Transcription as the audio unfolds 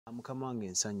Mukama wange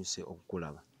nsanyuse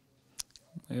okukulaba.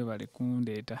 Webale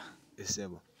kundeeta.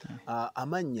 Esebo.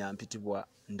 Amannya mpitibwa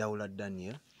Ndawula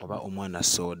Daniel oba omwana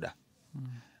soda.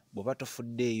 Bw'oba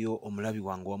tofuddeeyo omulabi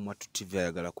wange wa Mwattu TV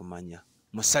ayagala kumanya.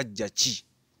 Musajja ki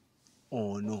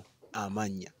ono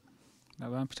amannya?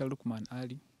 Abampita Loukman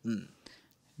Ali.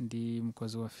 Ndi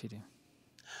mukozi wa film.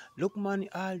 Loukman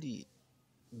Ali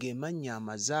ge mannya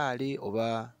amazaale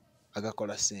oba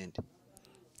agakola ssente?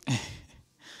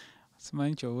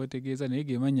 Simanyi ky'oba otegeeza naye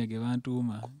ge mannya ge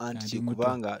bantuuma. Anti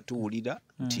kubanga tuwulira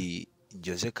nti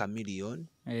Jose Chameleon,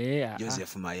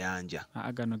 Joseph Mayanja.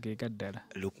 Gano ge gaddala.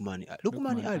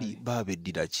 Loukman Ali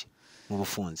baabeddira ki mu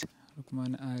bufunze?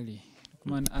 Loukman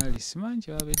Ali simanyi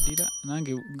kye baabeddira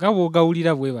nange nga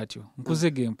bw'ogawulira bwe batyo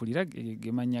nkuze ge mpulira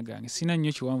ge mannya gange sina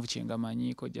nnyo kiwanvu kye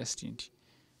ngamanyiiko just nti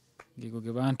gego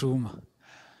ge bantuuma.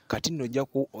 Kati nno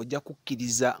ojja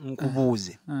kukkiriza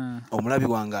nkubuuze omulabi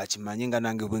wange akimanye nga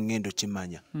nange bwe ngendo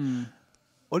kimanya.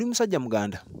 Oli musajja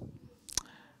Muganda?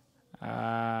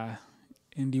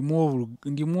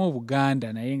 Ndimu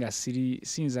Obuganda naye nga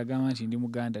siyinza gamba nti ndi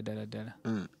Muganda ddala ddala.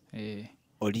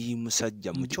 Oli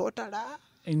musajja mukyotala?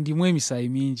 Ndimu emisaayi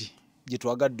mingi gye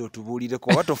twagadde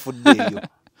otubuulireko oba tofuddeeyo.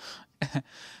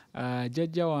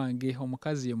 Jjajja wange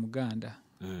omukazi ye Muganda,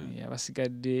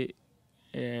 abasigadde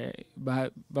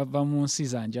bava mu nsi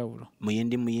za njawulo.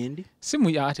 Muyindi? Si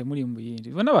ate muli mu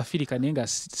Buyindi. Bonna Bafirika naye nga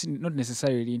not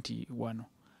necessarily nti wano.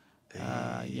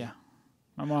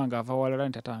 Mama wange ava walala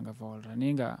ne tata wange ava walala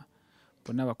naye nga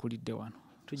bonna bakulidde wano.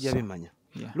 Tujja bimanya.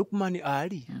 Loukman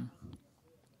Ali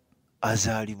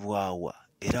azaalibwawa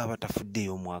era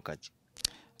abatafuddeeyo omwaka ki?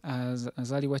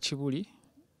 Azaalibwa Kibuli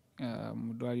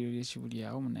mu ddwaliro ly'Ekibuli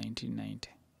awo mu 1990.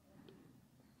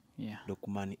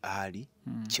 Loukman Ali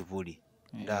Kibuli.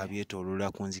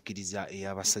 Ndabyetoolola ku nzikiriza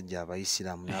ey'abasajja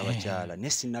Abayisiraamu n'abakyala ne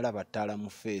sinnalaba ttaala mu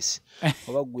feesi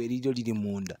oba ggwe eriryo liri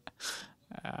munda.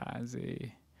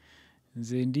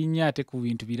 Nze ndinnya ate ku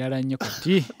bintu birala nnyo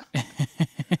kati.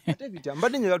 Ate bitya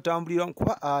mbadde njagala tutambulira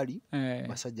kuba Ali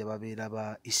basajja babeera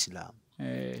ba Isiraamu.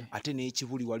 Ate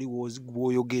n'Ekibuli wali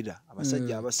w'oyogera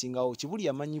abasajja abasingawo Kibuli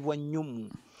yamanyibwa nnyo mu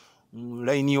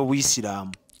layini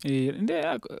y'Obuyisiraamu.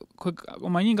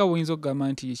 Omanyi nga bw'oyinza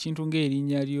okugamba nti ekintu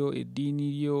ng'erinnya lyo,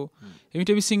 eddiini lyo,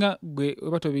 ebintu ebisinga gwe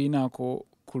oba tobirinaako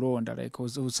kulonda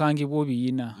osangibwa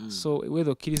obiyina. So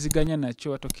whether okkiriziganya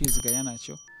nakyo oba tokkiriziganya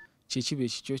nakyo kyekiba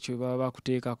ekikyo kye baba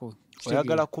bakuteekako.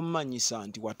 Oyagala kummanyisa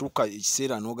nti watuuka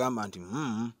ekiseera n'ogamba nti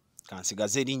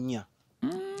kansigaze erinnya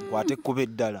nkwate ekkuba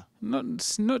eddala?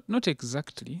 Not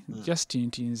exactly. Just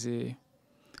nti nze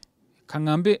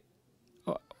kaŋŋambe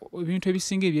ebintu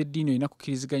ebisinga eby'eddiini olina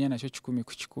kukkiriziganya nakyo 100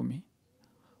 ku 100.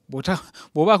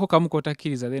 Bw'obaako kamu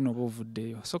k'otakkiriza then oba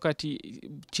ovuddeyo. So kati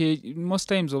most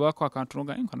times obaako akantu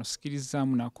n'ogamba kano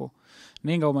sikkirizaamu nako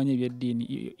naye nga omanyi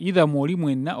eby'eddiini either mwoli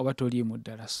mwenna oba toliimu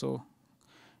ddala. So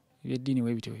eby'eddiini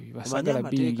we bityo basagala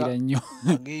biyingira nnyo.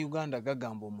 Uganda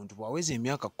gagamba omuntu bw'aweza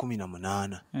emyaka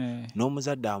 18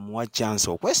 n'omuzadde amuwa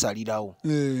chance okwesalirawo.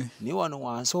 Naye wano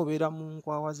wansi obeera mu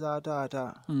nkwawa za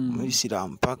taata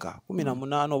Muisiraamu paka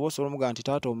 18 oba osobola omugamba nti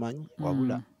taata omanyi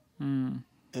wabula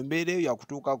embeera eyo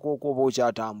yakutuukako oba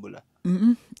okyatambula?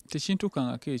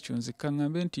 Tekintuukangako ekyo. Nze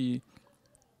kaŋŋambe nti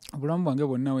obulamu bwange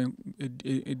bwonna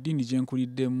eddiini gye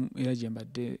nkuliddemu era gye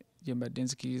mbadde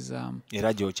nzikirizaamu.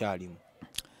 Era gy'okyalimu?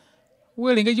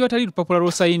 Engeri gy'otali lupapula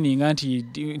lw'osayininga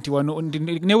nti wano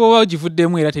ne bw'oba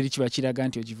ogivuddemu era teri kiba kiraga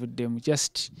nti ogivuddemu.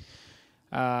 Just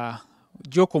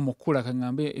gy'okoma okkula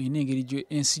kaŋŋambe erina engeri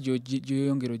ensi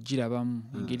gy'oyongera ogirabamu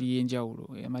engeri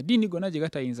y'enjawulo. Amadiini gonna gye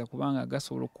gatayinza kubanga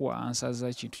gasobola okuwa ansa za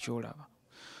kintu ky'olaba.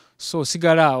 So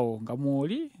osigala awo nga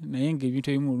mwoli naye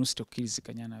ng'ebintu ebimu oluusi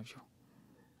tokkiriziganya nabyo.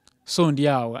 So ndi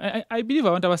awo. I believe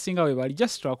abantu abasinga bwe bali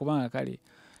just lwakubanga kale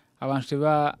abantu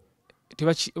oba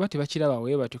tebakiraba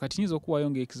bwe batyo. Kati nyinza okuwaayo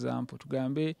ng'example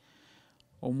tugambe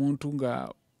omuntu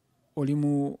nga oli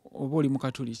mu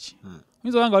Katuliki.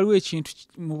 Oyinza obanga waliwo ekintu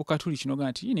mu Bukatuliki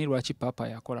n'ogamba nti naye lwaki Paapa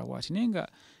yakola bw'ati naye nga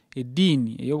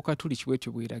eddiini ey'Obukatuliki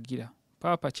bw'etyo bw'eragira.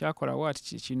 Paapa kyakola bw'ati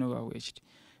kikino oba bw'ekiti.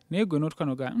 Naye gwe n'otuuka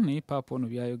n'ogamba naye Paapa ono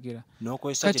byayogera.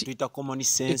 N'okozesa kye tuyita common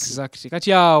sense. Exactly.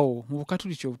 Kati awo mu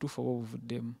Bukatuliki obutuufu oba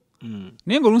obuvuddemu.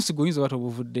 Naye ng'oluusi gwe oyinza oba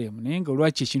tobuvuddemu naye nga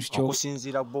olwaki ekintu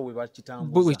okusinziira bo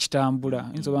bwe kitambula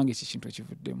oyinza obanga ekyo ekintu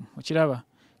ekivuddemu. Okiraba?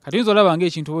 Kati oyinza olaba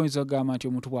ng'ekintu oba oyinza okugamba nti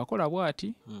omuntu bw'akola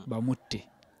bw'ati bamutte.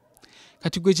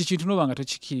 Kati gwe ekyo kintu n'oba nga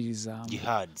tokikkiririzaamu.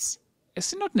 Jihads.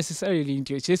 It's not necessarily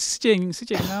nti si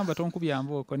kyeŋŋamba tonkubya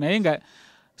mbooko naye nga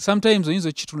sometimes oyinza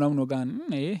okukituulamu n'ogamba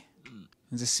naye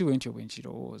nze si bwe ntyo bwe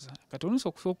nkirowooza. Kati oluusi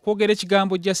okwogera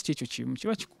ekigambo just ekyo kimu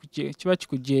kiba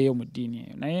kikuggyeeyo mu ddiini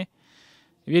eyo. Naye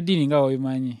eby'eddiini nga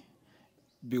wabimanyi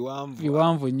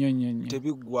biwanvu nnyo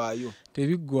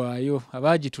tebiggwaayo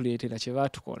abaagituleetera kye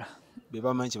baatukola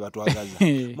bebamanyi kye batwagaza.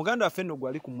 Muganda waffe nno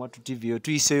gwali ku Mwattu TV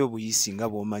tuyiseeyo buyisi nga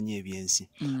bw'omanyi ebyensi.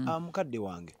 Mukadde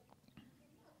wange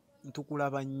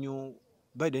ntukulaba nnyo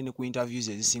baide ne ku interviews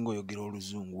ezisinga oyogera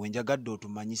oluzungu wenjagadde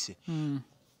otumanyise.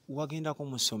 Wagendako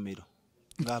mu ssomero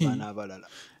ng'abaana abalala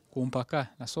ku mpaka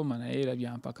nasoma naye era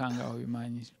bya mpaka nga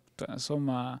obimanyi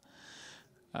nasoma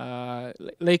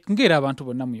like ngera abantu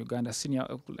bonna mu Uganda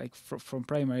senior like from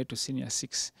primary to senior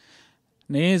 6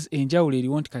 naye enjawulo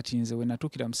eriwo nti kati nze we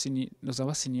natuukira mu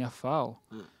nozaba senior faawo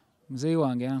muzeeyi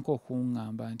wange yanko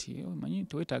okuŋŋamba nti manyi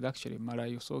tewetaaga actually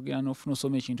mmalayo so ogenda n'ofuna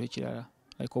osoma ekintu ekirala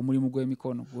like omulimu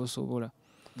gw'emikono gw'osobola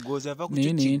gozava ku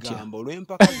kigambo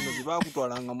olw'empaka zino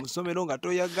zibakutwalanga mu ssomero nga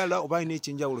toyagala oba alina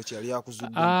ekyenjawulo kye yali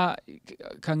akuzudde.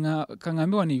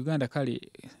 Kaŋŋambe wano Uganda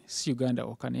kale si Uganda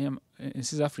okka naye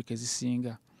ensi za Africa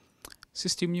ezisinga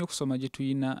system y'okusoma gye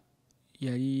tuyina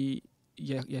yali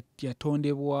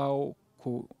yatondebwawo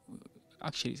ku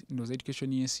actually ndowooza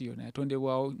education y'ensi yonna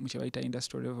yatondebwawo mu kye bayita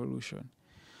industrial revolution.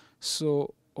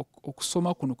 So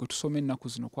okusoma kuno kwe tusoma ennaku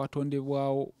zino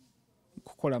kwatondebwawo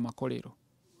kukola makolero.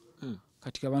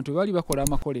 Kati abantu bali bakola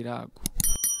amakolero ago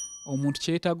omuntu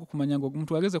kyetaaga okumanya ngo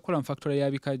omuntu ageze kukola mu factory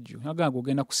ya bikajju nagamba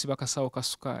ogenda kusiba kasawo ka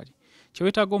sukaali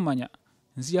kyetaaga omanya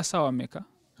nzija saawa meka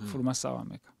fuluma saawa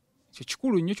meka ekyo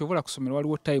kikulu nnyo kyobola kusomera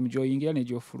waliwo time gy'oyingira ne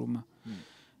gy'ofuluma.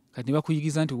 Kati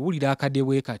bakuyigiza nti wulira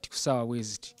akadebwe kati ku saawa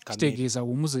bweziti kitegeeza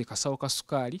wumuze kasawo ka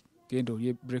sukaali genda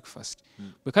olye breakfast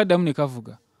bwe kaddamu ne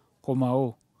kavuga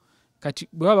komawo. Kati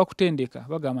bwe baba bakutendeka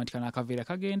bagamba nti kana akaveera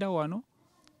kagenda wano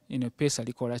ino pesa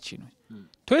likola kino.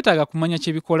 Twetaaga kumanya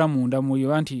kye bikola munda mu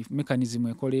yo anti mechanism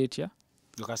ekola etya.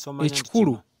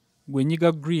 Ekikulu gwe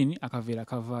nyiga green akaveera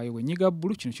kavaayo gwe nyiga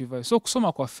blue kino kivaayo. So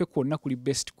okusoma kwaffe kwonna kuli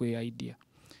best kwe idea.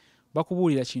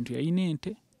 Bakubuulira kintu yayina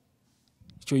ente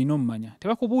ky'olina omumanya.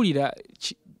 Tebakubuulira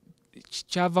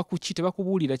kyava ku ki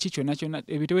tebakubuulira ki kyonna kyonna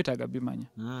ebyo tewetaaga bimanya.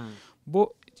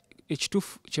 Bo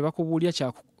ekituufu kye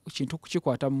bakubuulira kintu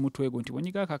kukikwata mu mutwe gwo nti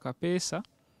wenyiga akapeesa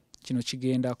kino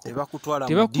kigendako.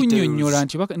 Tebakunnyonnyola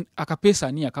nti akapeesa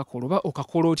ani yakakola oba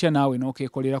okakola otya naawe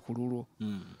n'okeekolera ku lulwo.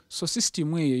 So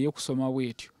system eyo ey'okusoma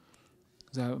bwetyo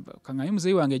kaŋŋaye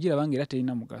muzeeyi wange girabanga era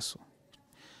terina mugaso.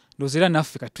 Ndowooza era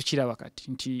naffe kati tukiraba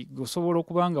kati nti osobola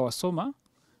okuba nga wasoma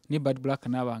ne Bad Black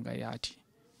n'abanga yaati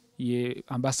ye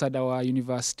ambassador wa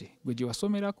university gwe gye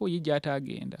wasomerako ye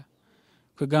gy'ataagenda.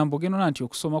 Kwegamba ogenda nti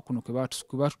okusoma kuno kwe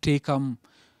batuteekamu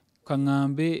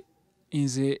kaŋŋambe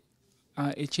nze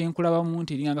ekyenkulabamu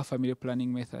nti eringa family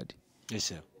planning method.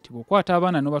 Bw'okwata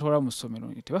abaana n'obatwala mu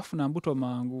ssomero tebafuna mbuto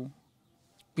mangu.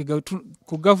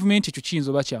 Ku gavumenti ekyo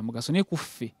kiyinza oba kya mugaso naye ku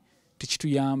ffe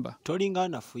tekituyamba. Tolinga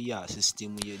nafu ya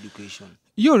system ya education.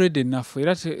 Yo already nafu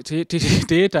era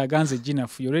teyeetaaga nze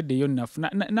ginafu yo already yo nafu.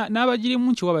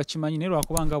 N'abagirimu nkiwa bakimanyi naye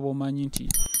lwakubanga bw'omanyi nti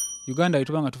Uganda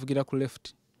yetubanga tuvugira ku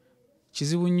left.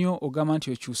 Kizibu nnyo ogamba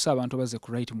nti okyusa abantu baze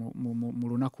ku right mu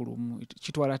lunaku lumu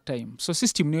kitwala time. So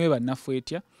system niwe bannafu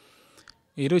etya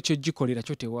era ekyo gikolera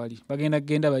kyo tewali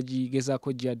bagenda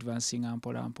bagigezaako gi advancing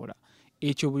mpola mpola.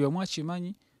 Ekyo buli omu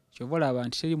akimanyi kyobola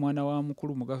abantu teri mwana wa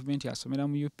mukulu mu gavumenti asomera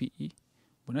mu UPE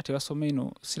bonna tebasoma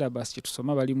ino syllabus kye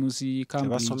tusoma bali mu zi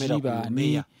Cambridge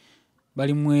baani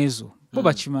bali mu ezo bo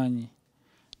bakimanyi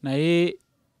naye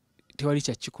tewali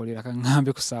kyakikolera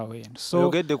kaŋŋambe ku ssaawa eno. So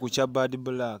oyogedde ku kya Bad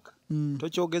Black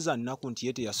tokyogeza nnaku nti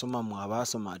ye teyasoma mu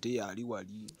abaasoma ate yali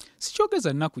wali.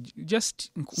 Sikyogeza nnaku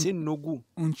just si nnugu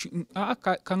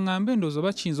kaŋŋambe ndowooza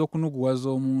oba kiyinza okunuguwaza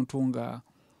omuntu nga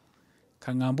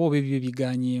kaŋŋambe oba ebyo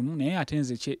biganyeemu naye ate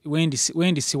nze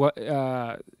wendi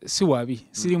si wabi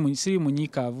siri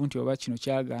munyiikaavu nti oba kino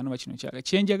kyagaana oba kino kyagaana.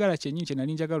 Kyenjagala kyennyini kye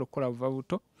nali njagala okukola buva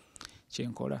buto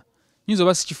kyenkola. Nyinza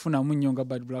oba sikifunamu nnyo nga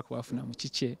Bad Black bwafunamu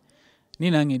kikye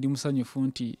naye nange ndi musanyufu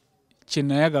nti kye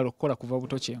nayagala okukola kuva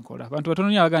buto kyenkola. Abantu batono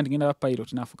nnyo abagaa nti ngenda ba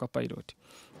pilot n'afuuka pilot.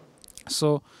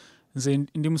 So nze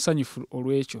ndi musanyufu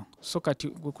olw'ekyo. So kati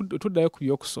tuddayo ku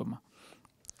by'okusoma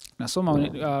nasoma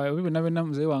byonna byonna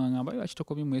muzeeyi wange ngamba lwaki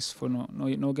tokobye mu S4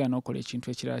 n'ogenda n'okola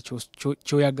ekintu ekirala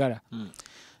ky'oyagala.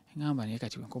 Ngamba naye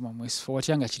kati wenkoma mu S4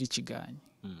 watya nga kiri kigaanyi.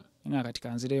 Nga kati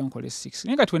kanzireyo nkole 6.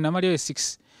 Naye kati we namalirayo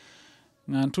 6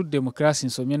 nga ntudde mu class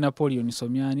nsomya Napoleon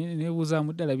nsomyani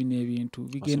nebuuzaamu ddala bino ebintu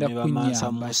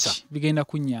bigenda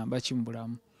kunnyamba ki mu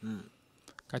bulamu.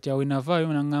 Kati awe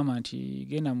navaayo naŋŋamba nti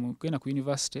genda ku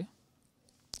university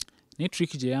naye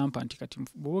trick gye yampa nti kati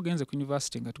bw'oba ogenze ku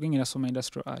university nga tugenda soma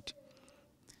industrial art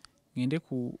ngende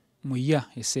mu ya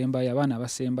esembayo abaana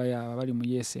abasembayo abali mu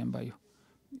ya esembayo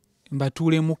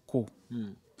mbatuulemukko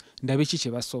ndabe ki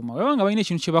kye basoma baba nga balina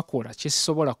ekintu kye bakola kye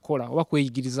sisobola kukola oba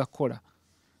kweyigiriza kukola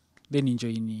then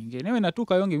enjoyininge naye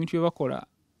natuukayo ng'ebintu bye bakola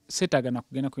setagana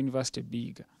kugenda ku university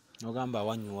biga ogamba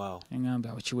awanyuwaawo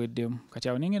engamba okiweddemu kati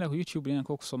awo nengenda ku YouTube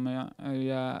nenako okusoma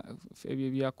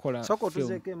ebyo byakola soko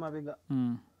tuzeeko emabega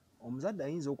omuzadde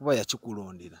ayinza okuba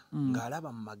yakikulondera ng'alaba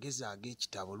mu magezi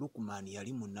ag'ekitabo Loukman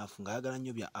yali munafu ng'ayagala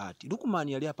nnyo bya art. Loukman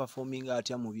yali apafominga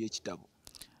atya mu by'ekitabo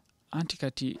anti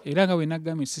kati era nga bwe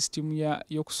nagambye system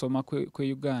y'okusoma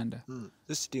kwe Uganda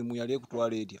system yali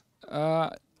ekutwala etya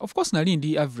of course nali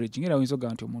ndi average ngera oyinza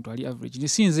okugamba nti omuntu ali average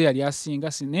ndisinze yali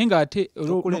asinga naye nga ate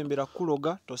okulembera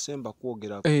kuloga tosemba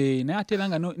kwogerako naye ate era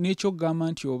nga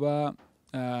n'ekyokugamba nti oba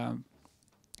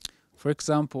for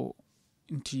example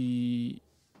nti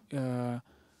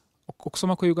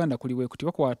okusoma kwa Uganda kuliwe kuti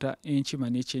bakwata enkima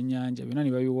n'ekyennyanja byonna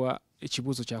ne babiwa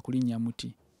ekibuuzo kya kulinnya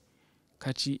muti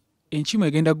kati enkima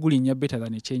egenda gulinnya better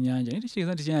than ekyennyanja naye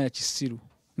tekitegeeza nti ekyennyanja kisiru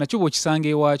nakyo bw'okisanga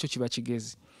ewakyo kiba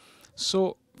kigezi.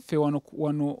 So fe wano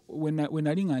we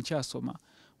nali nga nkyasoma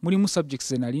mulimu subjects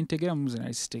ze nali ntegeera mu ze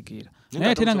nali sitegeera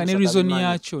naye ate era nga ne reasoning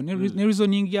yakyo ne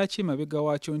reasoning yakyo emabega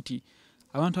wakyo nti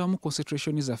abantu abamu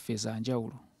concentration zaffe za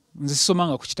njawulo nze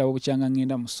sisomanga ku kitabo bukyanga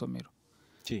ngenda mu ssomero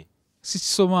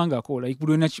sisomangako like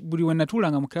buli we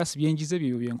natuulanga mu class byenjize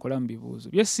byo byenkola mu bibuuzo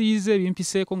byesiize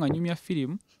bimpiseeko nga nyumya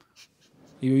firimu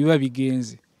ebyo biba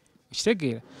bigenze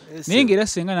okitegeera naye ng'era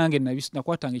senga nange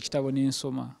nakwatanga ekitabo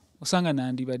n'ensoma osanga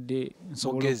nandibadde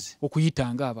nsobola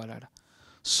okuyitanga abalala.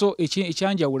 So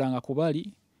ekyanjawulanga ku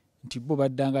bali nti bo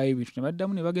baddangayo ebintu ne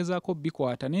baddamu ne bagezaako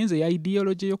bikwata naye nze ya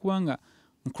ideology y'okubanga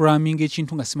nkuraminga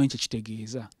ekintu nga simanyi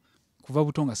kyekitegeeza kuva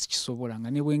buto nga sikisobola nga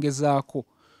ne bwengezaako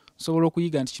nsobola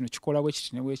okuyiga nti kino kikola bwe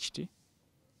kiti ne bwe kiti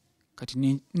kati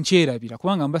nkyerabira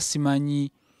kubanga mba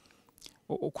simanyi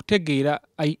okutegeera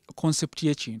concept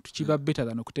y'ekintu kiba better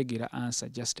than okutegeera answer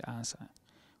just answer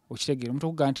okitegeera omuntu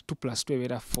okugamba nti 2+2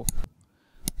 ebeera 4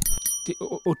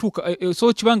 otuuka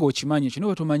so kibanga okimanyi ekyo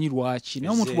naye tomanyi lwaki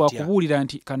naye omuntu bwakubuulira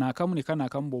nti kana akamu ne kana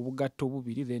akamu bw'obugatta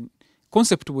obubiri then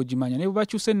concept bw'ogimanya naye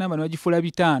bwebakyusa ennamba ne bagifuula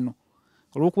 5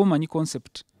 olw'okuba omanyi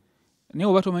concept naye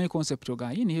oba tomanyi concept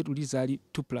ogamba ye naye luli zaali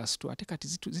 2+2 ate kati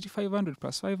ziri 500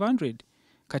 plus 500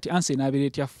 kati answer enaabeera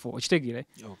etya 4 okitegeera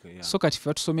so kati fe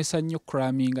batusomesa nnyo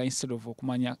cramming instead of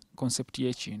okumanya concept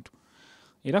y'ekintu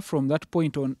era from that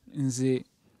point on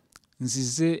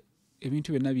nzize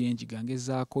ebintu byonna byenjiga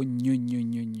ngezaako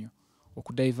nnyo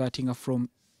okudivertinga from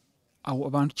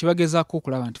abantu kyebagezaako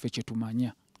okulaba nti fe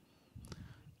kyetumanya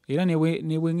era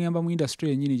ne bwengamba mu industry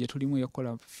yennyini gye tulimu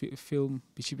eyakola film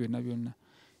biki byonna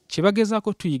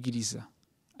kyebagezaako tuyigiriza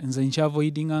nze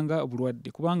nkyavoidinganga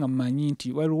obulwadde kubanga mmanyi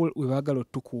nti waliwo we baagala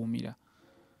otukuumira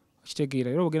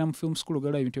okitegeera era obagenda mu film school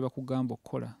ogala ebintu ebakugamba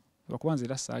okukola bakubanza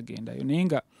era saagendayo naye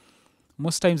nga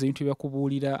most times ebintu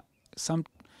ebyakubuulira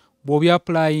bw'oby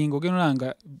applying ogenda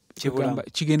nga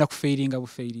kigenda kufairinga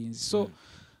bufairinzi so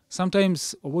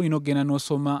sometimes oba olina okugenda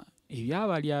n'osoma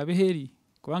ebyabali abeeri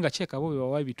kubanga kyekabo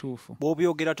bebawa ebituufu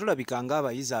bw'obyogera tulabika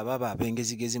ng'abayizi ababa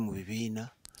abengezigezi mu bibiina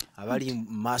abali mu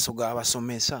maaso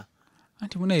g'abasomesa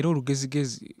anti muna era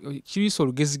olugezigezi kiriisa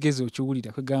olugezigezi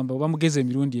okiwulira kwegamba oba mugezi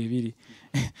emirundi ebiri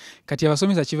kati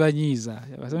abasomesa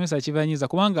kibanyiiza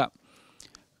kubanga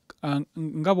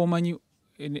nga bw'omanyi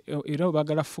era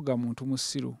baagala fuga muntu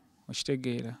musiru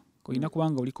okitegeera olina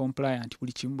kubanga oli compliant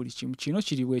buli kimu kino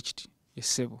kiriwo ekiti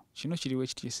essebo kino kiriwo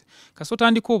ekiti esse kasi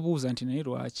otandika obuuza nti naye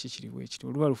lwaki kiriwo ekiti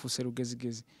oluba lufuuse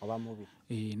lugezigezi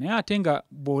naye ate nga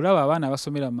bw'olaba abaana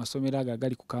abasomera mu masomero ago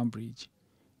agali ku Cambridge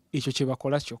ekyo kye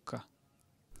bakola kyokka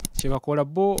kyebakola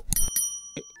bo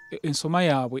ensoma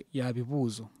yaabwe ya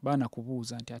bibuuzo baana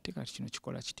kubuuza nti ate kati kino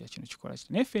kikola kitya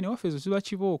naye ffe newaffe ezo ziba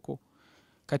kibooko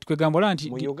kati kwegamba olaba nti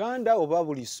mu Uganda oba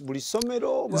buli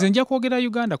ssomero nze nja kwogera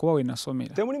Uganda kuba we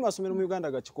nasomera temuli masomero mu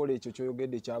Uganda gakikola ekyo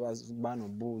kyoyogedde ky'abaana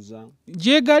obuuza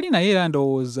gyegali naye era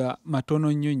ndowooza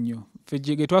matono nnyo ffe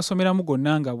ge twasomeramu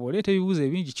gonna nga bw'oleeta ebibuuzo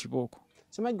ebingi kibooko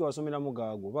simanyi ge wasomeramu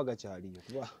gaago oba gakyaliyo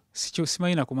kuba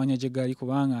simanyi na kumanya gye gali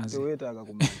kubanga teweetaaga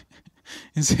kumanya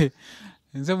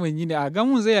nze mwennyini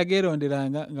agamu nze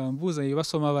yageeronderanga nga mbuuza ye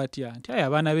basoma batya nti aye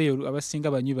abaana beeyo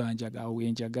abasinga banywi banjaga awo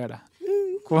wenjagala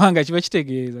kubanga kiba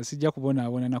kitegeeza sijja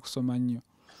kubonaabona na kusoma nnyo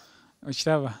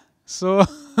okiraba so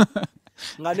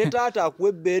nga ne taata akuwa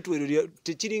ebbeetu eryo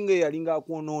tekiringa eyalinga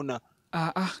akwonoona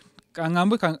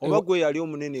kaŋŋambwe oba gwe yali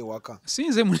omunene ewaka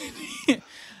sinze munene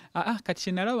kati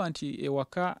kyenalaba nti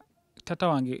ewaka tata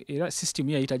wange era system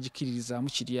yayita gikiririzaamu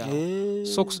kiri awo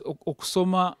so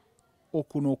okusoma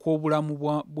okuno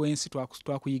okw'obulamu bw'ensi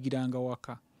twakuyigiranga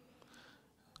waka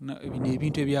bino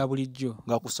ebintu ebya bulijjo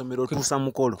nga kusomero tuusa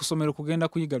mukolo kusomero kugenda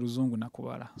kuyiga luzungu na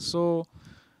kubala so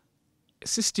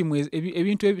system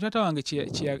ebintu tata wange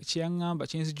kyeyaŋŋamba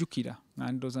kyenzijukira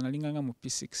nga ndowooza nalinganga mu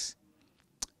P6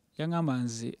 yaŋŋamba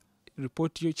nze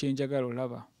report yo kyenjagala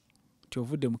olaba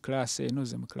ovudde mu class eno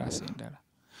ze mu class endala.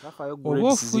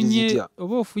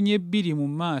 Oba ofunye 2 mu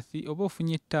math oba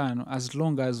ofunye 5 as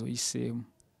long as oyiseemu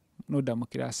noda mu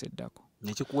class eddako.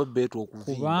 Nekikuwa beto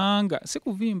okuvimba. Kubanga si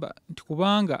kuvimba nti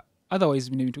kubanga otherwise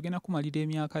bino bintu genda kumalira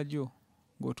emyaka gyo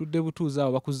ng'otudde butuuza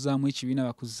awo bakuzzaamu ekibiina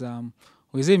bakuzzaamu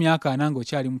oyeze emyaka 4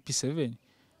 ng'okyali mu P7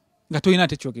 nga tolina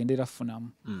ate kyogendera funamu.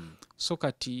 So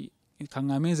kati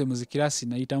kaŋŋambe nze mu zikirasi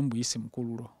nayitamu buyisi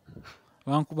mukululo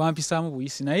bampisaamu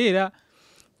buyisi naye era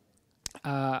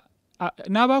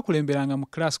n'abaakulemberanga mu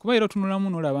class kuba era otunulamu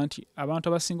n'olaba nti abantu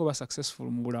abasinga oba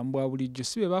successful mu bulamu bwa bulijjo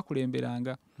si be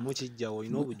baakulemberanga. Mukijja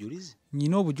olina obujulizi?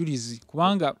 Nyina obujulizi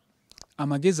kubanga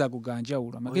amagezi ago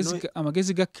ganjawulo.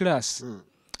 Amagezi ga class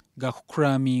ga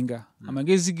kukraminga,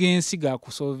 amagezi g'ensi ga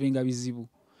kusolvinga bizibu.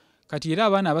 Kati era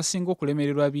abaana abasinga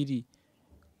okulemererwa biri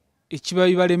ekiba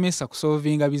bibalemesa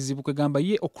kusolvinga bizibu kwegamba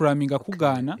ye okukraminga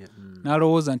kugaana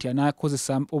n'alowooza nti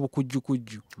anaakozesa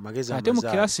obukujjukujju ate mu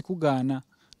kirasi kugaana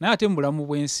naye ate mu bulamu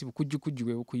bw'ensi bukujjukujju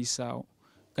bwe bukuyisaawo.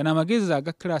 Gano amagezi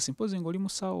aga class mpozi ng'oli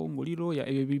musawo ng'oli lawyer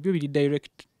ebyo bibyo biri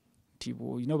direct nti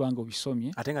bw'olina obanga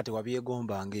obisomye ate nga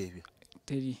tewabyegombanga ebyo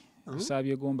teri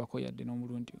sabyegombako yadde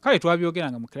n'omulundi. Kale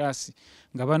twabyogeranga mu class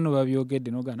nga banno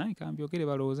babyogedde n'ogaana naye kambyogere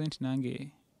balowooze nti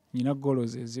nange nyina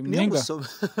goloze ezimu nenga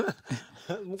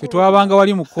fe twabanga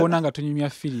wali mu koona nga tunyumya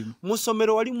firimu. Mu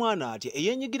ssomero wali mwana atya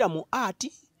eyeenyigira mu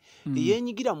art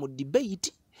eyeenyigira mu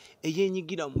debate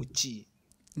eyeenyigira mu ki?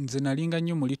 Nze nalinga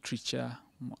nnyo mu literature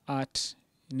mu art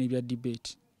n'ebya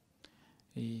debate.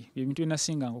 Ebintu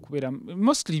byenasinganga okubeera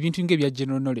mostly ebintu ng'ebya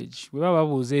general knowledge bwe baba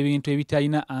babuuza ebintu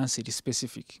ebitalina answer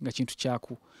specific nga kintu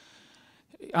kyaku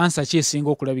answer kyesinga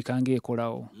okulabika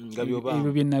ng'ekolawo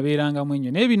ebyo bye nabeerangamu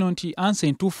ennyo naye bino nti answer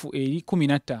entuufu eri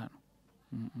 15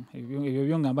 ebyo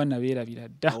byo ngamba nabeerabira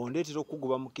dda. Awo ndeetera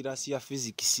okugoba mu kirasi ya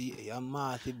physics eya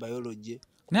math biology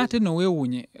naye ate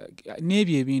noweewuunye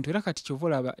n'ebyo ebintu era kati kyova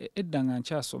olaba edda nga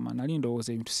nkyasoma nali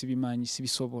ndowooza ebintu sibimanyi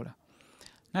sibisobola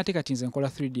naye ate kati nze nkola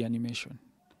 3D animation.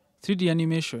 3D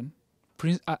animation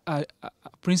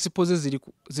principles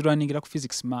zirwaningira ku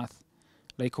physics math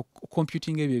like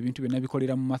computing ebyo ebintu byonna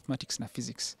bikolera mu mathematics na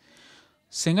physics.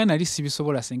 Senga nali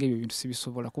sibisobola senga ebyo ebintu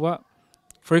sibisobola kuba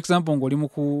for example ng'oli mu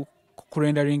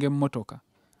kurendering emmotoka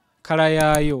kala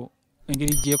yaayo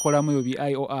engeri gyekolamu ebyo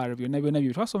IOR byonna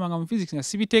byo twasomanga mu physics nga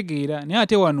sibitegeera naye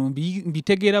ate wano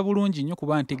mbitegeera bulungi nnyo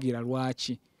kuba ntegeera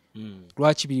lwaki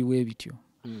biriwo ebityo.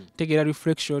 Tegeera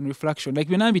reflection like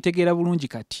byonna mbitegeera bulungi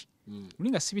kati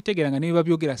nga sibitegeera nga ne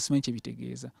babyogera simanyi kye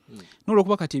bitegeeza.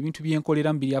 N'olwokuba kati ebintu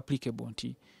byenkolera mbiri applicable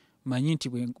nti manyi nti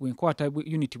bwenkwata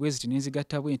unit bweziti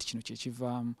nenzigatta bwe nti kino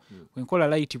kyekivaamu bwenkola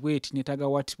light bweti netaga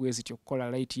watt bweziti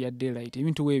okukola light ya daylight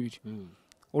ebintu bwebityo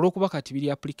olwokuba kati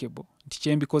biri applicable nti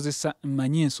kyembikozesa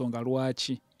manyi ensonga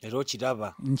lwaki era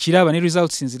nkiraba ne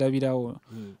results nzirabirawo.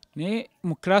 Naye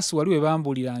mu class wali we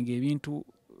bambuliranga ebintu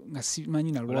nga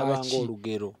simanyi na lwaki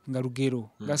nga lugero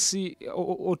nga si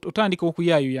otandika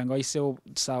okuyaayo nga wayiseewo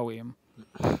ssaawa emu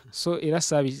so era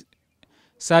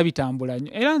saabitambula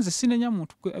nnyo era nze sinenya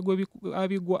muntu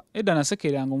abigwa edda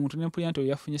nasekeranga omuntu nempulira nti oyo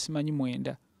yafunye simanyi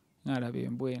 9 ng'alaba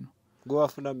embweno gwe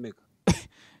wafuna mmeka?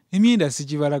 Emyenda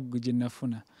sigibala gye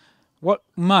nafuna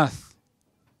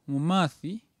mu math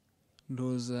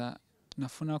ndowooza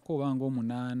nafunako obanga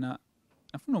 8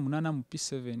 nafuna 8 mu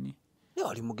P7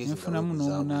 nfunamu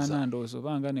n'8 ndowooza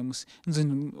obanga nze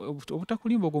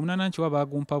obutakulimba ogwo 8 nkiwa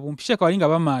bagumpa bumpi kyeka wali nga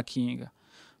bamaakinga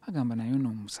bagamba naye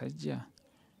n'omusajja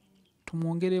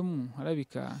tumwongeremu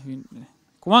alabika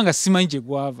kubanga simanyi gye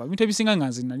gwava ebintu ebisinga nga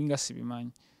nze nalinga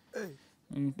sibimanyi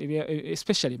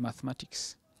especially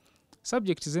mathematics.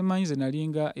 Subject zemanyi ze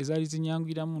nalinga ezaali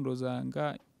zinyangwiramu ndowooza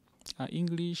nga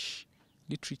English,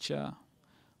 literature,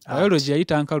 biology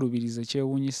yayita nkalubiriza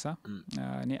kyewuunyisa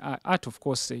ne art of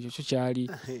course ekyo kyo kyali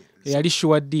eyali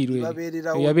sure deal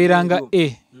yabeeranga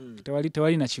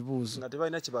tewali na kibuuzo nga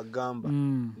tebalina kibagamba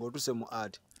ng'otuse mu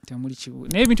art temuli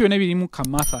kibuuzo naye ebintu byonna birimu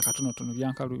kamatha akatonotono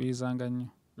byankalubirizanga nnyo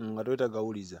nga toyita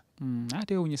gawuliza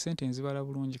ate ewunye sente nzibala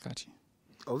bulungi kati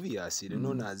obviously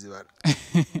nona azibala.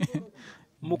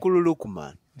 Mukulu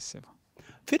Loukman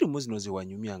firimu zino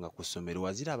zewanyumyanga ku ssomero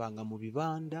wazirabanga mu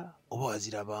bibanda oba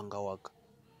wazirabanga waka?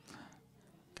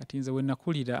 Kati nze we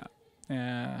nakulira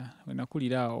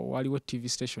awo waliwo TV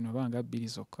station obanga 2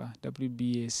 zokka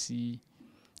WBS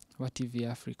wa TV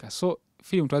Africa so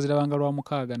firimu twazirabanga lwa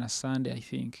mukaaga na Sunday I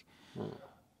think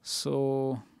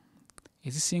so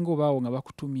ezisinga obaawo nga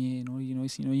bakutumye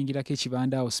noyingirako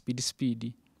ekibanda awo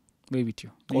speed bwe bityo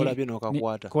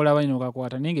kolabye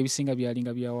n'okakwata naye ng'ebisinga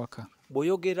byalinga byawaka.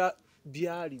 Bw'oyogera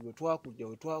byali bwe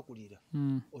twakulira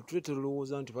otuleetera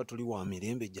olowooza nti tuli wa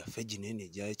mirembe gyaffe ginene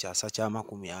egyayo kyasa kya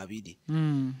 20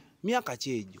 myaka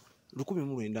ki egyo?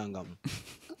 1990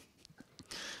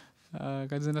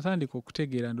 kati ze natandika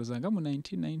okutegeera ndoza nga mu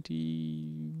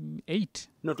 1998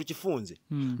 no tukifunze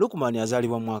Loukman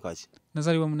yazalibwa mwaka ki?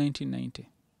 Nazalibwa mu 1990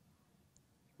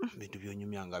 bintu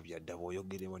byonyumyanga byadda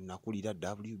bw'oyogerewa nakulira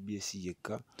WBS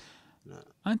yekka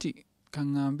anti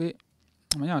kaŋŋambe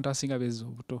amanya abantu asinga bezza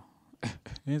obuto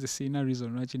nze sirina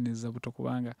reason lwaki nezza buto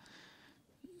kubanga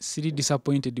siri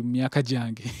disappointed mu myaka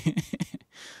gyange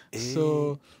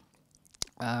so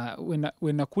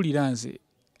when nakulira nze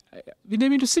bino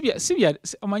ebintu sibya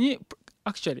omanyi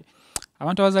actually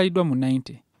abantu abazaliddwa mu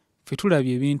 90 ffe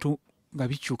tulabye ebintu nga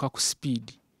bikyuka ku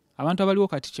speed abantu abaliwo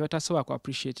kati kye batasobola ku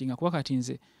appreciating kuba kati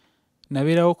nze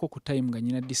nabeerawo ku time nga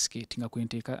nyina discate nga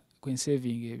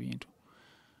kwensaving ebintu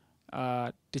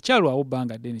tekyalwawo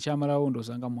bbanga ddene kyamalawo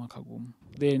ndowooza nga mwaka gumu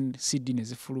then CD ne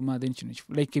zifuluma then kino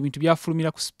like ebintu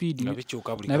byafulumira ku speed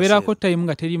nabeerako time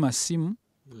nga teri masimu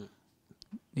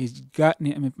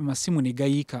masimu ne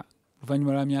gayiika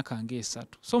oluvannyuma lwa myaka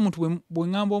ng'esatu so omuntu bwe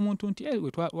ŋŋamba omuntu nti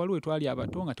waliwo twali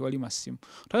abato nga tewali masimu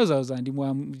tayozaayoza ndi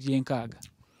mjenkaaga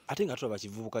ate nga tulaba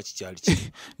kivubuka kikyali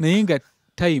naye nga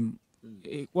time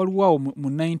waliwo awo mu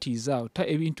 90s awo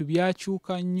ebintu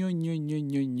byakyuka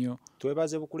nnyo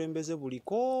twebaze bukulembeze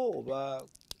buliko oba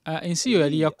ensi yo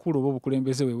yali yakkulu oba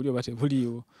obukulembeze bwe buli oba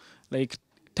tebuliiwo like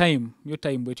time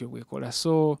bwetyo bwekola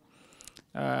so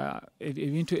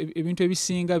ebintu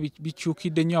ebisinga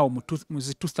bikyukidde nnyo awo mu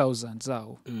zi 2000s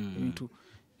awo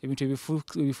ebintu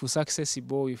ebifuuse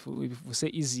accessible ebifuuse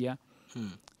easier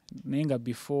naye nga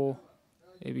before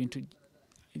ebintu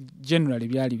generally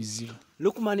byali bizibu.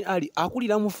 Loukman Ali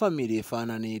akulira mu family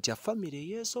efaanana etya?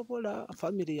 Family yesobola,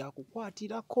 family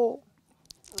yakukwatirako?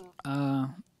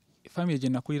 Family gye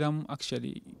nakuliramu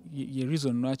actually ye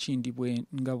reason lwaki ndi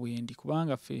nga bwendi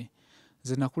kubanga ffe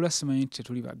nze nakula simanyi nti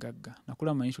tetuli bagagga.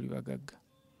 Nakula manyi tuli bagagga.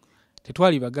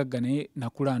 Tetwali bagagga naye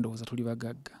nakula ndowooza tuli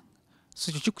bagagga.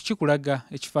 So kikulaga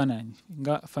ekifaananyi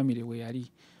nga family we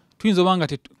yali. Tuyinza obanga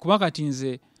kuba kati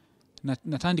nze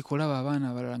natandika olaba abaana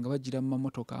abalala nga bagira mu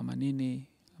mamotoka amanene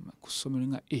ku ssomero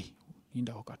nga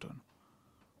lindaho katono.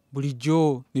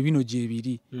 Bulijjo ne bino gye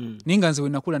biri. Naye nga nze we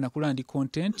nakula ndi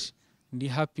content, ndi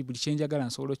happy, buli kye njagala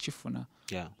nsobola okifuna.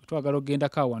 Twagala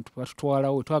okgendako awantu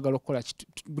batutwalawo, twagala okukola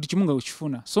buli kimu nga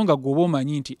okifuna. So nga gw'oba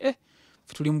omanyi nti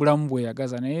ffe tuli mu bulamu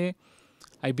bweyagaza. Naye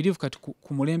I believe kati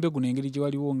ku mulembe guno engeri gye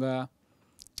waliwo nga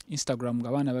Instagram nga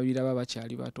abaana babiraba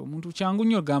bakyali bato. Omuntu kyangu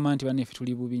nnyo ogamba nti banneffe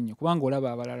tuli bubi nnyo kubanga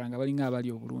olaba abalala nga balinga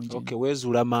abali obulungi. Okay,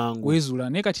 weezuula mangu. Weezuula.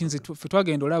 Naye kati nze ffe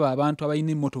twagenda olaba abantu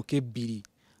abalina emmotoka ebbiri,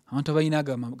 abantu abalina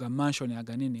ga mansion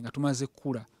aganene nga tumaze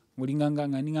kkula. Olinganga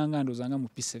nga ninganga ndooza nga mu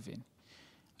P7.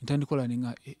 Ntandikola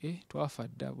ninga twafa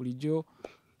dda bulijjo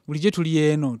tuli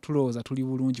eno tulowooza tuli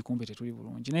bulungi kumbe tetuli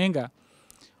bulungi. Naye nga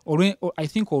I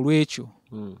think olwekyo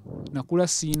nakula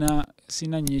sina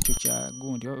nnyo ekyo kya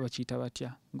gundi bakiyita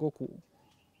batya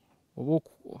oba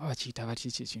bakiyita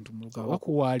batya ekintu mu Luganda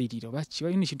bakuwaalirira oba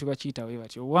balina ekintu bakiyita we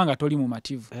batyo obanga toli mu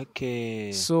mativu.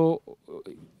 So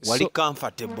wali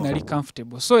comfortable. Nali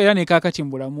comfortable. So era ne kaakati mu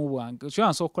bulamu bwange kyo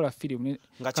nsobola okukola film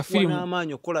nga kifilimu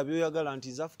n'amaanyi okukola by'oyagala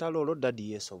nti after all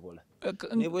daddy yeesobola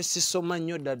ne bwe sisoma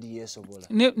nnyo daddy yeesobola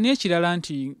n'ekirala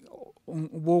nti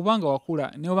bw'obanga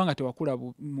wakula ne obanga tewakula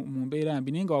mu mbeera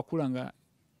mbi naye nga wakula nga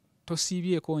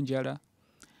tosiibyeko njala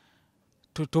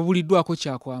tobuliddwako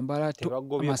kyakwambala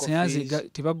amasanyazi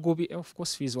tebagobye of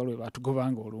course fees waliwo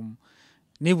batugobanga olumu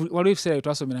waliwo ebiseera bye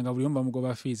twasomera nga buli omu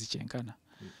bamugoba fees kyenkana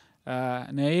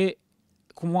naye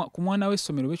ku mwana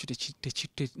w'essomero bwekyo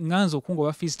nganza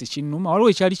okungoba fees tekinnuma waliwo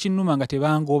ekyali kinnuma nga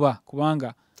tebangoba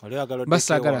kubanga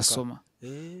basaagala soma.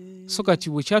 So kati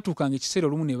bwe kyatuukanga ekiseera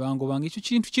olumu ne bangobanga ekyo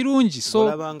kintu kirungi. So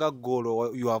olabanga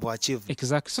goal you have achieved.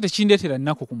 Exactly. So tekindeetera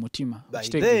nnaku ku mutima.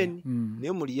 Then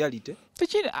ne mu reality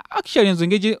actually nze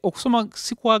ngeje okusoma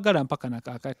sikwagala mpaka na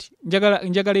kaakati.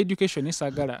 Njagala education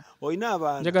esaagala. Oyina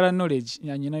abaana. Njagala knowledge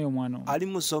nyinayo omwana ali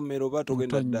mu ssomero oba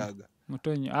togenda ddaaga.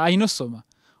 Mutonyo. Ayina osoma.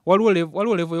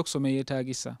 Waliwo level y'okusoma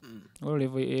yeetaagisa. Waliwo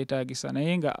level yeetaagisa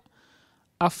naye nga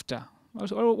after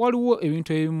waliwo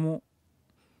ebintu ebimu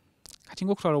kati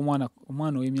ng'okutwala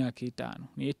omwana ow'emyaka 5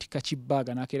 neyeetika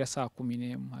kibbaaga n'akeera saa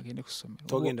 11 agende ku ssomero.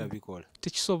 Togenda bikola.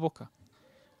 Tekisoboka.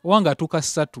 Owanga atuuka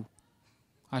 3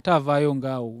 ate avaayo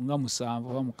ngaawo nga 7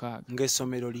 oba 6.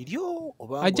 Ng'essomero liryo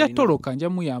oba ajja toloka nja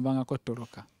muyambangako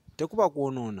toloka. Tekuba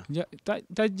kwonoona.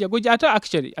 Tajja ate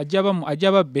actually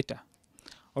ajja ba better.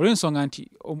 Olw'ensonga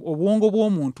nti obwongo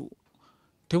bw'omuntu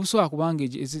tebusobola kubanga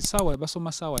ezisaawa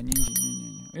basoma saawa nyingi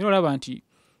nnyo. Era olaba nti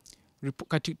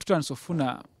kati tutandise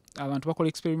ofuna abantu bakola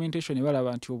experimentation ne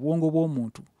balaba nti obwongo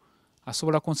bw'omuntu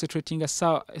asobola concentratinga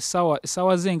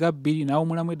saawa ze nga 2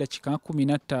 n'awumulamu eddakiika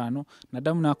 15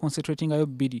 n'addamu n'aconcentratingayo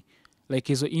 2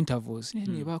 like ezo intervals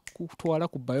ne bakutwala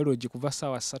ku biology kuva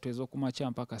sawa 3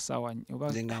 ez'okumakya mpaka sawa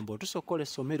nze ngamba tusokola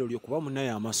essomero lyo kuba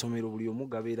munayo amasomero buli omu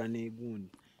gabeera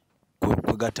n'egundi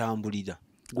kwe gatambulira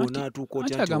gonna atuuka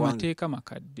otya nti amateeka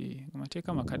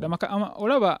makadde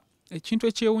olaba ekintu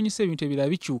ekyewuunyisa ebintu ebirala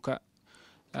bikyuka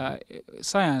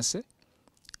science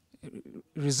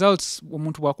results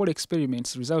omuntu bw'akola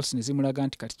experiments results ne zimulaga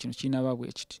nti kati kino kinaba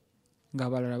bwe kiti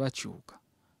ng'abalala bakyuka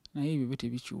naye ebyo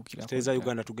tebikyukira teeza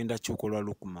Uganda tugenda kyuka olwa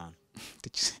Loukman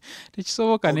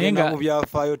tekisoboka naye nga mu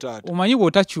byafaayo taata omanyi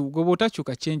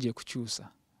bw'otakyuka change ekukyusa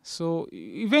so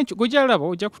eventually gojalaba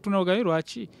ojja kutunaogayo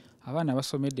lwaki abaana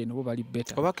basomedde nabo bali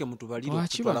better obake mutubalira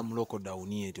okutwala mu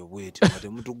lockdown yetu bwetu ate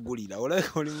mutugulira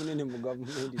olaka oli munene mu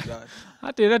government taata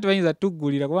ate era tebayinza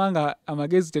tuggulira kubanga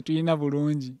amagezi tetuyina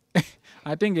bulungi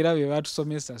ate ngera be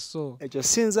batusomesa so ekyo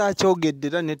sinza akyogedde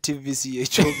era ne TVC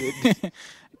ekyogedde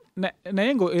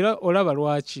naye ngo era olaba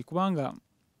lwaki kubanga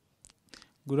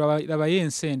laba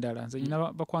yensi endala nze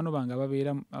nyina bakwano bange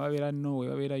ababeera Norway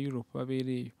babeera Europe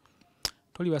babeera eyo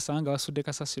toli basanga basudde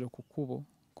kasasiro ku kkubo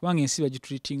kubanga ensi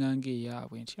bagitreatinga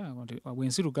ng'eyaabwe nti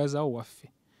bwensi lugazawo waffe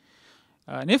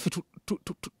naye ffe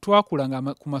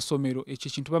twakulanga ku masomero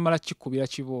ekyo kintu bamala kikubira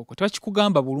kibooko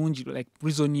tebakikugamba bulungi like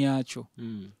reason yakyo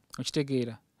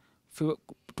okitegeera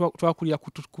twakulira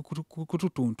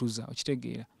kututuntuza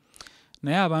okitegeera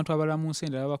naye abantu abalala mu nsi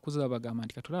endala bakuze babagamba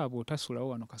nti katulaba bw'otasulawo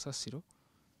wano kasasiro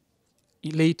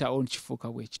later on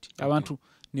kifuuka bwe kiti abantu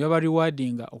ne baba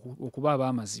rewardinga okuba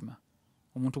ab'amazima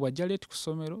omuntu bw'ajja leeti ku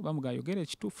ssomero bamugaa yogera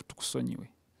ekituufu tukusonyiwe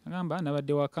agamba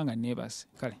nabadde waka nga neebase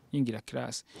kale yingira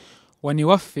kirasi wano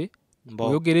ewaffe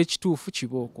oyogera ekituufu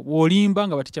kibooko bw'olimba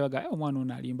nga batikya bagaa omwana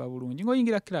ono alimba bulungi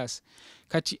ng'oyingira kirasi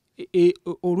kati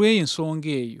olw'eyo ensonga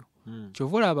eyo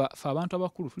kyova olaba ffe abantu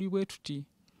abakulu tuli bwe tuti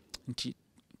nti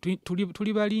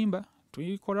tuli balimba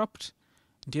tuli corrupt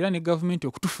nti era ne gavumenti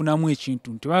okutufunamu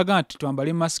ekintu nti bagamba nti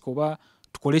twambale masiki oba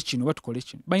tukole kino oba tukole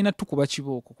kino balina tukuba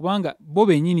kibooko kubanga bo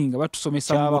bennyini nga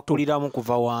batusomesa kyabakuliramu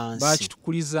kuva wansi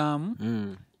bakitukulizaamu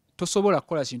tosobola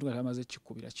kukola kintu nga tamaze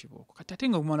kikubira kibooko kati ate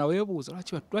nga omwana weebuuza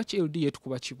lwaki LD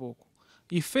yetukuba kibooko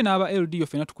iffe n'aba LD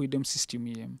ffena tukulidde mu system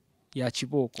yemu ya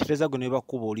kibooko kiteeza gwe ne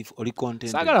bakuba oli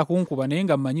content saagala kunkuba naye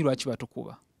nga mmanyi lwaki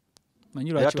batukuba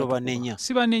tobanenya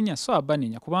sibanenya so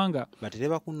abanenya kubanga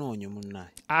batereba kunoonya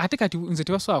munnaye ate kati nze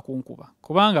tebasobola kunkuba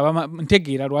kubanga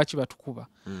ntegeera lwaki batukuba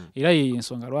era ye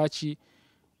ensonga lwaki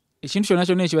ekintu kyonna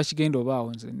kyonna ekiba kigenda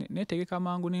obaawo nze neetegeka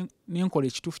mangu nenkola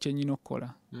ekituufu kyennyina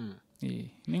okukola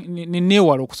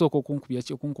neewala okusooka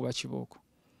okunkuba kibooko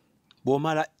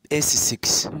bw'omala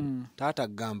S6 taata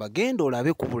gamba genda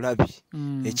olabe ku bulabi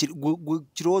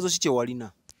kirowoozo ki kye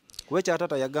walina kuba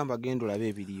ekyataata yagamba genda olabe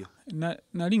ebiriyo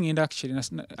nali ngenda actually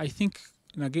I think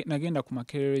nagenda ku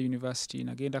Makerere University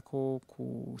nagendako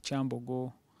ku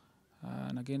Kyambogo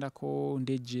nagendako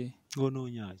Ndejje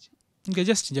onoonyaki nga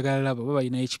just njagala laba baba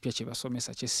balina ekipya kye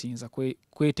basomesa kyesinza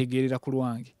kwetegerera ku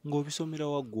lwange ng'obisomera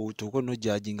waggwe otoko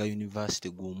nojjajinga university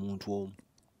gw'omuntu omu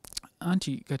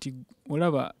anti kati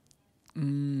olaba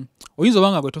oyinza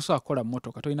obanga gwe tosobola kukola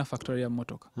mmotoka tolina factory ya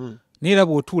mmotoka naye era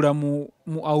bw'otuula mu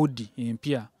Audi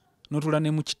empya n'otuula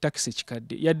ne mu kitakisi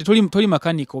ekikadde yadde toli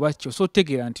makanika oba kyo so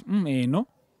otegeera nti eno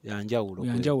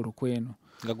yanjawulo kweno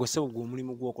nga gwe ssebo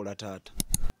gw'omulimu gw'okola taata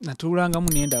natuulangamu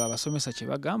nendaba abasomesa kye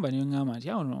bagamba ne ngamba nti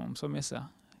awo omusomesa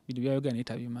bintu byayogera naye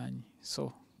tabimanyi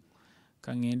so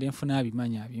kaŋŋende nfuna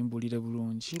abimanyi abimbulire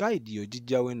bulungi nga idiyo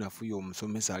gijjawo enafuyo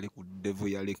omusomesa ali ku devo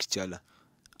ya lecturer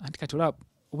anti kati olaba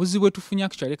obuzibu bwetufunye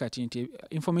actually kati nti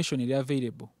information eri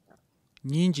available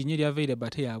nyingi nnyo eri available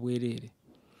ate yabwereere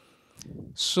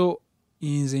so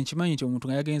nze nkimanyi nti omuntu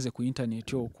nga yagenze ku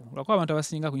internet okwo lwakuba abantu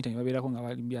abasinga ku internet babeerako nga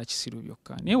bali bya kisiru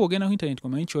byokka naye bw'ogenda ku internet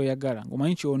ng'omanyi ky'oyagala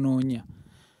ng'omanyi ky'onoonya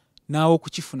naawe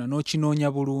okukifuna n'okinoonya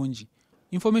bulungi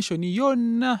information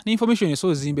yonna ne information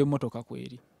esobola ozimba emmotoka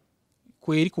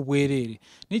kweri ku bwereere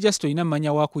naye just olina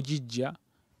mmanya wakugijja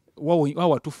wa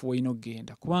watuufu w'olina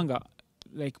okgenda kubanga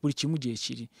like buli kimu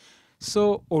gyekiri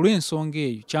so olw'ensonga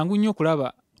eyo kyangu nnyo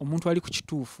okulaba omuntu ali ku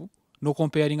kituufu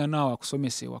n'okomparinga naawe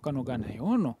akusomesa ewaka n'ogamba naye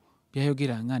ono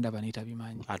byayogera nga ndaba naye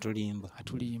tabimanyi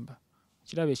atulimba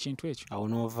kiraba ekintu ekyo awo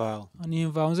n'ovaawo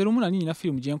ninvaawo nze lumu nali nyina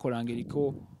firimu gye nkolanga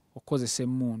eriko okukozesa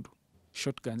emmundu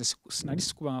shotgun nali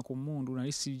sikubanga ku mmundu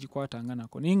nali sigikwatanga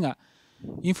nako naye nga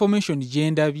information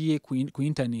gye ndabye ku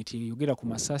internet eyogera ku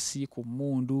masasi ku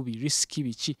mmundu birisiki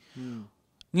biki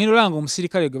ngenda olanga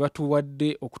omusirikale gwe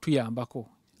batuwadde okutuyambako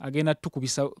agenda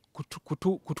tukubisa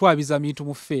kutwabiza bintu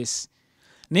mu face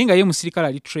naye nga ye musirikale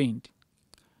ali trained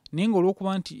naye nga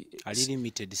olw'okuba nti ali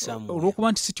limited somewhere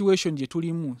olw'okuba nti situation gye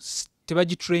tulimu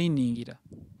tebagitrainingira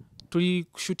tuli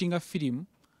shootinga firimu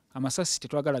amasasi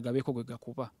tetwagala gabeeko gwe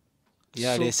gakuba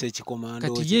yaleese ekikomando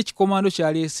kati ye ekikomando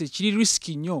kyaleese kiri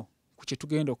risiki nnyo ku kye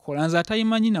tugenda okukola nze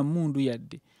atayimanyi na mmundu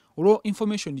yadde olwo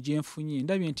information gye nfunye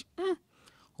ndabye nti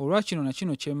olwa kino na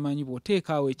kino kyemmanyi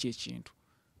bw'oteekaawo ekyo ekintu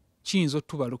kiyinza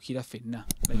otubalukira ffenna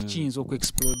kiyinza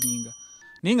okuexplodinga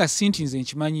naye nga sinti nze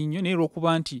nkimanyi nnyo naye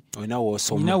olw'okuba nti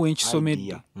nina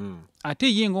wenkisomedde ate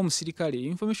ye ng'omusirikale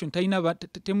information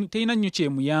talina nnyo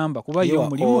kyemuyamba kuba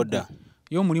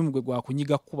ye omulimu gwe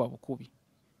gwakunyiga kukuba bukubi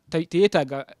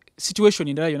teyeetaaga situation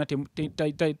endala yonna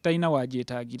talina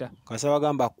waagyetaagira kasaba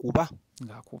gamba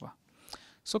ng'akuba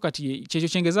so kati kyekyo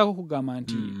kyengezaako kugamba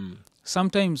nti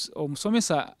sometimes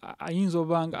omusomesa ayinza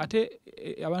obanga ate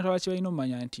abantu abaki balina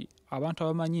omumanya nti abantu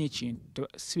abamanyi ekintu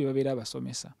si be babeera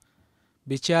abasomesa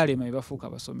bekyalema be bafuuka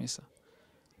abasomesa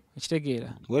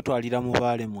ekitegeera wetwalira mu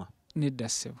baalemwa nedda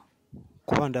ssebo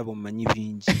kuba ndaba omumanyi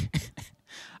bingi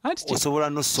osobola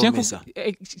n'osomesa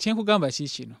kyenkugamba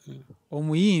kikino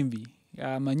omuyimbi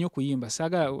amanyi okuyimba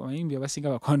saagala abayimbi abasinga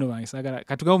bakondo bange saagala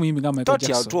katugawo omuyimbi nga Michael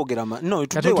Jackson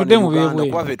katutudde mu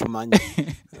beebwe tumanyi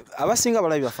abasinga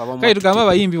balabi bafe kale tugambe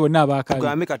abayimbi bonna abaakabi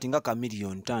tugambe kati nga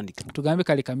Chameleon tandika tugambe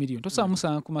kale Chameleon tosobola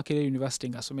musanga ku Makerere University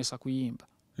ng'asomesa kuyimba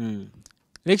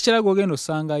lecturer gw'ogenda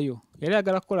osangayo yali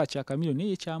agala kukola kya Chameleon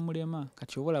naye kyamulema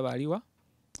kati oba olaba aliwa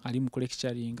ali mu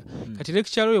kulecturinga kati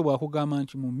lecturer oyo bw'akugamba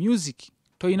nti mu music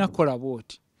toyina kukola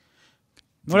bwoti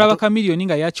nolaba Chameleon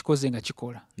nga yakikoze nga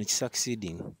kikola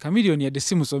nekisucceeding Chameleon yadde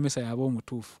si musomesa yaba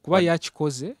omutuufu kuba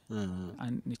yakikoze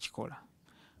nekikola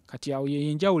kati awo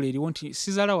yenjawulo eriwo nti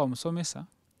sizala wa musomesa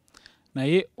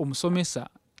naye omusomesa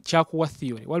kyakuwa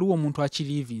theory waliwo omuntu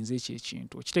akirivinze ekyo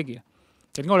ekintu okitegeera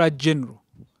kati nga olwa general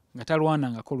nga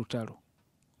talwanangako lutalo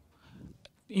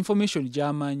information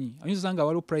gy'amanyi ayinza nga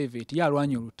waliwo private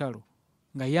yalwanya olutalo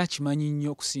nga yakimanyi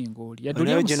nnyo okusinga oli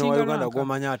yaddulya wa Uganda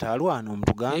gw'omanya atalwana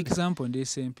omutuganda example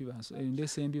ndeese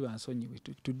empi bansonyiwe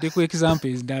tudde ku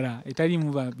example endala etalimu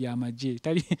byamagye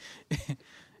etali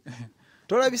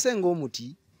tolabise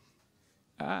ng'omuti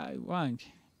wange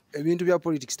ebintu bya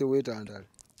politics teweetandala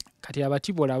kati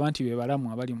abatibola abantu be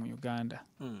balamu abali mu Uganda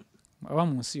aba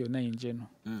mu nsi yonna yenjeno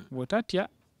bw'otatya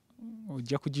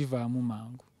ojja kugivaamu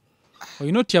mangu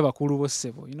olina otya bakulu bo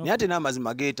ssebo naye ate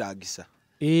n'amazima geetaagisa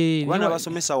kubana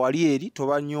abasomesa wali eri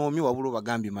tobanyoomi wabula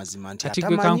obagambye mazima nti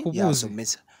atamanyi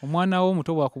yasomesa omwana wo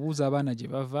omuto bwakubuuza abaana gye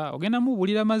bava ogenda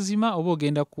mubuulira mazima oba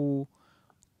ogenda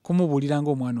kumubuulira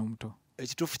ng'omwana omuto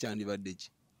ekituufu kyandibadde ki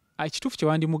ekituufu kye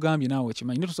wandimugambye naawe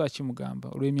okimanyi ne tosobola kimugamba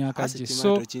olw'emyaka gye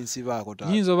so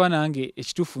yinza oba nange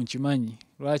ekituufu nkimanyi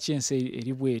lwaki ensi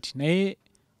eri bweti naye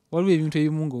waliwo ebintu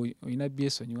ebimu nga olina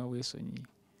byesonyiwa weesonyiye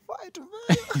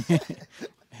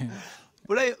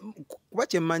kuba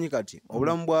kyemmanyi kati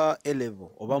obulamu bwa A-level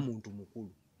oba muntu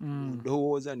mukulu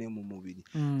ndowooza ne mu mubiri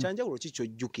kyanjawulo ki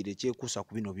kyojjukira ekyekuusa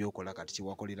ku bino byokola kati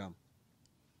kyewakoleramu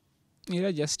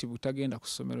era just butagenda ku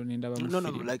ssomero nendaba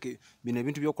like bino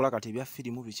ebintu byokola kati ebya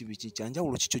firimu biki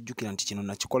kyanjawulo ki kyojjukira nti kino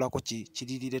nakikolako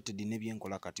kiri related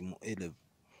nebyenkola kati mu A-level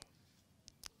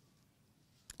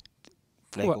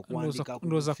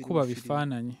ndowooza kuba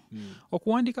bifaananyi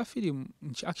okuwandiika firimu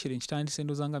actually nkitandise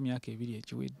ndowooza nga myaka 2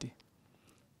 egiwedde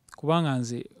kubanga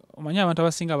nze omanyi abantu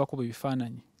abasinga abakuba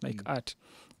ebifaananyi like art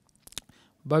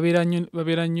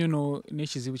babeera nnyo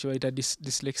n'ekizibu kye bayita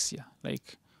dyslexia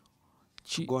like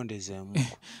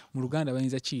mu Luganda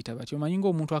bayinza kiyita bati omanyi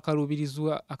ng'omuntu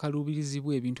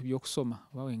akaluubirizibwa ebintu by'okusoma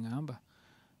oba weŋŋamba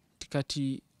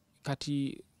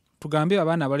kati tugambe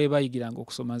abaana abale bayigiranga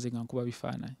okusoma nze nga nkuba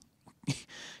bifaananyi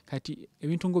kati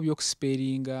ebintu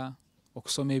ng'ebyokusipeeringa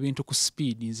okusoma ebintu ku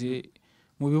speed nze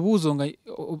mu bibuuzo nga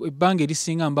ebbanga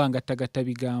erisinga mba ngattagatta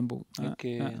bigambo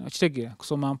okitegeera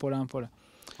kusoma mpola mpola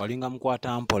walinga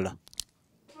mukwata mpola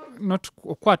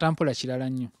okukwata mpola kirala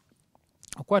nnyo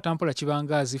okukwata mpola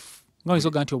kibanga azifu nga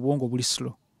oyinza nti obwongo buli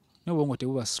slow naye obwongo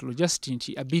tebuba slow just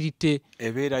nti ability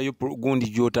ebeerayo gundi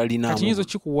gy'otalinamu kati nyinza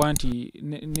okikuwa nti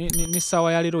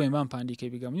n'essaawa ya leero wemba mpandiika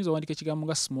ebigambo nyinza owandiika ekigambo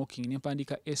nga smoking ne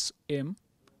mpandiika SM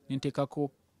ne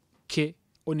nteekako K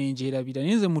onenjerabira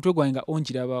naye nze mu mutwe gwange nga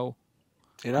ongirabawo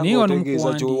naye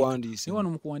wano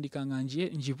mu kuwandiika nga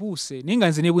njibuuse naye nga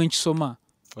nze ne bwe nkisoma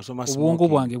obwongo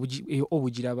bwange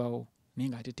obugirabawo naye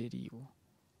nga ate teriiwo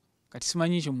kati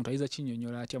simanyi ekyo omuntu ayinza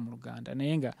kinnyonnyola atya mu Luganda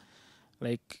naye nga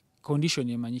like condition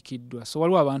emanyikiddwa so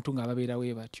waliwo abantu nga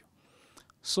babeerawo batyo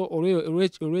so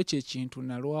olwekyo ekintu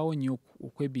nalwawo nnyo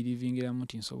okwebirivingiramu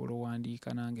nti nsobola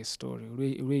owandiika nange story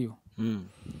olweyo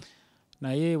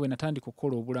naye we natandika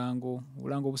okukola obulango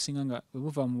obusinga nga bwe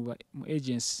buva mu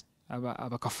agency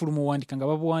abakafulu muwandiika nga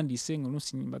babuwandiise nga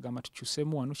oluusi mbagamba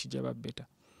tukyusemu wano kijja babbeta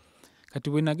kati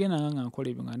bwe nagenda nga nkola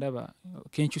ebyo nga ndaba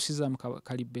kenkyusizaamu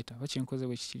kali beta oba kyenkoze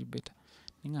bwe kikiri beta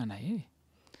ninga naye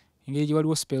engeri gye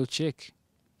waliwo spell check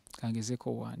kangezeko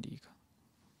owandiika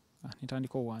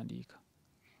nitandika owandiika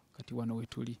kati wano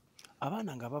wetuli.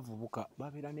 Abaana nga bavubuka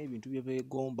babeera n'ebintu bye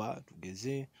beegomba,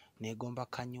 tugeze neegomba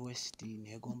Kanye West,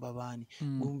 neegomba baani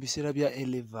mu biseera bya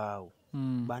elevaawo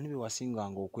baani be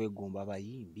wasinganga okwegomba?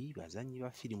 Bayimbi, bazannyi ba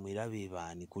firimu, era be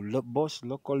baani ku both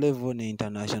local level ne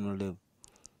international level?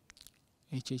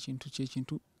 Ekyo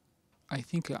ekintu I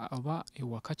think aba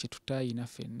ewaka kye tutayina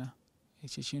ffenna,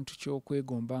 ekyo ekintu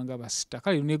ky'okwegomba nga basita.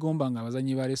 Kale neegomba nga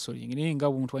abazannyi ba wrestling, naye nga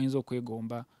omuntu ayinza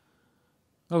okwegomba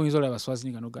nga oyinza olaba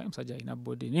Swazininga n'ogamba omusajja alina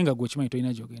bode, naye nga gw'okimanyi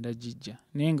tolina gy'ogenda jijja,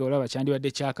 naye nga olaba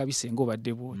kyandibadde kyakabise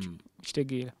ng'obadde bw'otyo,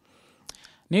 kitegeera.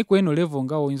 Naye ku eno level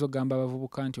nga oyinza okugamba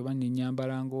abavubuka nti oba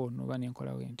nenyambala ng'ono oba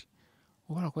nenkola we nti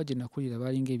oba lwakuba gye nakulira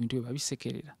balinga ebintu bye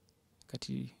babisekerera,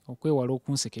 kati okwewala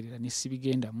okunsekerera ne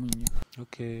sibigendamu nnyo.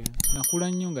 Nakula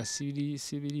nnyo nga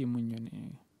sibiriimu nnyo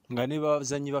nga ne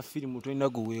bazannyi ba firimu tolina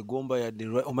gwe weegomba yadde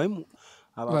omanyi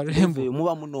abarembo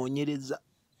muba munoonyereza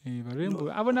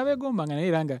barembo abo nabeegombanga, naye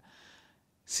era nga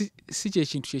si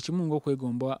kyekintu kyekimu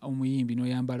ng'okwegomba omuyimbi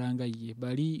n'oyambalanga ye.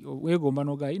 Bali weegomba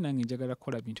n'ogayi nange njagala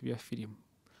kukola bintu bya firimu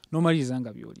n'omaliriza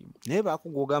nga byolimu. Naye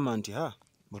bakugamba nti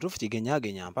butuufu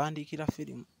kigenyaagenya mpandiikira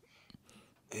firimu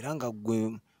era nga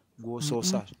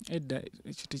gw'osoosa edda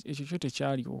ekyo kyo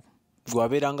tekyaliwo.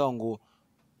 Gwabeeranga ngo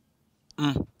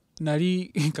nali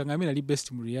kangambe nali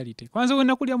best mu reality. Kwanza we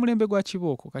nakulya mulembe gwa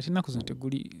kibooko, kati nnaku zino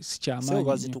teguli si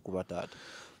kyamaanyi nnyo.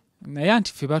 Naye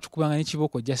anti ffe batukubanga ne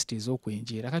kibooko just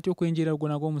ez'okwenjeera. Kati okwenjeera gwo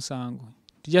nagwo omusango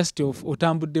just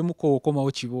otambuddemuko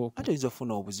okomawo kibooko. Ate oyinza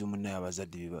ofuna obuzibu naye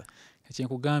abazadde biba. Kati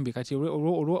nkugambye kati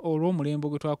olw'omulembe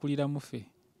gwe twakuliramu ffe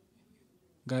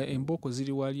nga embooko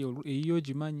ziri wali eyiyo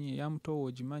ogimanyi, eya mutowo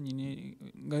ogimanyi,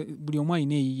 nga buli omu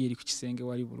alina eyiye eri ku kisenge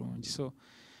wali bulungi. So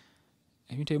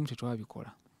ebintu ebimu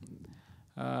tetwabikola.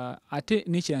 Ate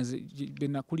n'ekiranze be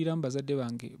nakuliramu bazadde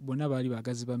bange bonna baali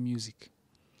bagazi ba music.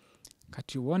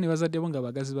 Kati oba ne bazadde bo nga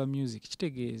bagazi ba music,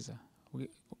 kitegeeza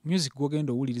music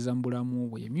gw'ogenda owuliriza mu bulamu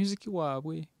bwe ye music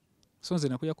waabwe. So nze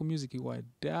nakulya ku music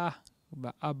wadda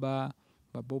ba Abba,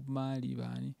 ba Bob Marley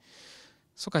baani.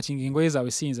 So kati engoye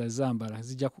zaabwe siyinza zambala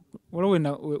zijja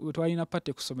we twalina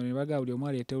patte ku ssomero ne bagamba buli omu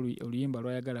aleete oluyimba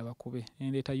lwayagala bakube, ne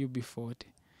ndeeta UB40.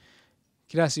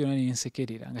 Kiraasi yonna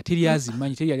nensekerera nga teri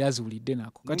azimanyi, teri yali aziwulidde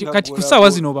nako. Kati ku ssaawa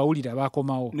zino obawulira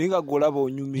baakomawo. Naye nga gw'olaba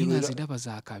onyumirwa. Nga zidaba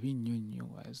za kabi nnyo nnyo,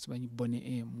 zimanyi Bone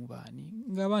M baani.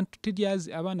 Ng'abantu teri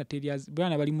azi, abaana teri azi,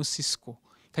 baana bali mu Cisco.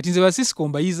 Kati nze ba Cisco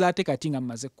mbayiza ate kati nga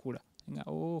mmaze kkula. Nga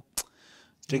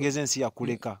tegeeza ensi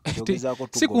yakuleka.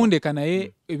 Si kundeka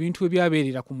naye ebintu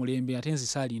ebyabeerera ku mulembe ate nze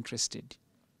saali interested.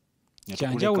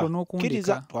 Kyanjawulo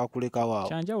n'okundeka. Twakuleka waawo.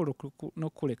 Kyanjawulo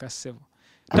n'okuleka ssebo.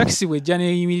 Takisi bw'ejja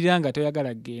neeyimirira nga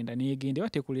toyagala genda neegende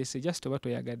batekulese just oba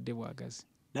toyagadde bwagazi.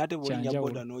 N'ate bw'olinnya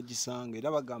boda n'ogisanga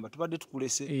era bagamba tubadde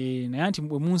tukulese. Naye anti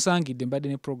bwe munsangidde mbadde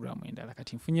ne programu endala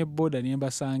kati nfunye boda ne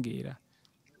mbasanga era.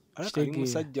 Kali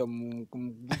musajja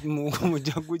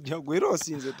mujagujagu era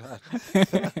osinze taata.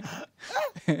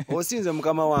 Osinze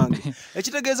mukama wange.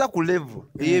 Ekitegeeza ku level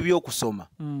ey'ebyokusoma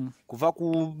kuva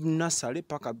ku nasale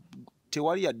paka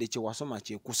tewali yadde kye wasoma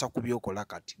kyekuusa ku byokola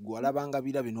kati gwalabanga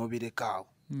birabe n'obireka awo.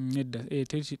 Edda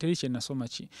teri kye nasoma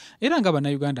ki era nga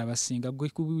bannayuganda abasinga gwe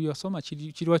kubiyosoma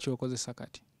kiriwa kyokozesa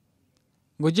kati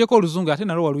ng'ogyeko oluzungu ate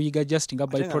nalwo waluyiga just nga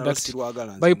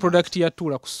byproduct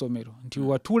yatuula ku ssomero nti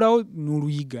watuulawo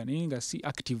n'oluyiga naye nga si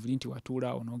actively nti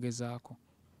watuulaawo n'ogezaako.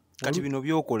 Kati bino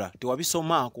byokola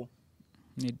tewabisomaako?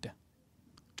 Nedda.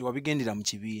 Tewabigendera mu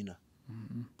kibiina?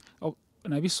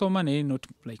 Nabisoma naye not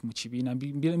like mu kibiina,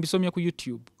 mbisomye ku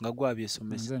YouTube. Nga gwe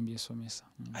abyesomesa? Nze mbyesomesa.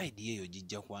 Idea eyo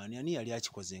gijja kwani? Ani yali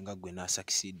akikoze nga gwe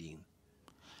n'asucceeding?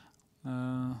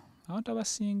 Abantu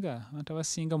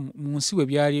abasinga mu nsi we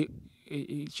byali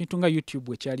ekintu nga YouTube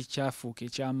bwe kyali kyafuuka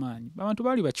eky'amaanyi. Abantu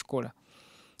baali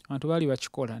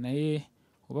bakikola naye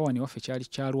oba wano waffe kyali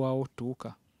kyalwawo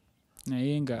tuuka.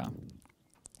 Naye nga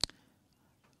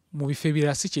mu bifo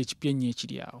ebirala si kyekipya ennyo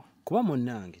ekiri awo. Kuba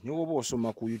munnange ne woba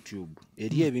osoma ku YouTube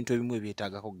eri ebintu ebimu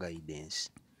ebyetaagako guidance.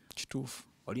 Kituufu.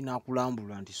 Oli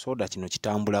n'akulambula nti soda kino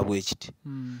kitambula bwe kiti.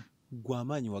 Gwe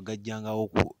amaanyi wagajjangawo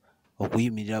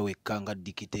okuyimirira wekka nga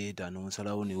dictator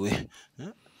n'onsalawo niwe.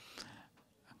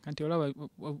 Kanti olaba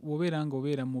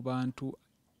obeera mu bantu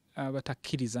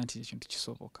abatakkiriza nti ekintu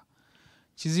kisoboka.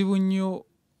 Kizibu nnyo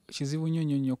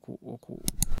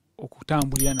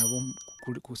okutambulira nabo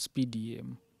ku speed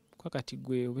y'emu. Kwa kati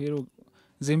gwe obeera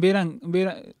nze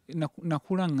mbeera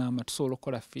nakula ngamba tusobola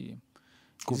okukola firimu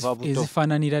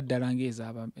ezifaananira ddala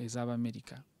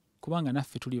ng'ez'Abamerika kubanga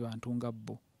naffe tuli bantu nga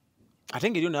bo. Ate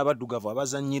ng'eriyo n'abaddugavu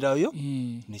abazannyirayo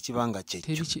ne kiba nga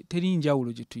kyekyo. Teri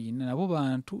njawulo gye tuyina, nabo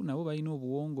bantu, nabo balina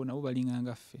obuwongo, nabo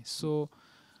balinganga ffe. So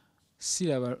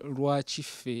siraba lwaki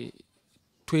ffe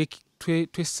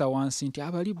twessa wansi nti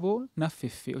abalibo naffe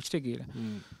ffe okitegeera.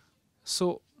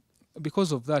 So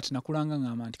because of that nakulanga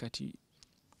ngamba nti kati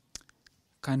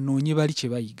kanoonye bali kye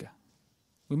bayiga.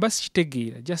 Bwe mba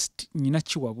sikitegeera just nyina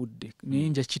kiwabudde naye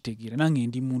nja kitegeera nange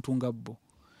ndi muntu nga bo.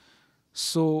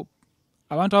 So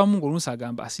abantu abamu ng'oluusi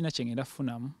agamba asina kye ngenda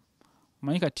kufunamu.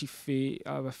 Omanyi kati ffe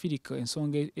Abafirika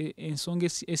ensonga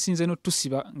esinze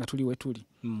n'otusiba nga tuli we tuli.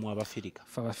 Abafirika.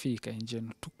 Ffe Abafirika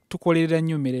enjeno tukolerera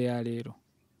nnyo mmere ya leero.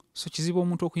 So kizibu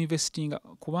omuntu okuinvestinga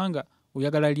kubanga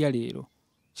oyagala lya leero.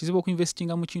 Kizibu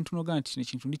okuinvestinga mu kintu noga nti ne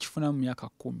kintu ndikifuna mu myaka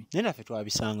 10. Naye naffe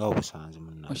twabisanga obusanzi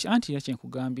munna. Anti yakye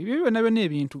nkugambye ebyo byonna byonna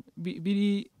ebintu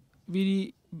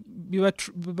biri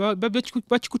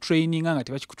bakikutraininga nga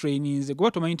tebakikutraininze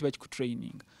gwe tomanyi nti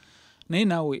bakikutraininga. Naye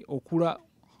naawe okula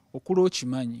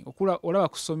okimanyi okula olaba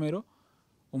ku ssomero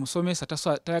omusomesa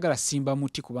tayagala simba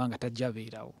muti kubanga tajja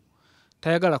beerawo.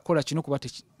 Tayagala kola kino kuba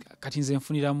kati nze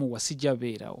nfuniramu wasijja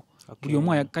beerawo. Buli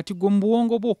omu kati gwe mu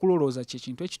buwongo bwo okulowooza kye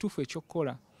kintu ekituufu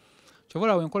ekyokukola.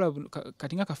 Kyobola wenkola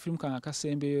kati nga kafirimu kange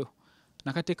akasembeyo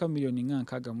nakateeka milioni nga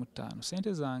 65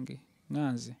 sente zange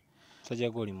nganze. Sajja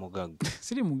goli mugagga.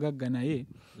 Siri mugagga naye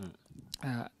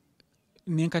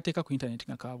nenkateeka ku internet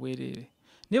nga kabwerere.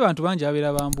 Naye bantu bangi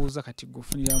abeera bambuuza kati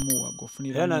gofuniramu wa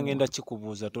gofuniramu. Era nange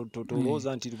ndakikubuuza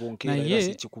tolowooza nti bonkeera era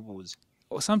sikikubuuza.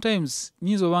 Sometimes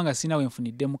nyinza obanga sina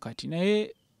wenfuniddemu kati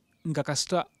naye nga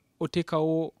kasita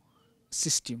oteekawo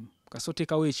system kasita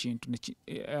oteekawo ekintu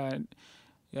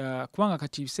kubanga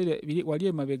kati biseera wali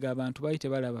emabega abantu baali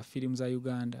tebalaba firimu za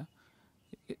Uganda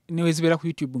newe zibeera ku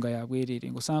YouTube nga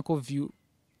yabwerere ng'osangako view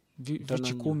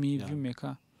 10 view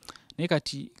meka. Naye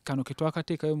kati kano ke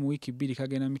twakateekayo mu wiiki 2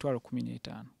 kagenda mu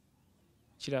 15,000.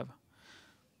 Kiraba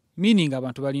meaning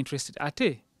abantu bali interested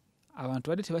ate abantu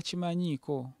badde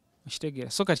tebakimanyiiko.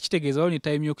 Okitegeera so kati kitegeeza ni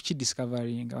time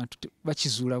y'okukidiscovering abantu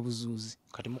bakizuula buzuuzi.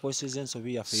 Kati mukozeseza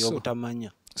ensobi yaffe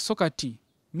y'obutamanya. So kati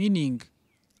meaning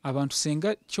abantu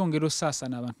senga kyongero sasa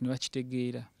n'abantu ne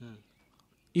bakitegeera.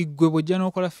 Igwe bw'ojja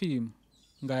n'okola firimu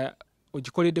nga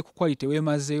ogikoledde ku quality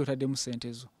weemazeeyo otaddemu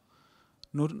ssente zo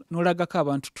n'olagako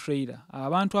abantu trailer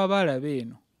abantu abalaba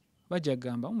eno bajja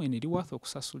gamba mwene eri worth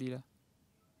okusasulira.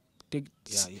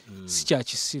 Si kya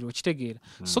kisiro okitegeera.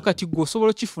 So kati gwe osobola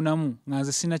okifunamu nga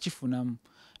nze sina kifunamu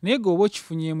naye gwe oba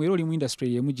okifunyeemu era oli mu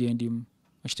industry yemu gye ndimu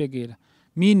okitegeera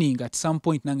meaning at some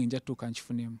point nange nja tuuka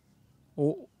nkifunemu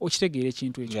okitegeera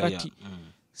ekintu ekyo. Kati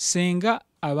senga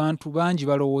abantu bangi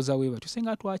balowooza bwe batyo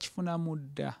senga twakifunamu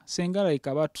dda senga like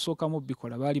abatusookamu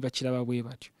bikola baali bakiraba bwe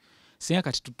batyo senga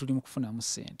kati tuli mu kufunamu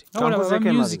ssente. Olaba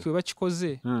music we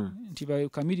bakikoze nti ba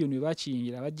Chameleone we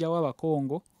bakiyingira bajjawo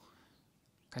abakongo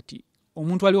kati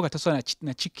omuntu aliwo katasobola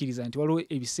nakikkiriza nti waliwo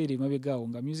ebiseera emabegaawo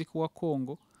nga music wa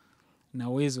Congo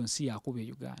nawe ezo nsi yakuba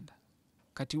e Uganda.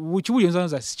 Kati kibuli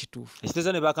nzanza si kituufu.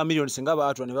 Ekiteeza ne ba Chameleone singa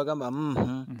baatwa ne bagamba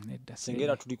nedda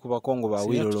sengera tuli ku Bakongo ba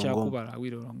Wawuyo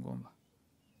Jnr.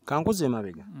 Kankuze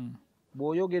emabega.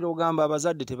 Bw'oyogera ogamba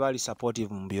abazadde tebaali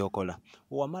supportive mu byokola.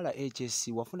 Wamala HS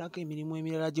wafunako emirimu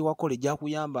emirala gye wakola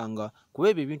egyakuyambanga kuba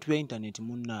ebyo ebintu bya internet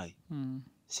munnaayi.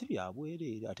 Si bya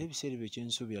bwereere ate ebiseera ebyo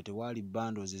kyensuubira tewaali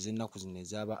bundles ez'ennaku zino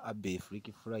ezaba Abbey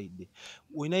Freaky Friday.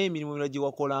 Winayo emirimu emirala gye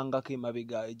wakolangako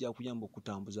emabega egyakuyamba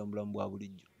okutambuza mu bulamu bwa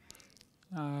bulijjo.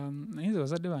 Naye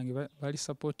abazadde bange baali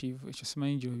supportive ekyo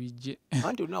simanyi gy'obijje.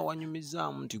 Anti olina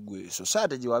wanyumizaamu nti gwe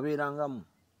society gye wabeerangamu.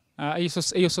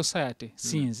 Eyo society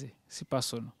sinze si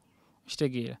personal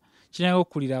okitegeera kirina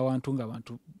okukulira awantu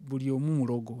ng'abantu buli omu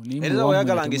mulogo. Era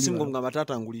wayagalanga essimu nga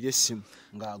mataatangulira essimu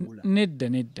ng'agula.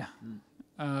 Nedda.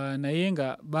 Naye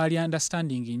nga baali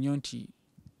understanding nnyo nti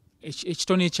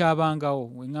ekitono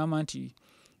ekyabangawo weŋŋamba nti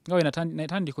nga we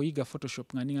natandika oyiga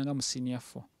Photoshop nga ndinganga mu senior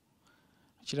 4.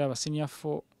 Kiraba senior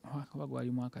 4 kuba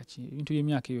gwali mwaka ki ebintu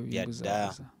by'emyaka eyo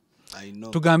byenguza.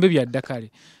 Tugambe byadda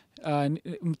kale.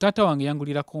 Taata wange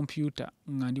yangulira kompyuta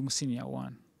nga ndi mu senior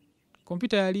 1.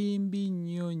 Kompyuta yali mbi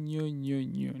nnyo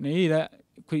naye era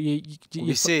ku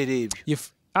biseera ebyo.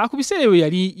 Ku biseera ebyo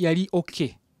yali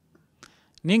okay.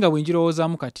 Naye nga bwe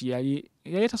ngirowoozaamu kati yali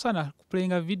tasaana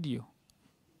kuplayinga video.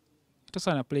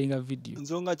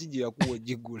 Nsonga ki gye yakuwa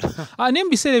ogigula? Naye mu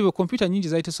biseera ebyo kompyuta nnyingi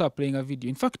zaali tasobola playinga video.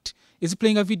 In fact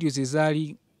eziplayinga videos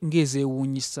ezaali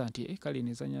ng'ezeewuunyisa nti kale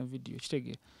nezanya video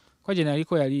kitegeera. Kwa gye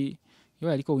naliko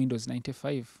yaliko Windows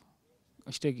 95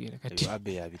 okitegeera kati.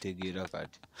 Abe yabitegeera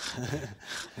kati.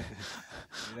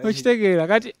 Okitegeera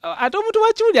kati ate omuntu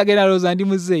wakiwuli agenda alowooza ndi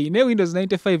muzeeyi naye Windows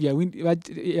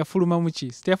 95 yafuluma mu ki?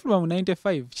 Teyafuluma mu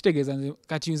 95 kitegeeza nze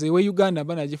kati nze we Uganda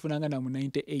mba nagifunanga na mu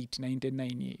 98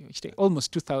 99 eyo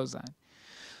almost 2000.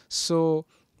 So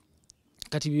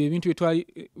kati bye bintu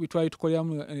bitwali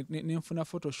tukoleramu nenfuna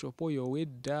Photoshop oyo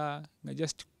wedda nga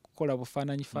just kola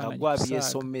bufaananyi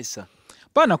kusomesa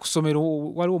bana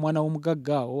kusomero waliwo omwana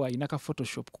w'omugagga awo alina ka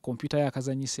Photoshop ku kompyuta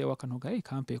yakazanyiseewo akanoga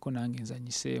kampeeko nange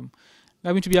nzanyiseemu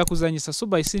nga bintu byakuzanyisa. So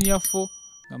by senior 4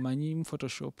 nga manyi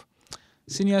Photoshop,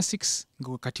 senior 6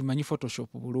 nga kati manyi Photoshop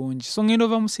bulungi. So ngendo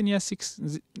va mu senior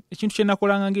 6 ekintu kye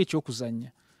nakolanga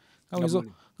ng'ekyokuzanya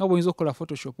nga bw'oyinza okukola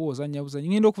Photoshop ozanya buzanyi.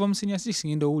 Ngenda okuva mu senior 6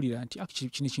 ngenda owulira nti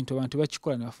kino kintu abantu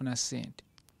bakikola ne bafuna ssente.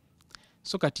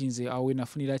 So kati nze awo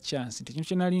nafunira chance nti ekintu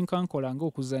kye nali nkankola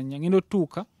ng'okuzanya ngenda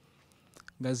otuuka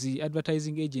nga zi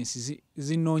advertising agencies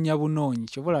zinoonya bunoonyi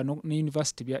kyobola ne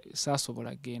university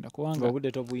saasobola genda kubanga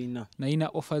obudde tobuyina nalina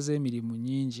offers z'emirimu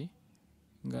nnyingi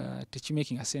nga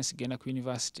tekimakinga sense genda ku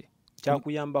university.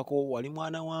 Kyakuyambako wali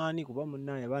mwana waani kuba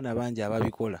munnaye abaana bangi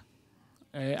ababikola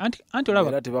anti olaba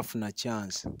era tebafuna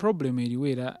chance. Problem eriwo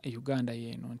era e Uganda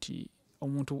yeeno nti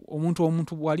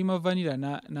omuntu bw'alima vanilla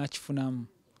n'akifunamu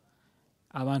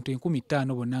abantu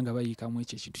 15,000 bonna nga bayiikamu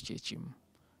ekyo ekintu kyekimu.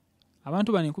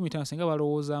 Abantu bano 15,000 senga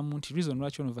balowoozaamu nti reason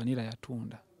lwaki ono vanilla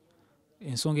yatunda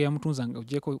ensonga eyamutunza nga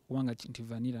ogyeko kubanga nti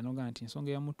vanilla noga nti ensonga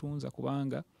eyamutunza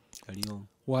kubanga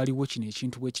waliwo kino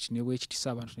ekintu bwe kiti ne bwe kiti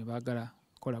abantu ne baagala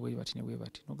kola bwe bati ne bwe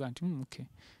bati noga nti okay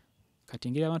kati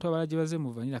engeri abantu abalala gye baze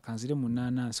mu vanilla kanzire mu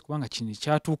nanansi kubanga kino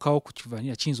kyatuukawo ku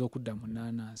vanilla kiyinza okudda mu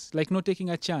nanansi like not taking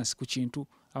a chance ku kintu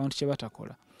abantu kye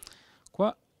batakola.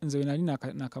 Kwa nze we nali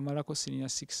nakamalako senior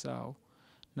 6 awo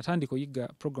natandika oyiga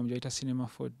program gyayita Cinema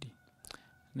 4D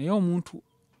naye omuntu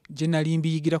gye nali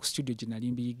mbiyigira ku studio gye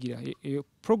nali mbiyigira eyo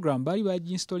program baali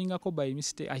bagiinstallingako by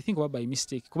mistake, I think by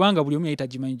mistake kubanga buli omu yayita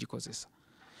gimanyi gikozesa.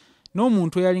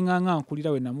 N'omuntu eyalinganga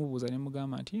nkulira we namubuuza ne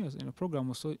mugamba nti eno program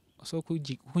osooka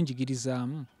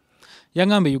kunjigirizaamu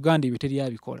yangamba Uganda ebyo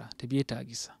teryabikola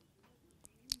tebyetaagisa.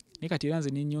 Naye kati era nze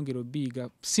nennyongera obiyiga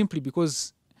simply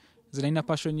because nze nalina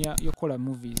passion yokola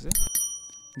movies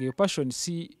ng'eyo passion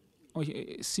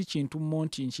si kintu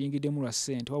monti nkiyingiddemu lwa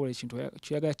ssente wabula ekintu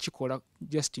kyagala kikola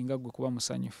just nga gwe kuba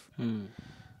musanyufu.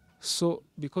 So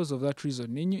because of that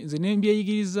reason nze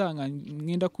nembyeyigiriza nga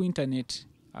ngenda ku internet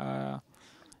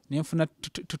nenfuna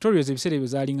tutorials ebiseera ebyo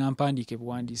zaalinga mpandiike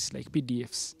buwandiisi like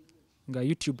PDFs nga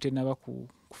YouTube tenaba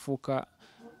kufuuka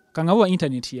kangabwa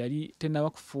internet yali tenaba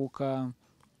kufuuka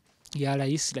ya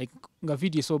layisi like nga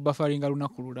video so buffering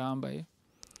lunaku lulamba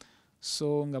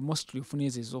so nga mostly ufuna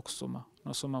ezo ez'okusoma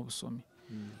nosoma busomi.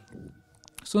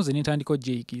 So nze nentandika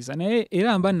ogyeyigiriza naye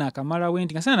era mba nakamala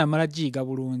wendi nga sana namala giyiga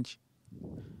bulungi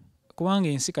kubanga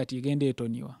ensi kati egenda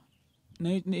etoniwa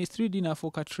ne 3D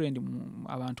nafuuka trend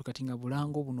abantu kati nga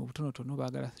bulango buno obutonotono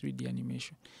baagala 3D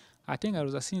animation ate nga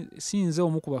loza sinze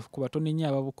omu ku batono ennyo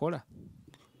ababukola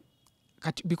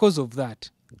kati because of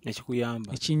that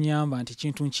ekinyamba nti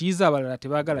kintu nkiyiza abalala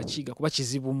tebaagala kiyiga kuba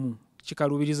kizibumu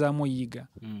kikalubirizaamu oyiga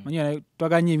manyi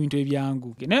twaganye ebintu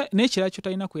ebyangu n'ekirala kyo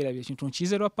talina kwerabya ekintu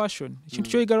nkiyize lwa passion ekintu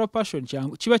kyoyiga lwa passion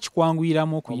kiba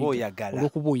kikwanguyiramu okuyiga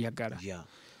olw'okuba oyagala.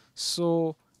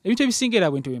 So ebintu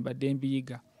ebisingira bwento bwe mbadde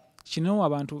mbiyiga kino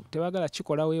abantu tebaagala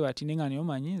kikola we bati nenga ne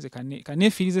omanyi nze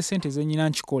kaneefirize ssente zennyina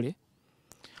nkikole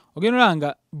ogenda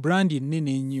olanga brand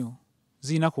nnene ennyo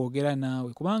zirina kwogera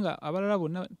naawe kubanga abalala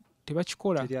bonna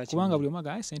tebakikola kubanga buli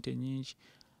omaga ssente nnyingi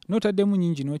n'otaddemu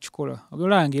nnyingi n'okikola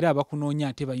ogenda olanga era abakunoonya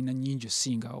ate balina nnyingi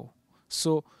osingawo.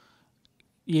 So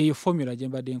yeyo formula gye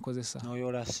mbadde nkozesa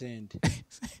n'oyoola ssente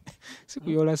si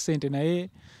kuyoola ssente naye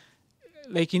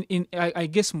like I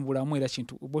guess mu bulamu era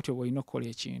kintu bwotyo bw'olina okukola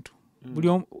ekintu buli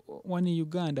wani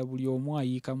Uganda buli omu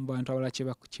ayiika mu bantu abalala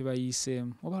kye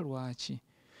bayiiseemu oba lwaki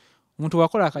omuntu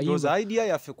wakola akayimba idea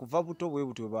yaffe kuva buto bwe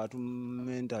butyo baatu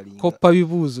mentally koppa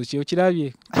bibuuzo kye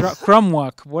okirabye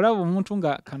cramwork bw'olaba omuntu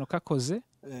nga kano kakoze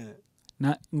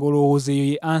na ngolowooza eyo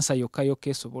ye answer yokka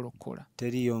esobola okukola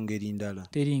teriyo ngeri ndala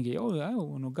teringe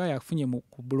ono gaya afunye mu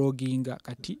kubloginga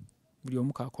kati buli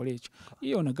omu kakola ekyo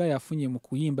iyo ono gaya afunye mu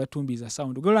kuyimba tumbiza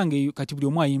sound golanga kati buli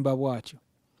omu ayimba bwatyo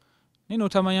nino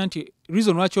otamanya nti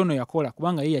reason lwaki ono yakola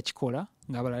kubanga ye yakikola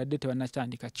ng'abalala dde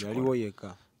tebanatandika kikola yaliwo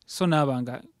yekka so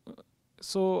n'abanga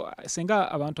so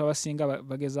senga abantu abasinga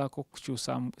bagezaako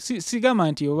kukyusamu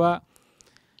sigamba nti oba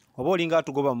olinga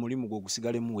atugoba mulimu gwo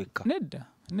gusigalemu wekka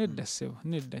nedda sebo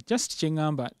nedda just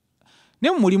kyengamba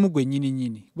ne mu mulimu gwe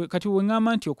nnyini kati bwe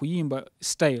ngamba nti okuyimba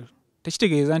style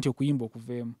tekitegeeza nti okuyimba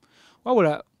okuveemu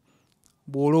wabula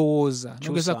bw'olowooza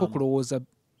nogezaako okulowooza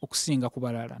okusinga ku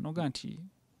balala noga nti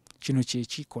kino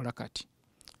kyekikola kati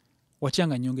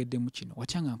watyanga nnyongeddemu kino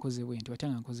watyanga nkoze bwe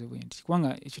nti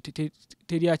kubanga ekyo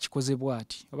teri akikoze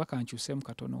bw'ati oba kankyuseemu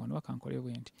katono wano oba kankole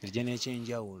bwe nti ekyo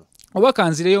n'ekyenjawulo oba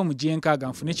kanzireyo mu gyenkaaga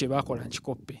nfune kye baakola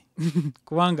nkikoppe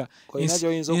kubanga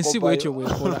ensi bwetyo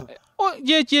bwekola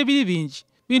gyebiri bingi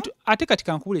bintu ate kati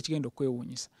kankubula ekigenda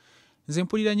okwewuunyisa nze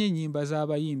mpulira nnyo ennyimba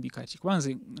z'abayimbi kati kuba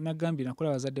nze nagambye nakola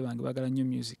abazadde bange baagala nnyo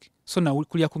music so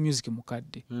nakulira ku music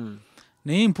mukadde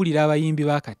naye mpulira abayimbi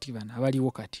bakati bano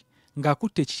abaliwo kati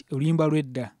ng'akutte oluyimba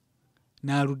lw'edda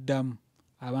n'aluddamu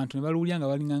abantu ne baluwulya nga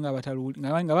balinganga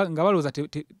nga balowooza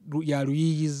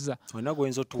yaluyiiyizza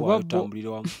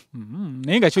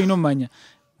naye nga kyolina omumanya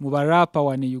mu barapa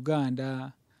wano e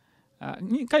Uganda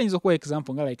kale yinza okuwa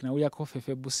example nga like nawulyako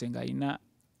Fefe Buse ng'alina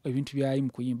ebintu byali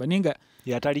mu kuyimba naye nga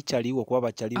yatali kyaliwo kuba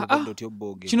bakyaliwo bado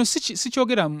tyobooge kino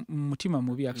sikyogera mu mutima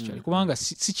mubi actually kubanga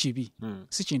si kibi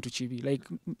si kintu kibi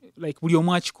like buli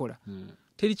omu akikola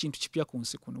teri kintu kipya ku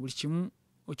nsi kuno buli kimu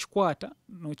okikwata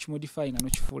n'okimodify nga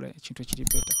n'okifuula ekintu ekiri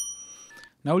better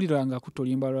nawulira nga akutta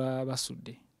oluyimba lwa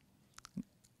Basudde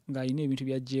ng'alina ebintu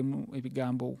byajjemu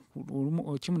ebigambo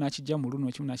kimu n'akijja mu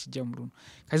luno kimu n'akijja mu luno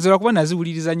kati zola kuba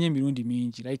naziwuliriza nnyo emirundi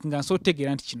mingi like nga nsobola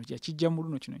otegeera nti kino kijja mu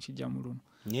luno kino kijja mu luno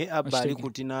naye abba ali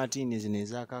kutinaatini zino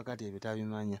ezakakati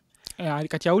ebitabimanya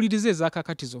kati awuliriza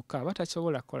ezakakati zokka aba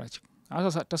tasobola kukola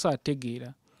tasobola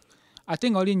tegeera ate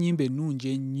nga wali ennyimba ennungi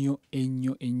ennyo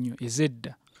ennyo ennyo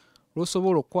ezedda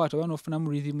lw'osobola okukwata oba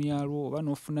n'ofunamu rhythm yalwo oba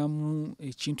n'ofunamu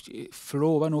ekintu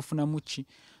flow oba n'ofunamu ki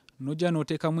n'ojja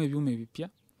n'oteekamu ebyuma ebipya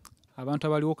abantu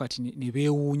abaliwo kati ne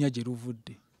beewuunya gye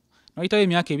luvudde nawayitawo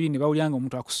emyaka 2 ne bawulyanga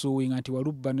omuntu akusuuwinga nti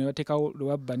walubba ne bateekawo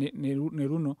lwabba ne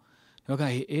luno ne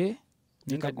bagaa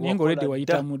naye ng'olwedde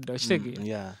wayitamu dda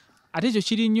okitegeera ate ekyo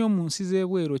kiri nnyo mu nsi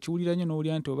z'ebweru okiwulira nnyo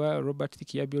n'owulira nti oba Robert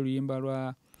Thicke yabbye oluyimba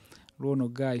lwono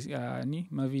guys ni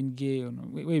Marvin Gaye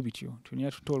webityo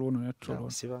tunia tutolwo ono natutolwo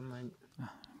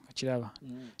kiraba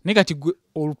naye kati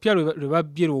olupya lwe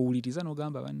babbye lwowuliriza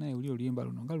n'ogamba bannaye oli oluyimba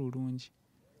luno nga lulungi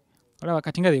olaba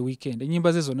kati nga The Weekend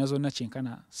ennyimba ze zonna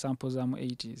kyenkana sample zaamu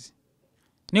 80s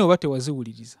naye oba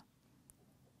tewaziwuliriza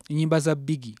ennyimba za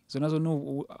Biggie zonna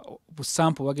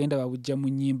busample bagenda babujja mu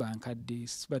nnyimba nkadde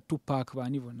ba Tupac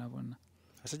baani bonna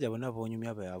asajja bonna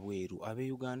boonyumya bayabweru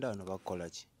ab'e Uganda wano bakola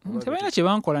ki tebalina kye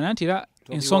bankola nanti era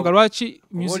ensonga lwaki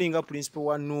olinga principal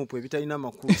wa Nuupu ebitalina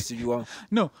makulu sibiwa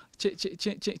no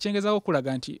kyengezaako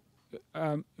okulaga nti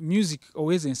music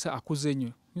always ensa akuze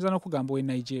nnyo nyinza n'okugamba owe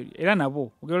Nigeria era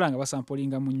nabo ogerola nga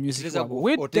basampolinga mu music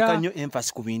wabwe oteeka nnyo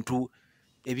emphasis ku bintu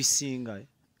ebisinga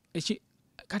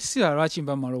kati sira lwaki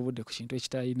mba mmala obudde ku kintu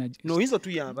ekitalina no oyinza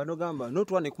tuyamba nogamba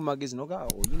notwane ku magezi noga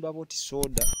oyimba boti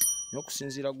soda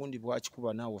n'okusinziira gundi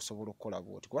bwakikuba naawe osobola okukola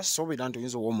bwoti kuba sisobera nti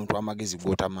oyinza omuntu amagezi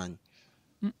g'otamanyi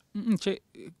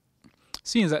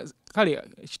siyinza kale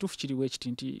ekituufu kiriwo ekiti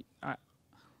nti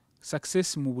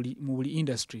success mu buli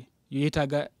industry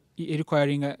yeetaaga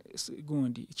requiring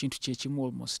gundi ekintu kyekimu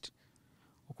almost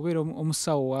okubeera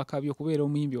omusawo wakabi okubeera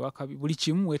omuyimbi wakabi buli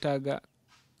kimu weetaaga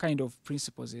kind of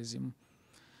principles ezimu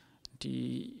nti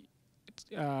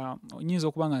nyinza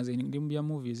okuba nga nze ndi mu bya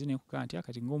movies nekugaa nti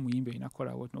akati ng'omuyimbi olina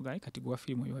kukola bwoti nogaa kati gwa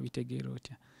firimu oyo wabitegeera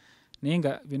otya naye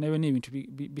nga byonna byonna ebintu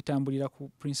bitambulira ku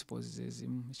principles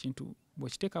ezimu ekintu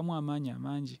bw'okiteekamu amaanyi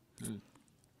amangi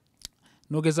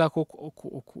nogezaako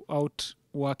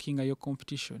outworkinga yo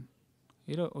competition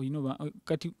era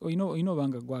olina oba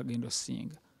nga gwagenda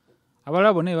osinga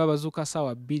abalala bonna babazuuka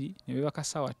ssaawa 2 ne beebaka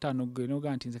ssaawa 5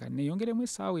 nogaa nti nze kati neeyongeremu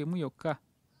essaawa emu yokka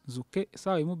nzuke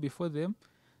essaawa emu before them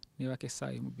nebaka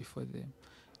essaawa emu before them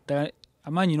ddala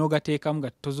amaanyi n'ogateekamu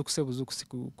nga tozukuse buzukusi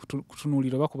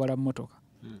kutunuulira oba kubala mu motoka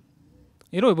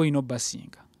era oba olina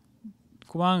obbasinga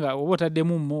kubanga oba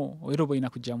otaddemu mmo era oba olina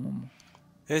kujjamu mmo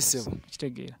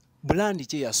kitegeera bulandi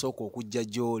ki yasooka okujja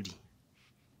gy'oli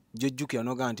gy'ojjukira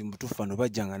nogaa nti mutuufu ano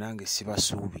bajjanga nange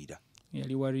sibasuubira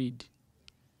yali Warid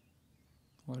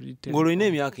ng'olina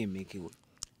emyaka emmekewe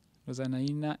oza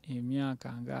nalina emyaka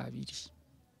nga 2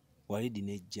 Warid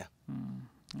nejja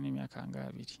emyaka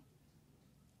nga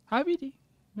 2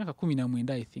 emyaka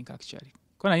 19 I think actually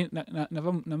kona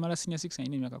namala senior 6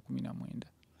 nalina emyaka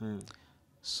 19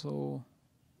 so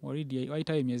Warid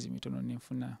wayitawo emyezi mitono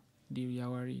nenfuna deal ya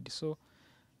Warid so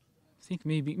I think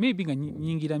maybe nga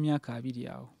nyingira myaka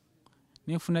 2 awo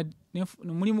nenfuna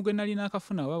mulimu gwe nalina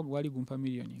akafuna wali gumpa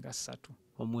miliyoni nga 3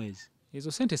 omwezi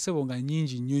ezo sente sebo nga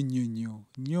nyingi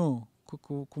nnyo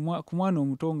ku mwana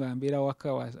omuto nga mbeera waka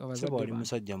abazadde wali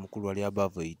musajja mukulu wali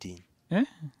above 18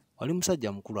 wali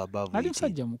musajja mukulu above 18 ali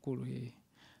musajja mukulu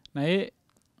naye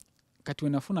kati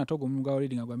wenafuna togo omuga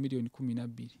Warid nga gwa miliyoni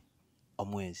 12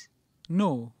 omwezi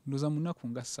no ndoza munaku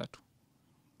nga 3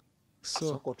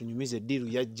 so tunyumize diru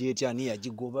yajje etya ani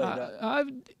yagigoba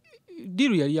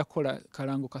diru yali yakola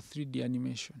kalango ka 3D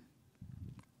animation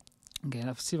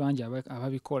nga si bangi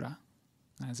ababikola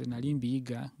nze nali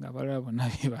mbiyiga nga balala bonna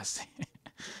beebase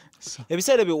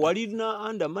ebiseera bye walina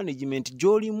under management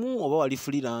gy'olimu oba wali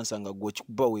freelancer nga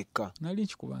gw'okikuba wekka nali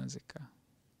nkikuba nzekka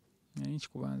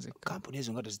nkikubanze kampuni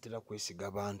ezo nga tezitera kwesiga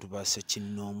abantu basse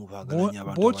kinnoomu baagalanya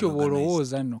abantu bw'otyo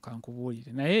bw'olowooza nno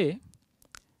kankubuulire naye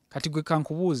kati gwe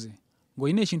kankubuuze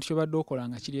ng'olina ekintu kyobadde okola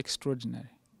nga kiri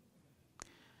extraordinary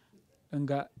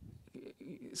nga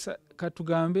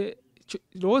katugambe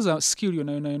lowooza skill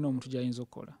yonna yonna omuntu gy'ayinza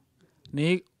okukola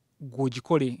naye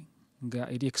gw'ogikole nga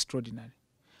eri extraordinary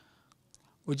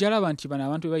ojalaba nti bano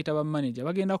abantu be bayita bamanager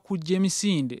bagenda kujja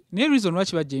emisinde naye reason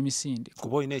lwaki bajja emisinde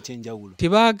kuba olina ekyenjawulo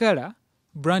tebaagala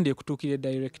brand ekutuukire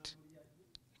direct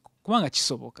kubanga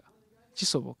kisoboka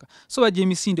so bajja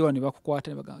emisinde wano ne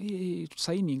bakukwata ne bagamba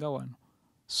tusayininga wano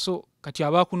so kati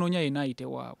abaakunoonya yenna ayite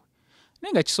waabwe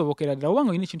naye nga kisobokera ddala obanga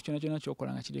olina ekintu kyonna kyonna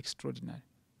kyokola nga kiri extraordinary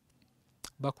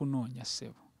bakunoonya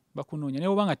ssebo bakunoonya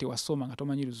naye obanga tewasoma nga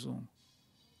tomanyi luzungu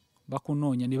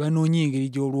bakunoonya ne banoonya engeri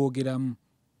gy'olwogeramu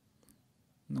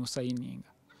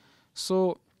nosayininga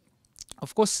so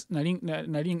of course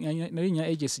nalinya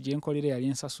agency gye nkolera yali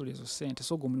ensasula ezo ssente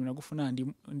so gwomulimu nagufuna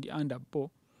ndi under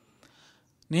bo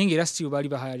naye ng'era still baali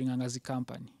bahayalinga nga zi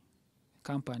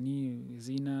company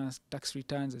zina tax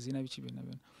returns zina biki byonna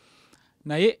byonna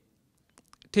naye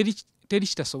teri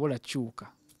kitasobola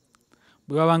kyuka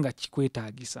bwe baba nga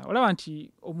kikwetaagisa olaba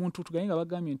nti omuntu tugaye nga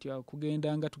bagambye nti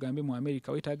kugenda nga tugambe mu America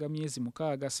weetaaga myezi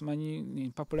 6 simanyi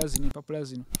empapula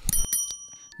zino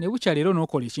ne bukya leero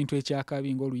n'okola ekintu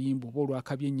ekyakabi ng'oluyimba oba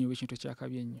olwakabye ennyo ekintu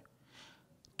ekyakabi ennyo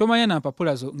tomanya na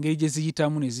mpapula zo ngeri gye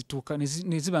ziyitamu ne zituuka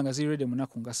ne ziba nga ziri ready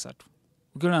munaku nga 3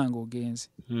 ogera nga ogenze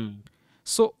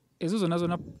so ezo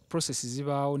zonna process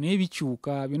zibaawo naye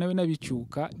bikyuka byonna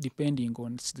bikyuka depending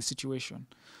on the situation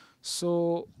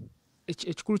so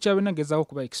ekikulu kya byonna gezaawo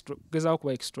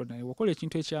kuba extraordinary okola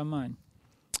ekintu ekyamaanyi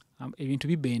ebintu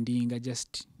bibendinga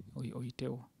just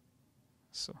oyitewo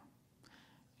so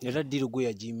era ddiru gwe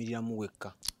yagiyimiriramu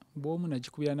wekka bw'omu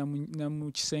nagikubira na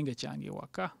mu kisenge kyange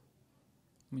waka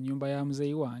mu nyumba ya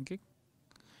muzeyi wange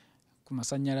ku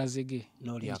masannyalaze ge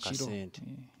n'oli akasente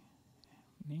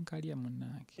nenkalya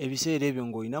munnange ebiseera ebyo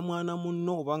ng'olina mwana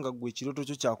munno obanga gwe ekiroto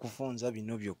kyo kyakufunza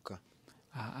bino byokka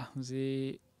nze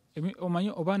omanyi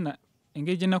obaana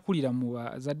engeri gye nakulira mu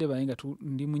bazadde bange nga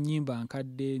ndi mu nnyimba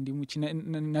nkadde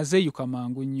nazeeyuka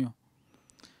mangu nnyo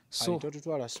so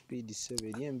totutwala speed 7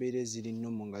 eri embeera eziri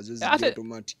nnomo nga zo ziri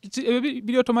automatic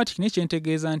biri automatic naye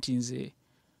kyentegeeza nti nze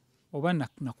oba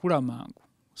nakula mangu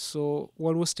so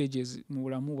waliwo stages mu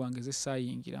bulamu bwange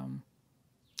zesaayingiramu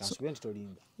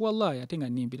wallahi ate nga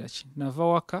nnimbira ki nava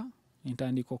waka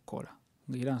entandika okukola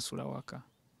ng'era nsula waka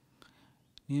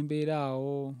nembeera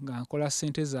awo nga nkola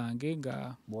ssente zange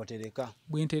nga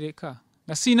bwentereka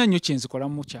nga siina nnyo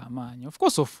kyenzikolamu kyamaanyi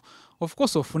of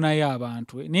course ofunayo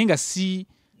abantu naye nga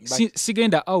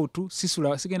sigenda out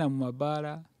sigenda mu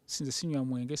mabaala sinze sinywa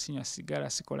mwenge sinywa sigala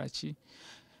sikola ki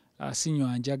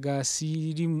sinywa njaga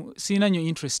siina nnyo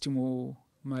interest mu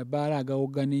mabaala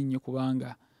agawogana ennyo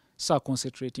kubanga saa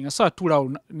concentrating saa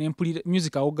tuulawo nempulira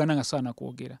music awogana nga saa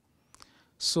nakwogera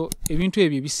so ebintu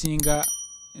ebyo ebisinga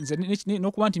nze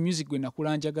n'okuba nti music gwe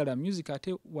nakula njagala music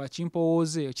ate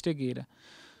wakimpowooze okitegeera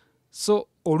so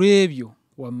olw'ebyo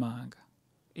wammanga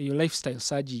eyo lifestyle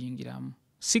saagiyingiramu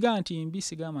siga nti mbi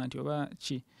sigamba nti oba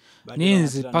ki naye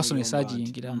nze personal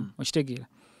saagiyingiramu okitegeera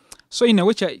so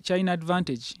inawe kyalina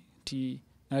advantage nti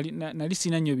nali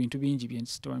siina nnyo ebintu bingi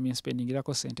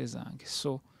byensipendingirako ssente zange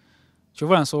so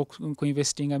kyova nsobola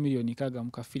kuinvestinga miliyoni 6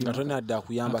 mu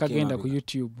kafirimu akagenda ku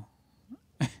YouTube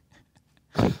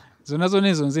zonna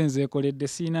ezo nze nzeekoledde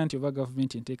siina nti oba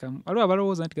gavumenti enteekamu aliwo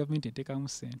abalowooza nti gavumenti enteekamu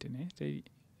ssente naye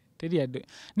teri yadde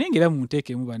naye ngera mu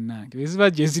nteekemu bannange eziba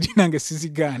gye ziri nange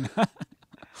sizigaana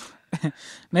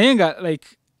naye nga like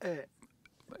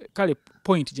kale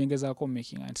point gye ngezaako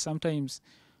making and sometimes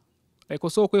like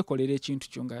osobola okwekolera ekintu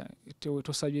kyo nga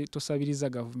tosabiriza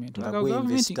gavumenti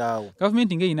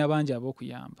gavumenti ng'erina bangi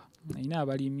ab'okuyamba erina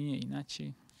abalimi erina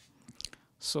ki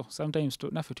so sometimes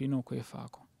naffe tulina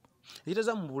okwefaako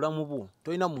ekiteeza mu bulamu bwo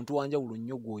tolina muntu wanjawulo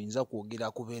nnyo gw'oyinza kwogera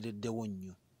akubeereddewo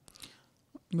nnyo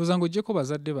ndowooza ng'oggyeko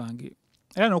bazadde bange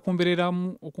era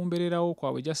n'okumbererawo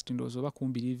kwabwe just ndowooza oba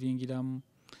kumbirivingiramu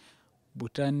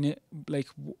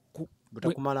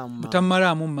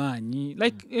butamalaamu maanyi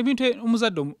like ebintu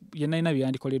omuzadde yenna alina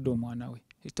byeyandikoledde omwana we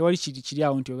tewali kiri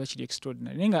awo nti oba kiri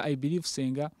extraordinary naye nga I believe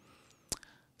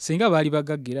senga baali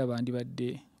bagagga era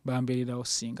bandibadde bambeererawo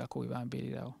singako we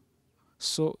bambeererawo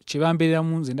so kye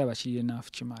bambeereramu nze ndaba kiri enough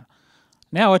kimala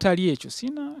naye awatali ekyo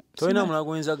tolina mulala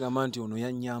gwoyinza gamba nti ono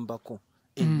yannyambako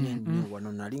ennyo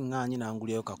wano nali ŋŋaanyi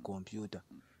nangulirayo ka kompyuta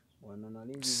wano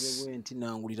nali nzize bwe nti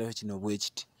nangulirayo kino bwe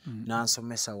kiti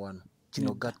nansomesa wano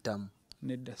kino gattamu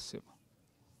nedda ssebo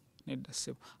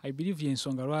I believe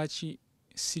yensonga lwaki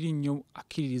siri nnyo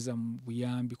akkiririza mu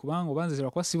buyambi kubanga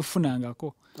obanzezerwa kuba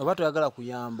sibufunangako. Oba toyagala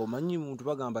kuyamba omanyi muntu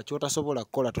bagamba kyotasobola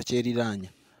kukola tokyeriraanya.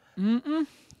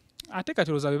 Ate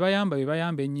kati olowooza be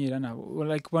bayamba ennyo era nabo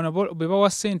like bano be bawa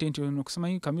ssente nti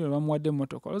okusimanyi Kamiro bamuwadde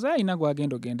emmotoka olowooza alina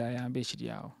gwagenda ogenda ayambe ekiri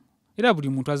awo era buli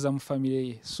muntu azza mu famire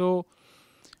ye. So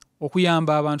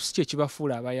okuyamba abantu si kye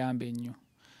kibafuula abayamba ennyo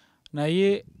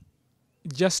naye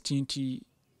just nti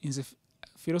nze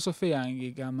philosophy yange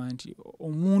egamba nti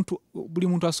buli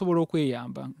muntu asobola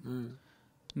okweyamba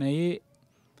naye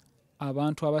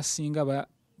abantu abasinga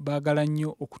baagala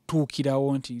nnyo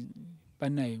okutuukirawo nti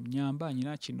bannaye nyamba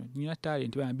nyina kino nyina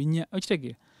talent binya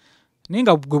okitegeera naye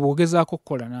nga gwe bwogezaako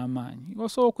okukola n'amaanyi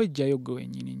osobola okwejjayo gwe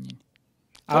wennyini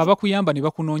abo bakuyamba ne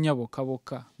bakunoonya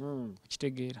bokka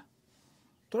okitegeera.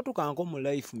 Totukanko mu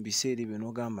life mu biseera bino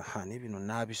ogamba ne bino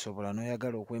naabisobola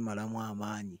n'oyagala okwemalamu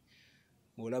amaanyi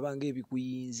olaba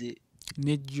ng'ebikuyinze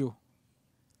nejjo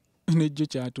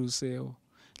kyatuuseewo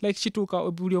like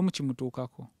kituuka buli omu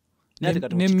kimutuukako.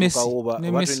 Ne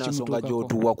Messi nsonga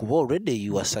gy'otuwa kuba already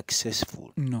you are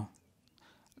successful. No.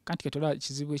 Kanti katola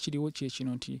kizibu ekiriwo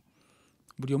kino nti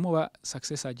buli omu oba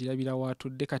success agirabira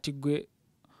waatudde kati gwe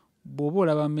bw'oba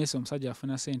olaba Messi omusajja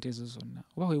afuna ssente ezo zonna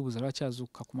oba weebuuza lwaki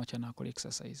azuukuka ku makya n'akola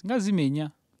exercise nga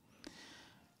zimenya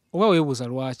oba weebuuza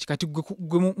lwaki kati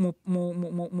gwe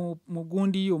mu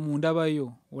gundi yo mu ndaba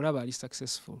yo olaba ali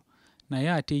successful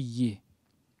naye ate ye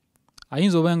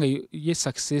ayinza oba nga ye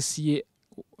success ye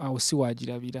awo si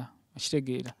waagirabira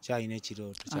okitegeera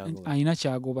alina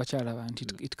kyagoba kyalaba nti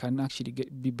it can actually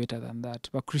be better than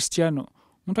that. Ba Cristiano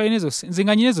muntu alina nze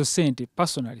nga nyina ezo ssente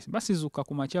personally basizuuka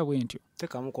ku makya bwe ntyo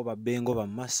tekamuko babbengo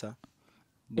bamasa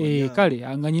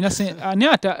kale nga nyina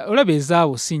naye ate olaba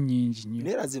ezaabo si nnyingi nnyo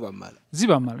neera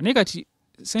zibamala naye kati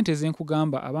ssente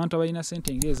zenkugamba abantu abalina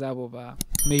ssente ng'ezaabo ba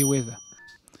Mayweather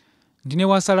ndi ne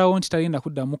wasalawo nti tagenda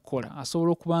kuddamu kukola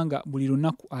asobola okubanga buli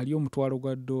lunaku ali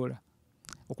 $1,000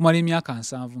 okumala emyaka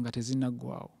 7 nga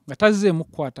tezinnaggwawo nga tazzeemu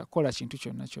kukwata kola kintu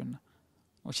kyonna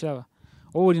okiraba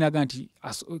oba olinaga nti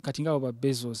kati ngaabo ba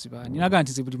Bezos ninaga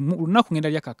nti buli lunaku ngenda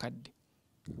lya kakadde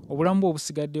obulamu bwe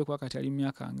obusigaddeyo kwa kati ali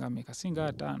myaka ngameka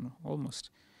singa 5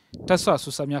 almost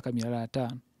tasasusa myaka mirala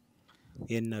 5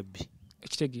 yennabbi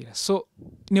ekitegeera. So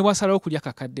ne wasalawo okulya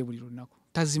kakadde buli lunaku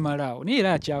tazimalaawo naye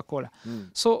era akyakola.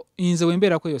 So nze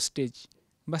wembeerako eyo stage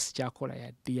basi kyakola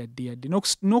yadde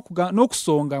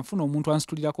n'okusonga nfuna omuntu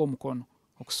ansitulirako omukono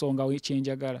okusonga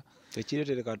kyenjagala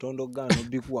tekireetere Katonda ogana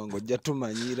nobikuwa ng'ojja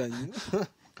tumanyira nnyo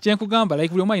kyenkugamba like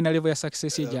buli omu alina level ya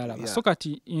success ye gy'alaba. So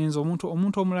kati nze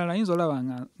omuntu omulala ayinza olaba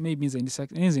nga maybe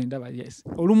nze ndaba yes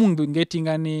olumu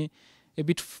ngetinga ne a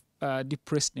bit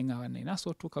depressed nga banaye naso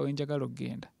otuuka wenjagala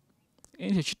okgenda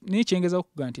naye kyengeza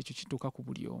okuga nti ekyo kituuka ku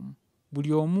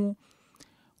buli omu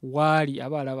waali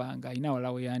aba alaba nga alina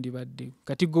wala we yandibadde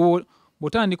kati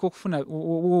bw'otandika okufuna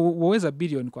woweza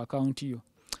billion ku account yo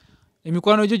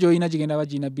emikwano gyo gy'olina gigenda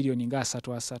bagirina billion nga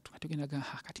 3 kati ogenda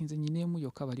kati nze nyineemu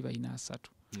yokka bali balina 3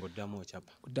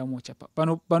 ng'oddamu okyapa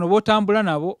bano b'otambula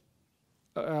nabo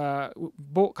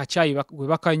bo kacaayi gwe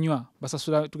bakanywa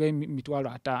basasula tugaye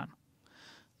 $5,000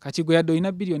 kati gwe yadde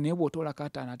olina billion naye bw'otoolako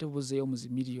 5 ate buzeeyo mu zi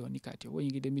miliyoni kati oba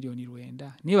oyingidde miliyoni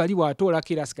 9 naye bali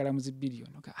bw'atoolako era asigala mu zi billion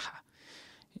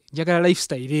njagala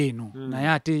lifestyle eno naye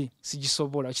ate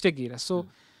sigisobola okitegeera. So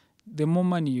the more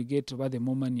money you get oba the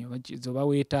more money oba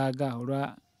weetaaga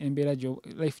olwa embeera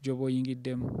life gy'oba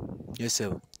oyingiddemu.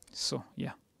 So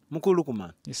yeah mukulu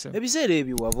Loukman ebiseera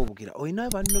ebyo wava obukira olina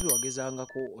banno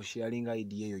bewagezangako osharinga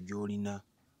idea eyo gy'olina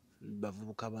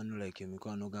bavubuka banno like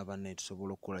emikwano g'abannaye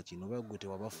tusobola okukola kino oba gwe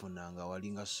tewabafunanga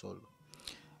walinga solo.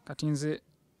 Kati nze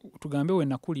tugambe we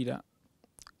nakulira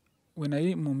we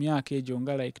nali mu myaka egyo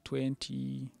nga like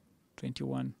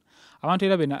 2021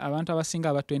 abantu abasinga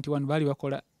aba 21 baali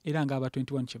bakola era nga aba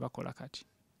 21 kye bakola kati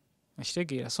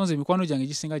okitegeera. So nze emikwano gyange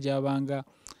gisinga gyabanga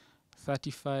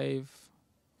 35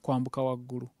 kwambuka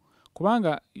waggulu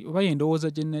kubanga oba yendowooza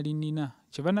gye nali nnina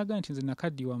kyebanaga nti nze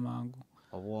nakaddiwa mangu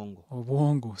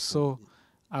obwongo. So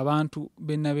abantu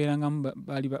bennabeerangamu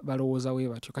baali balowooza we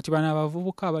batyo kati bano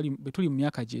abavubuka betuli mu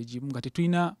myaka gye gimu nga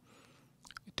tetulina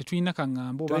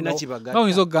kaŋŋambo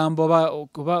oyinza okugamba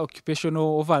oba occupational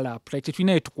overlap like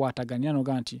tetulina yetukwataganya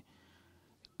noga nti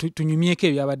tunyumyeko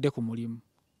ebyabadde ku mulimu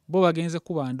bo bagenze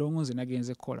kuba ndongo nze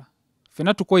nagenze kukola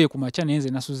ffenna tukoye ku makya naye nze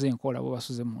nasuze enkola bo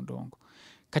basuze mu ndongo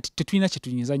kati tetulina kye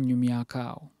tuyinza nnyumyako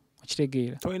awo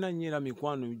okitegeera. Tolina nnyo era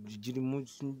mikwano giri mu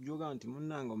joga nti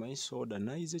munnange omanyi soda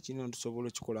nayize kino tusobola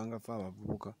okikola nga ffe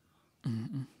abavubuka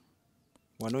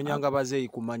wanoonyanga bazeeyi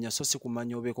kumanya so si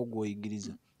kumanya obeeko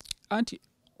gw'oyigiriza anti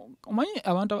omanyi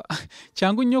abantu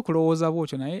kyangu nnyo okulowooza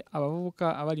bwotyo naye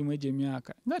abavubuka abali mu egyo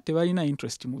emyaka nga tebalina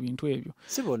interest mu bintu ebyo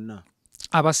si bonna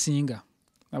abasinga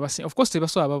of course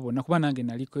tebasobola babona kuba nange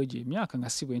naliko egyo emyaka nga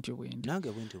si bwentyo bwendi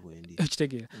nange bwentyo bwendi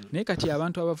ekitegeera naye kati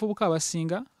abantu abavubuka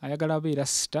abasinga ayagala abeera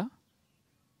sita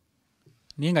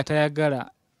naye nga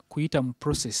tayagala kuyita mu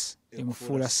process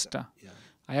emufuula sita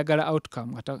ayagala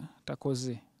outcome nga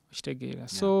takoze ekitegeera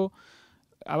so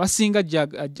abasinga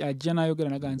ajja n'ayogera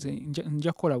naganze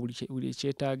nja kukola buli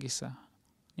ekyetaagisa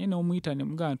naye n'omuyita ne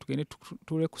mugamba tugende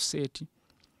tule ku seeti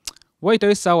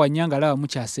wayitawo essaawa nnya alaba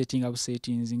mukyaseetinga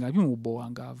buseetinzi nga bimubowa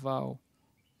ng'avaawo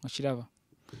okiraba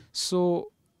so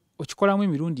okikolamu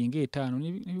emirundi ng'etaano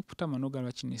nebikutama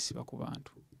n'ogalwa kinesiba ku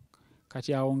bantu kati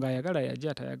awo ng'ayagala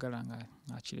yajja atayagala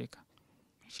ng'akireka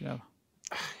okiraba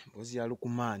mpozi ya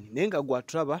Loukman naye nga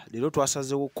gwatulaba leero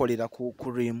twasazeewo okukolera ku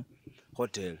Rim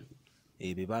Hotel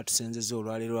be batusenzeza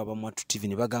olwaleero aba Mwattu TV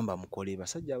ne bagamba mukole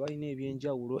basajja balina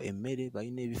ebyenjawulo emmere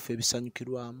balina ebifo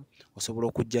ebisanyukirwamu osobola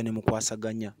okujja ne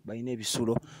mukwasaganya balina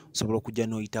ebisulo osobola okujja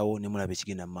n'oyitawo ne mulaba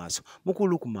ekigenda mu maaso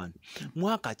mukulu Loukman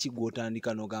mwaka ki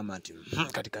gw'otandika n'ogamba nti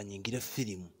kati kanyingire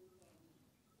firimu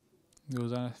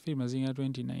ndowooza firimu azinga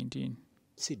 2019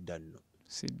 sidda nno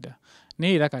sidda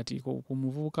naye era kati ku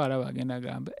muvubuka alaba agenda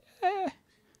agamba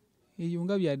eyo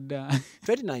nga byadda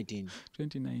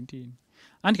 2019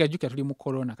 anti kajjukira tuli mu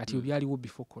corona kati byaliwo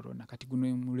before corona kati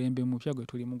guno mulembe mupya gwe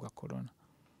tulimu gwa corona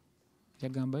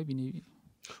yagamba ebini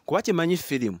kuba kimanyi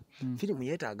firimu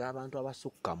yeetaaga abantu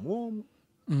abasukka mu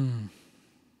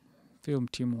film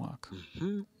teamwork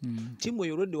tiimu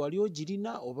eyo olwedde wali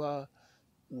ogirina oba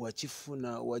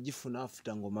wagifuna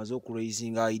afuta ng'omaze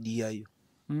okuraisinga idea yo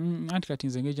anti kati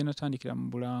nze ng'egye natandikira mu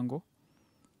Bulango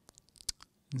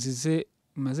nzize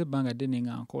maze ebbanga ddene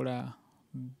nga nkola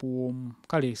bwomu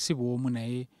kale si bwomu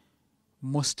naye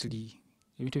mostly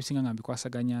ebintu ebisinga nga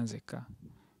mbikwasaganya nzekka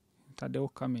ntaddewo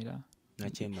kamera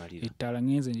nakyemalira ettala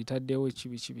ngenze nditaddewo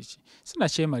ekibiki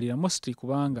sinakyemalira mostly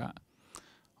kubanga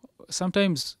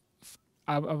sometimes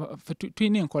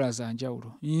tulina enkola za njawulo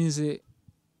nze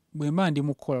bwe mba ndi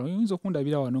mu kukola oyinza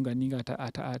okundabira wano nga ninga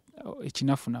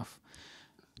ekinafunafu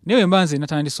naye bwe mba nze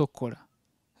natandise okukola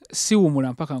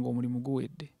siwumula mpaka ng'omulimu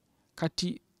guwedde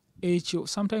kati ekyo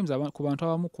sometimes ku bantu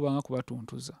abamu kubanga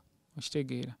kubatuntuza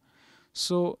okitegeera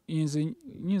so nze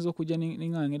nyinza okujja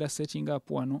nengangera setting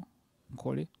up wano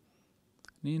nkole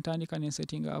nintandika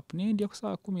setting up nendya ku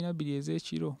ssaawa 12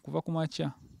 ez'ekiro kuva ku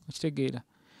makya okitegeera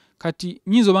kati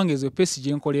nyinza obanga ezo pesi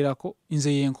gye nkolerako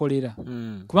nze yenkolera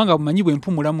kubanga bumanyi bwe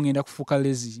mpumulamu ngenda kufuuka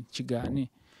lezi kigaane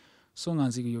so nga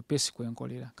nzige yo pesi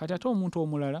kwenkolera kati ate omuntu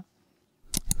omulala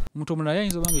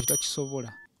yayinza obanga ekyo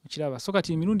takisobola okiraba so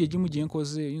kati emirundi egimu gye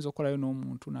nkoze yinza okukolayo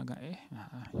n'omuntu naga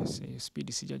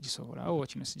speed sijja gisobola awo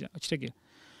kino sijja okitegeera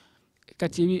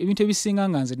kati ebintu ebisinga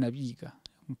nga nze nabiyiga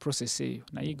mu process eyo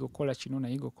nayiga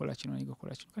okukola kino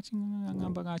kati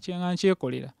ngamba nga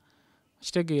nkyekolera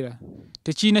okitegeera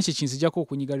tekiina kyekinzijjako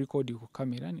okunyiga record ku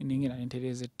kamera nengera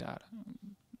nentereeza ettaala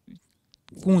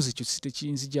kunzi kyo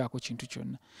tekinzijjaako kintu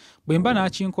kyonna bwe mba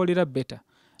nakinkolera better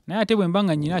naye ate bwe mba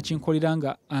nga nnyina akinkolera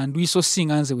nga andwiso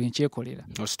singa nze bwe nkyekolera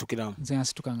nze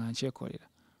ansituka nga nkyekolera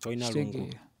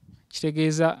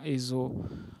kitegeeza ezo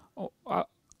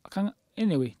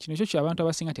anyway kino kyo abantu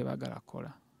abasinga tebaagala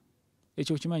kukola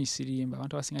ekyo kimanyi sirimba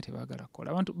abantu abasinga tebaagala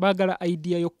kukola abantu baagala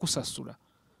idea y'okusasula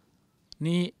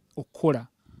ni okukola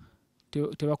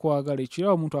tebakwagala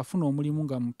ekyo omuntu afuna omulimu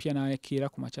nga mupya n'akeera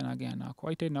ku makya n'agenda naako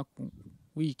wayita ennaku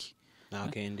wiiki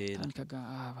n'akendeera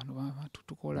bano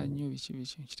tukola nnyo biki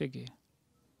kitegeera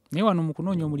naye wano mu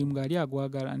kunoonya omulimu gaali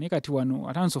agwagala naye kati wano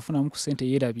atandise ofunamu ku ssente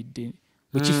yeerabidde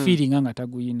bwe kifiiringa nga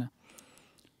taguyina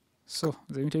so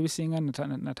nze ebintu ebisinga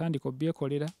natandika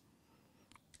obyekolera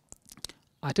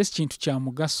ate si kintu kya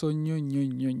mugaso nnyo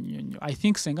I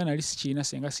think senga nali sikiina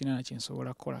senga sina na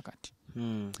kyensobola kukola kati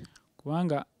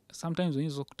kubanga sometimes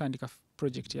oyinza okutandika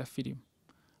project ya film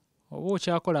oba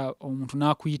okyakola omuntu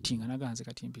n'akuyitinga naganze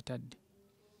kati mpitadde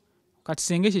kati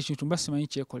senga ekyo kintu mba simanyi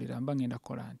kyekolera mba ngenda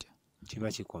kukola ntya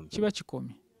kiba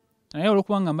kikomi naye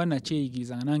olwokubanga mba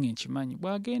nakyeyigiriza nga nange nkimanyi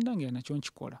bwagenda ngenda nakyo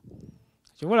nkikola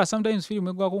kyobola sometimes film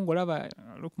egwako ng'olaba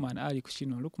Loukman ali ku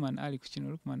kino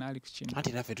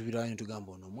ate naffe tubirayo ne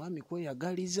tugamba ono omwami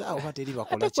kweyagaliza oba teri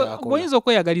bakola kyakola bw'oyinza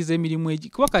okweyagaliza emirimu egi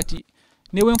kuba kati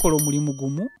newe nkola omulimu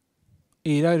gumu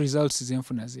era results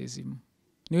zenfuna zezimu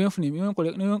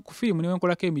ku firimu newe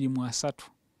nkolako emirimu 3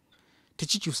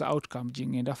 tekikyusa outcome gye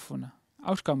ngenda funa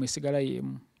outcome esigala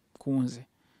yemu kunze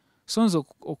so nze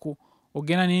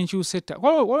ogenda n'enkyusa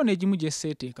waliwo n'egimu gye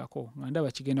seeteekako nga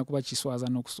ndaba kigenda kuba kiswaza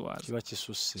n'okuswaza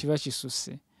kiba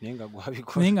kisusse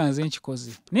naye nga nze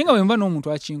nkikoze naye nga bwe mba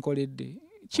n'omuntu akinkoledde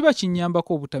kiba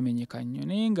kinnyambako obutamenyeka nnyo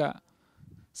naye nga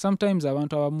sometimes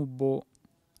abantu abamu bo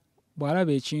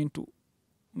bw'alaba ekintu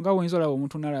nga bw'oyinza olaba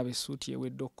omuntu n'alaba essuuti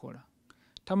ewedde okukola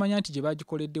tamanya nti gye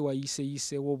bagikoledde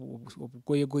wayiseeyiseewo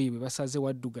obugoyegoye bwe basaze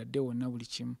waddugadde wonna buli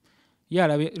kimu ye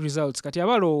alabe results kati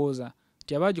abalowooza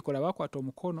nti abagikola bakwata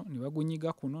omukono ne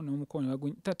bagunyiga kuno n'omukono ne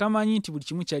bagunyiga tamanyi nti buli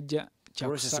kimu kyajja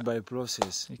process by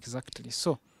process. Exactly.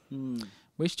 So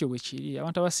bwe kityo bwe kiri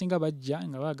abantu abasinga bajja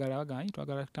nga baagala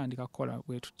twagala kutandika kukola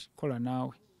bwe tukola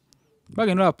naawe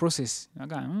bagenda la process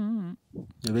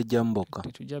ne bejja mboka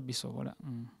tetujja bisobola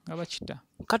nga bakita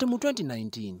kati mu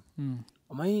 2019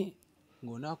 omanyi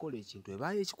ng'onaakola ekintu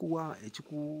ebaayo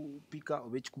ekikupika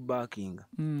oba ekikubaakinga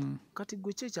kati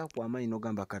gwe ki ekyakwamaanyi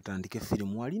n'ogamba katandike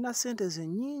firimu walina ssente ze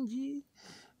nnyingi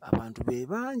abantu be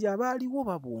bangi abaaliwo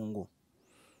babwongo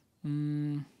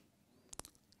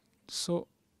so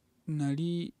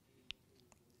nali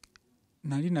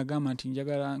nagamba nti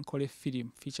njagala nkole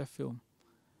feature film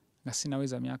nga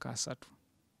sinaweza myaka 3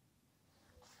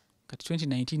 kati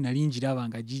 2019 nali njiraba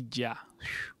nga jijja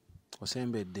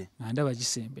osembedde nga ndaba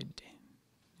gisembedde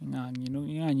nga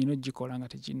nyino gikola nga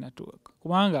tekinnatuuka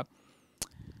kubanga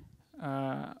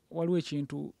waliwo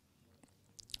ekintu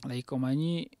like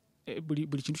omanyi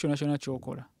buli kintu kyonna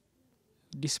kyokola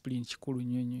discipline kikulu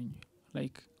nnyo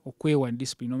like okwewa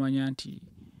discipline omanya nti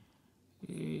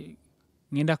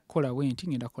ngenda kukola bwenti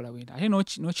ate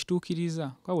n'okituukiriza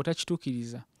kuba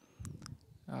bw'otakituukiriza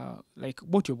like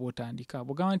bw'otyo bw'otandika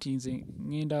bw'ogamba nti nze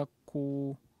ngenda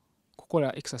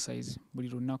kukola exercise buli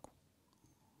lunaku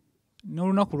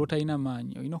n'olunaku lw'otalina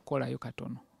maanyi olina okukolayo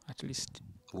katono at least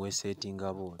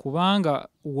weesetingabo kubanga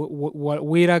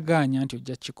weeragaanya nti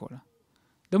ojja kukikola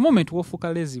the moment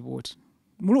w'ofuuka lazy bw'oti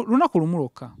lunaku lumu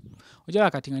lwokka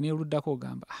ojala kati nga neeruddako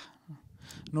ogamba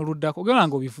n'oluddako ogenda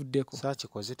nga obivuddeko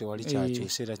saakikoze tewali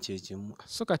kyakyuseera kyekimu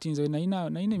so kati nze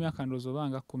nalina emyaka ndowooza oba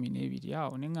nga 12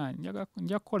 awo nenga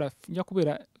nja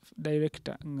kubeera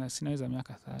director nga sinaweza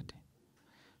myaka 30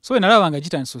 so nalaba nga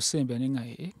gitandisa osembera nenga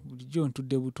bulijjo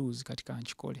ntudde butuuzi kati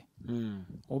kankikole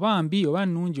oba mbi oba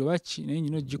nnungi oba ki naye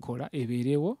nyina ogikola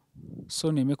ebeerewo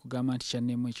so neeme kugamba nti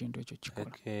kyannemu ekintu ekyo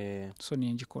kikola so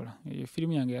nengikola eyo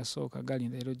firimu yange yasooka Girl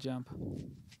in the Yellow Jumper.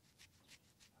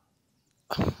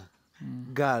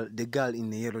 The Girl in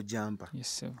the Yellow Jumper. Yes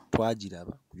sir.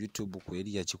 Twagiraba ku YouTube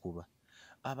kweri yakikuba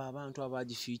abo abantu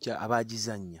abagifeature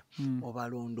abagizannya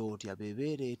obalondo otya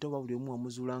bebeereeta oba buli omu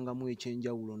wamuzuulangamu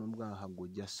ekyenjawulo n'omugamba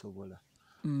hagojja sobola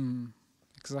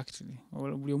exactly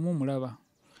buli omu mulaba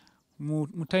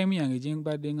mu time yange gye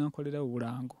mbadde nga nkolera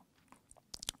obulango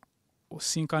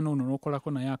osinkana ono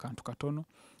n'okolako naye akantu katono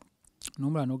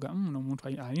n'omulala n'omuntu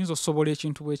ayinza osobola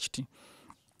ekintu bwe kiti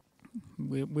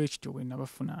bwe kityo bwe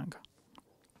nabafunanga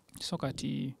so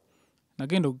kati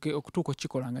nagenda okutuuka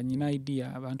okukikola nga nyina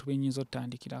idea abantu benyinza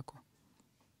otandikirako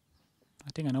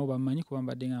ate nga nabo bamanyi kuba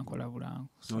mbadde nga nkola bulango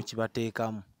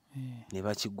n'okibateekamu ne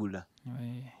bakigula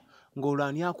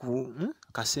ng'olwani aku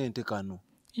kasente kano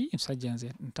musajja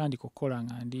nze ntandika okukola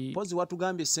nga ndi pozi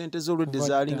watugambye sente z'olwedde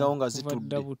zaalingawo nga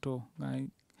zitudde buto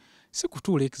si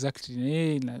kutuula exactly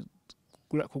naye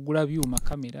kugula byuma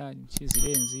kamera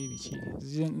kizirenzi biki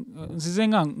nzize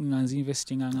nga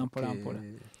nzinvestinga nga mpolampola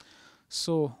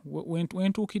so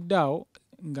wentuukidde awo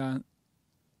nga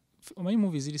omanyi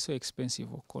movie ziri so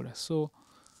expensive okukola so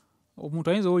omuntu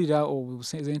ayinza owulira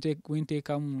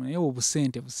wenteekamu naye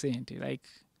obusente like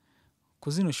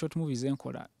ku zino short movies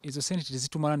zenkola ezo sente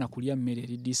tezitumala na kulya mmere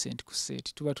eri decent ku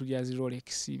set tuba tulya zi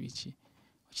Rolex biki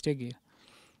okitegeera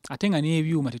ate nga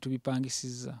n'ebyuma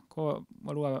tetubipangisiza ko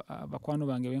waliwo abakwano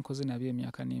bange benkoze nabyo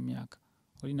emyaka n'emyaka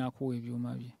oli naakuwa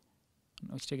ebyuma bye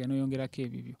okitegeera n'oyongerako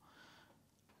ebibyo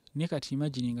naye kati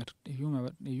imagine nga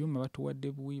ebyuma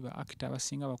batuwadde buwi ba actor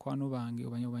abasinga bakwano bange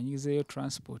obanyizeeyo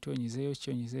transport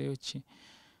onyizeeyo ki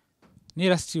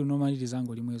neera still nomaliriza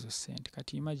nga olimu ezo ssente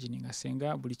kati imagine nga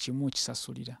senga buli kimu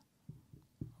kisasulira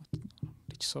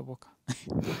tekisoboka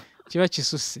kiba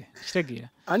kisusse kitegeera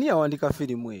ani yawandika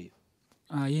firimu eyo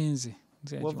yenze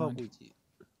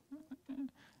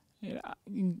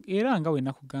era nga we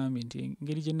nakugambye nti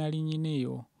engeri gye nali nyina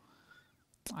eyo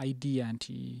idea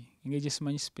nti engeri gye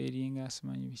simanyi spelling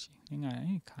simanyi biki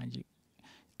kanji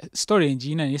story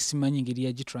engiina naye simanyi engeri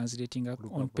yagitranslatinga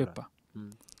on paper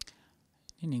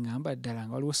ningamba ddala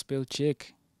nga waliwo spell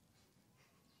check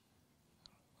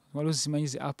waliwo simanyi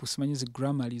zi app simanyi zi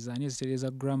grammar zaani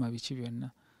ezitereeza grammar biki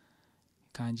byonna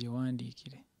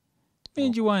kanjewandiikire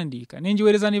nenjiwandiika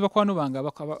nenjiweereza ne bakwano bange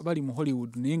bali mu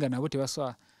Hollywood naye nga nabo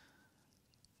tebasobola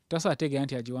tegeera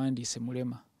nti agiwandiise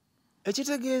mulema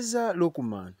ekitegeeza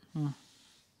Loukman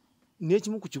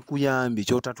n'ekimu ku kikuyambye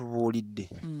ky'otatubuulidde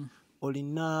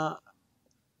olina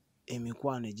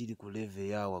emikwano egiri ku level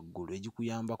eya waggulu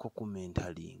egikuyambako ku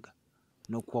mentalinga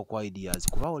n'okuwa kwa ideas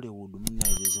kuba Hollywood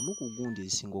munnaye zimu ku gundi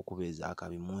ezisinga okubeeza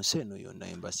akabi mu nsi eno yonna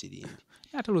embasirimbi.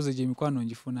 Ate olowooza egyo emikwano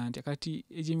ngifuna ntya kati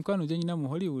egyo emikwano gye nyina mu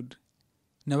Hollywood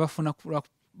nabafuna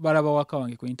balaba waka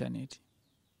wange ku internet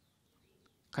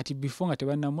kati before nga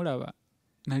tebannamulaba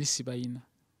nali sibayina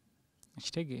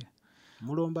okitegeera.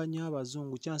 Mulomba nnyo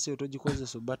abazungu kyansi eyo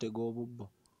togikozesa obatega obubbo.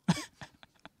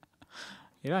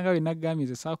 Era nga bwe nagambye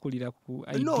nze saakulira ku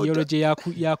ideology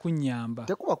yakunyamba.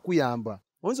 Tekuba kuyamba.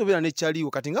 Oyinza obeera nekyaliwo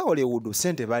kati nga Hollywood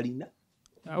ssente balina.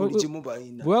 Buli kimu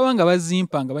balina. Bwe baba nga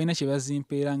bazimpa nga balina kye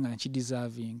bazimpa era nga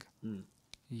nkideservinga.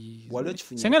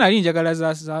 Senga nali njagala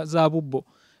za bubbo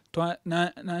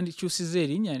nandikyusiza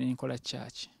erinnya nenkola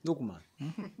kyaki. Loukman.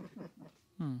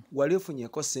 Wali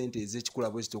ofunyeko ssente ez'ekikula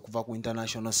bweziti okuva ku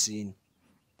international scene?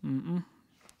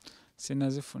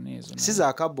 Sinazifuna ezo. Si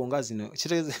za kabbo nga zino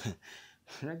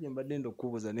nange mbadde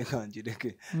ndokubuuza ne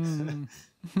kanjireke.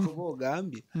 Kuba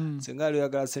ogambye singa ali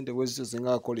oyagala ssente bwezityo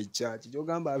singa akola ekyaki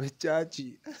gyogamba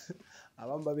ab'ekyaki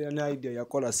abamu babeera ne idea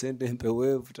yakola ssente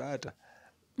mpeweevu taata.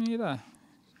 Era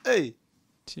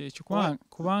kyekyo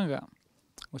kubanga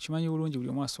okimanyi bulungi buli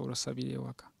omu asobola osabira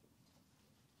ewaka.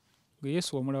 Gwe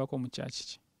Yesu omulabako mu kyaki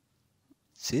ki?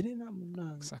 Sirina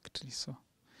munnange. Exactly so.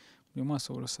 Buli omu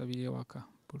asobola osabira ewaka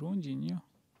bulungi nnyo.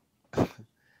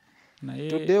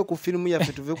 Tuddeyo ku firimu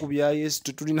yaffe tuve ku bya Yesu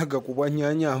tetulinaga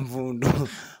kubwanyanya nvundo.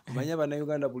 Omanya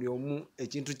bannayuganda buli omu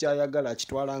ekintu kyayagala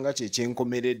akitwalanga kye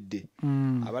kyenkomeredde.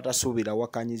 Abatasuubira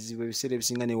wakanyizibwa ebiseera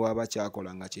ebisinga ne waaba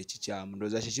kyakola nga kye kikyamu.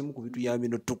 Ndowooza kye kimu ku bituyambye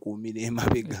n'otukuumira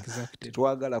emabega.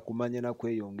 Tetwagala kumanya na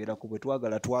kweyongera ku bwe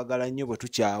twagala nnyo bwe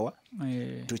tukyawa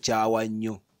tukyawa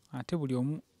nnyo. Ate buli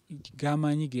omu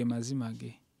gamanyi ge mazima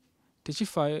ge.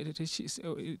 Tekifaayo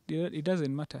it doesn't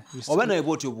matter. Oba naye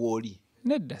bw'otyo bw'oli.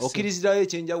 Nedda okkirizirayo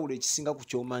ekyenjawulo ekisinga ku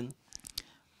kyomanyi.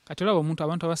 Kati olaba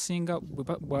abantu abasinga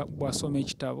bw'asoma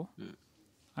ekitabo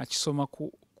akisoma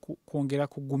kwongera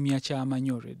kugumya ky'amanyi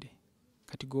already.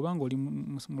 Kati gobanga oli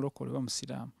mulokole oba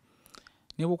musiraamu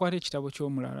ne bw'okwata ekitabo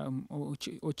ky'omulala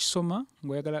okisoma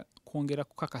ng'oyagala kwongera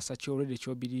kukakasa ky'olready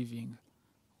ky'obelievinga.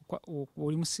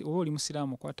 Oba oli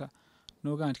musiraamu okwata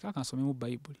n'ogamba nti kaaka nsome mu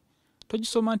Bayibuli.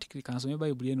 Togisoma nti kansome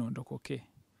Bayibuli eno ndokoke.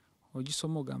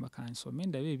 Ogisoma ogamba kansome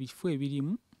ndabe ebifo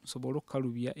ebirimu nsobola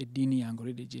okukalubya eddiini yange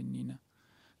olwedde gye nnina.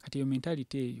 Kati eyo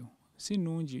mentality eyo si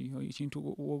nnungi. Ekintu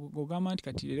ogamba nti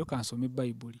kati leero kansome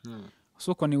Bayibuli.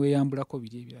 Osooka ne weeyambulako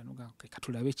biri ebirala n'ogamba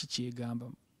katulabe ki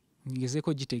kyegamba.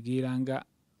 Ngezeeko gitegeera nga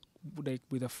like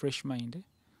with a fresh mind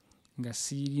nga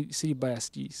siri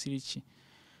biased siri ki.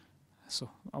 So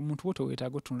omuntu bw'otyo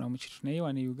weetaaga otunula mu kitu naye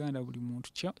wano e Uganda buli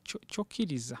muntu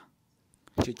kyokkiriza.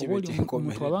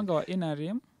 Omuntu wabanga wa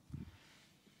NRM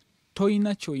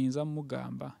toyina kyoyinza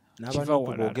mugamba kiva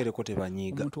walala.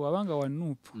 Omuntu wabanga wa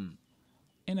NUP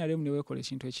NRM ne weekola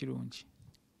ekintu ekirungi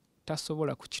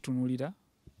tasobola kukitunulira.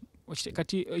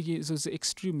 Kati ezo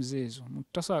extremes ezo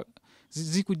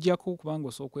zikujjako kubanga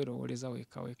osobola okwerowoleza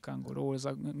weka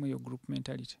ng'olowooza mu group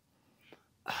mentality.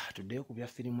 Tuddeyo ku bya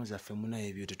firimu zaffe munaye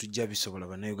ebyo tetujja bisobola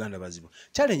bannayuganda bazibu.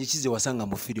 Challenge kize wasanga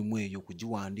mu firimu eyo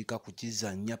kugiwandiika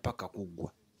kukizannya paka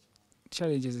kuggwa?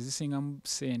 Challenges zisinga mu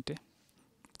ssente.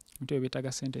 Nti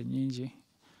beetaaga ssente nnyingi.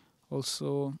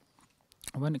 Also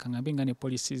obandika ngambe nga ne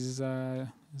policies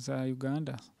za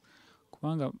Uganda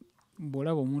kubanga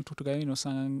bw'olaba omuntu tugayo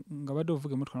nosanga nga badde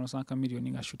ovuga emmotoka nosanga ka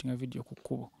miliyoni nga shootinga video ku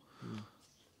kkubo.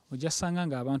 Ojja sanga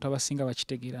nga abantu abasinga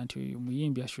bakitegeera nti oyo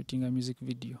muyimbi ashootinga music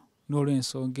video.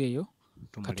 N'olw'ensonga eyo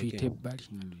katuyite ebbali.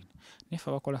 Nefe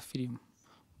abakola firimu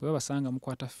bwe babasanga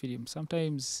mukwata firimu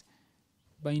sometimes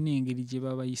balina engeri gye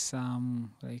babayisaamu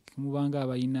like mubanga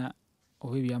abalina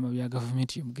oba ebyama bya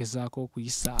gavumenti yemugezaako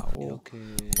okuyisaawo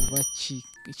oba ki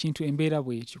ekintu embeera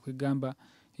bwetyo kwegamba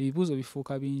ebibuuzo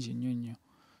bifuuka bingi nnyo nnyo.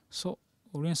 So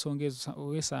olw'ensonga ezo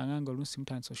weesanga nga oluusi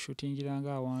mutandise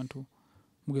oshootingiranga awantu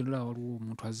mugenda olaba waliwo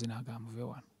omuntu azze n'agamba muve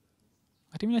wano.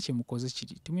 Temulina kye mukoze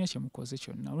kiri, temulina kye mukoze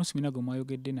kyonna. Oluusi mulina gwe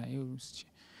mwayogedde naye oluusi ki.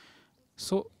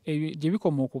 So gye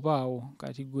bikoma okubaawo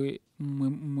kati gwe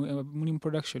muli mu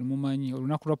production mumanyi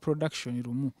olunaku lwa production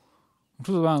lumu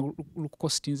omuntu obanga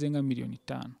lukukostinze nga miliyoni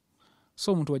 5.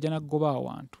 So omuntu wajja n'aggoba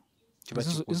awantu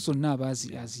ezo zonna aba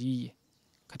aziyiye.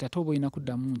 Kati ate oba olina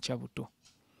kuddamu nkya buto.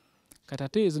 Kati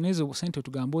ate ezo n'ezo ssente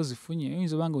otugamba ozifunye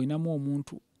oyinza obanga olinamu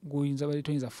omuntu gw'oyinza bali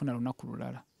toyinza kufuna lunaku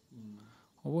lulala.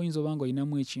 Oba oyinza obanga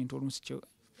olinamu ekintu oluusi kyo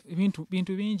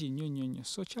bintu bingi nnyo nnyo nnyo.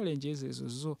 So challenges ezo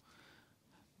zo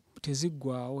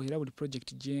teziggwawo era buli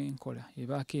project gye nkola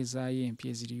ebaako ezaayo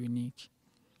empya eziri unique.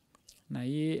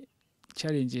 Naye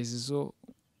challenges zo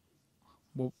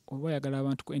oba oyagala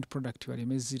abantu ku end product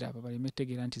baleme ziraba baleme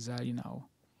tegeera nti zaalinawo.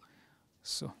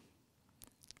 So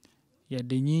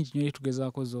yadde nnyingi nnyo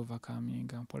tugezaako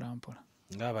z'overcoming mpola mpola.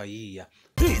 ngabayiya.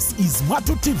 This is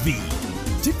Mwattu TV.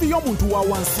 TV y'omuntu wa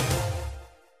wansi.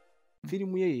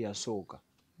 Firimu ye yasooka.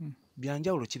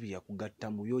 Byanjawulo kibi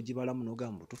yakugatta mu byogibalamu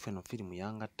n'ogamba tufe no firimu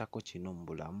yangattako kino mu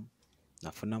bulamu.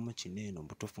 Nafunamu kineeno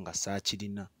butufu nga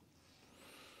saakirina.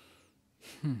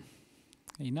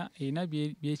 Ina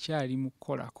byekyali mu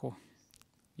kukolako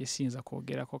yesinza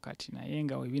kwogerako kati naye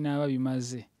nga we binaaba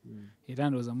bimaze era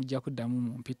ndowooza mujja kuddamu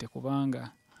mu mpite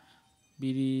kubanga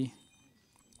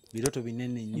biroto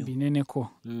binene nnyo bineneko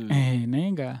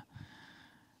naye nga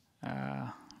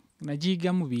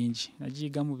nagiyigamu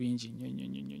bingi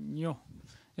nnyo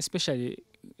especially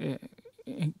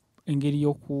engeri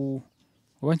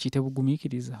oba nkiyite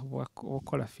bugumiikiriza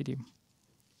okukola firimu.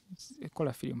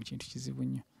 Ekola firimu kintu kizibu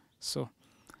nnyo. So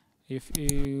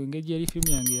engeri yali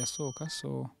firimu yange yasooka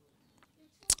so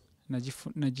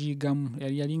nagiyigamu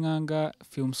yalinganga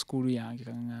film school yange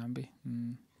kaŋŋambe.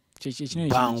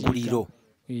 Banguliro.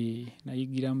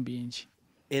 Nayigiramu bingi.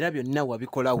 Era byonna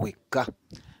wabikola wekka?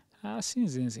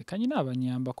 Sinze nzekka nyina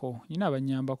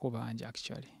abanyambako bangi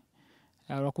actually.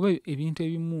 Lwakuba ebintu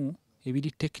ebimu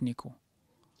ebiri technical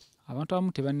abantu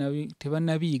abamu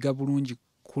tebannabiyiga bulungi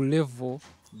ku level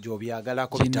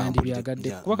gy'obyagalako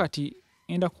bitambulidde. Kuba kati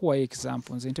enda kuwayo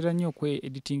example, nze ntera nnyo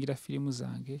editingira firimu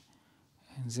zange,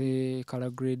 nze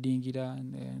color gradingira,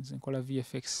 nze nkola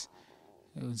VFX,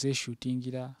 nze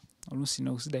shootingira, oluusi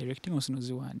directing, oluusi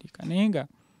noziwandiika. Naye nga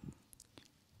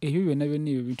ebyo byonna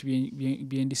ebintu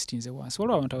byendisitinze wansi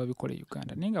waliwo abantu ababikola e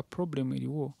Uganda, naye nga problem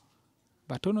eriwo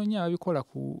batono nnyo ababikola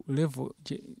ku level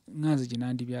nganze gye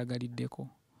nandibyagaliddeko.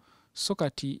 So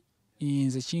kati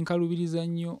nze kinkalubiriza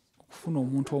nnyo okufuna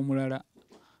omuntu omulala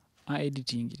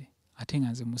editingire ate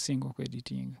nga nze musinga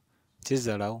okweditinga.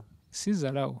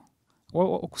 Sizalawo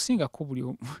okusingako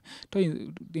buli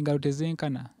engalo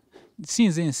tezenkana.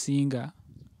 Sinze nsinga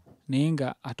naye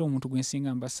nga ate omuntu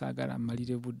gwensinga mba saagala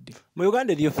mmalire budde. Mu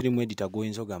Uganda eriyo firimu edita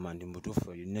goyinza ogamba nti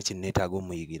mutuufu yonna kyenneetaaga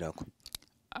omuyigirako?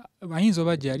 Bayinza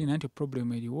oba gyali naye nti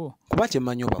problem eriwo. Kuba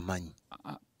kyemmanyi obamanyi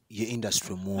ye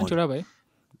industry muwoli. Anti olaba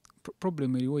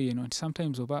problem eriwo yeno nti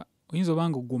sometimes oyinza oba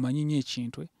nga ogumanyi nnyo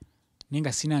ekintu naye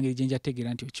nga sina ngeri gye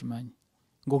njategeera nti okimanyi.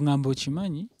 Ng'ogamba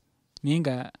okimanyi naye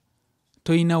nga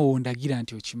toyina wondagira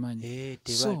nti okimanyi.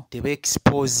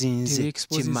 Teba-exposinze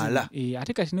kimala.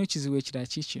 Ate kati n'ekizibu ekirala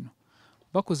kino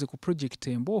bakoze ku project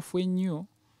emboofu ennyo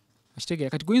okitegeera.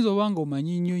 Kati goyinza oba nga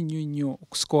omanyi nnyo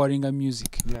okuscoringa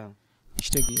music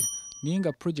okitegeera naye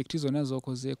nga project zonna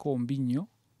z'okozeeko mbi nnyo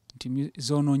nti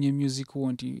zoonoonye music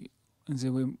wo nti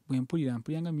nze bwe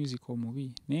mpuliranga music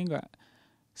omubi naye nga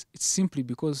simply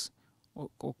because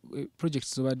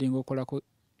project zobadde ng'okolako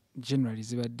generally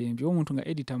zibadde mbi. Omuntu nga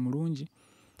editor mulungi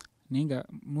naye nga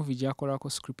movie gy'akolako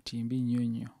script mbi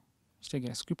nnyo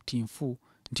kitegeera script nfu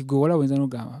nti gwe wala wenza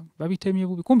n'ogamba babitemye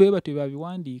bubi kumbe be batyo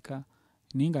babiwandiika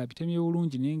naye nga abitemye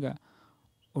bulungi naye nga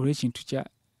olw'ekintu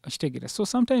kitegeera. So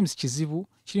sometimes kizibu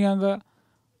kiringanga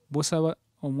bw'osaba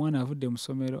omwana avudde mu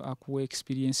ssomero akuwa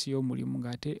experience y'omulimu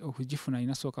ng'ate okugifuna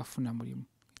alina sooka kufuna mulimu.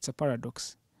 It's a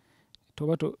paradox.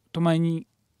 Tomanyi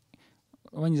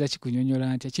obanyiza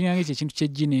kikunyonyola nti kiringanga ekyo ekintu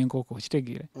ky'ejjina enkoko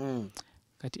kitegeera.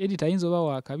 Kati editor ayinza oba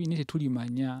wakabi naye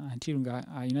tetulimanya nti nga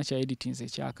alina kya editinze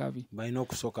ekyakabi. Balina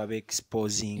okusooka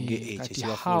be-exposinge ekyo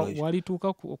kibafuula. Walituuka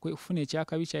okufuna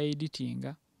ekyakabi kya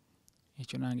editinga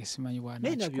ekyo nange simanyi bwana.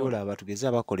 Naye nabyolaba tugeze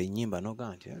abakola ennyimba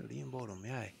n'ogamba nti oluyimba olwo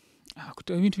myaye.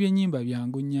 Ebintu by'ennyimba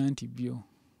byangu nnyo nti byo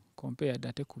compared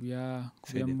ate ku bya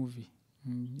movie.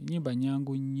 Ennyimba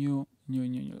nyangu nnyo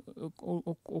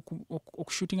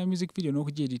okushootinga music video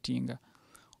n'okugyeditinga.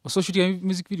 Ososhootinga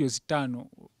music videos 5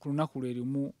 ku lunaku lwe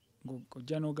limu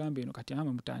ng'ojja n'ogamba eno kati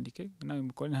ama mutandike nawe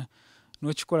mukola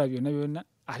n'okikola byonna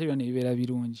ate byonna bibeera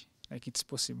birungi. Like it's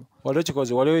possible.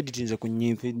 Waliwo editinze ku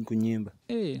nnyimba?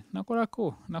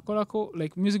 Nakolako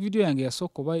like music video yange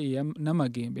yasooka oba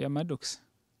n'amagembe ya Maddox.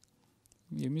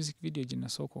 Ye music video gye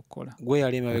nasooka okukola. Gwe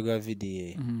yali emabega video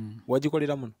ye.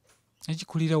 Wagikolera muno?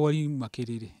 Nagikulira wali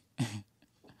Makerere.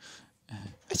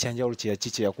 Ekyanjawulo kye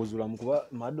yakuzulamu kuba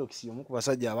Maddox y'omu ku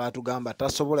basajja abaatugamba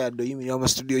tasobola yadde oyimirira mu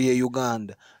studio ye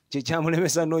Uganda. Kye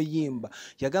kyamulemesa n'oyimba.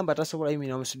 Yagamba tasobola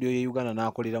yimirira mu studio ye Uganda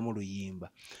n'akoleramu luyimba.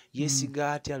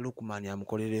 Yeesiga atya Loukman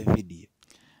amukolera video?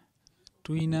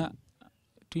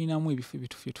 Tuyinamu ebifo bye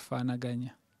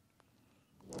tufaanaganya.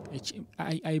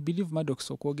 I believe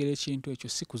Maddox okwogera ekintu ekyo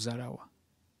si kuzalawa.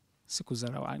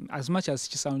 As much as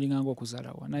kisoundinga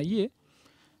ng'okuzalawa. Naye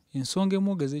ensonga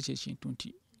emwogeza ekyo ekintu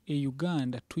nti e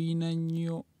Uganda tuyina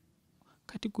nnyo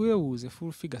kati kwebuuze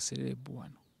full figure celeb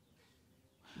wano.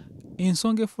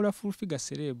 Ensonga efuula full figure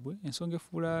celeb, ensonga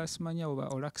efuula simanya oba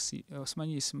olaxi,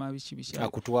 simanyi isima biki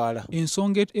akutwala.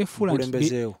 Ensonga efuula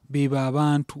be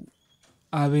abantu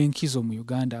abenkizo mu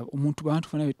Uganda omuntu bantu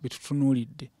fana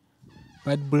betutunulidde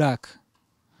bad black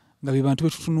nga be bantu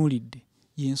betutunulidde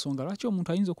yensonga lwaki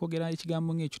omuntu ayinza okwogera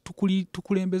ekigambo ng'ekyo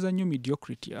tukulembeza nnyo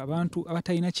mediocrity abantu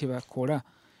abatalina kye bakola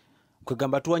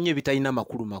kwegamba tuwanye ebitalina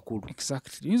makulu.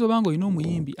 Exactly. Yinza obanga olina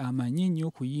omuyimbi amanyi nnyo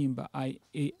okuyimba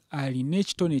alina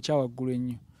ekitone ekyawaggulu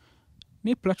ennyo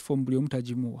ne platform buli omu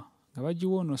tagimuwa nga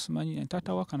bagiwa ono simanyi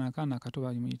taata wakana akaana akato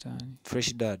balimuyitaani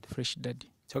fresh dad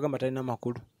kyagamba talina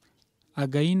makulu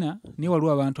agayina naye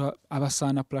waliwo abantu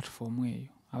abasaana platform eyo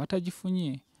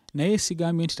abatagifunye naye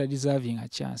sigambye nti tadeserving a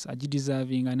chance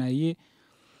agideservinga naye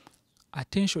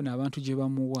attention abantu gye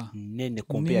bamuwa nene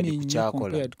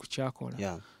compared ku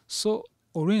kyakola. So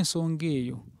olw'ensonga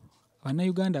eyo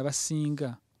Bannayuganda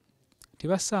abasinga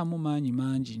tebasaamu maanyi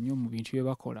mangi nnyo mu bintu bye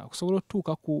bakola okusobola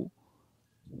otutuuka ku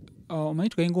omanyi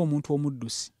tukalinga omuntu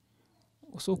omuddusi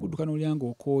osobola okudduka n'olyanga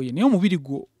okooye naye omubiri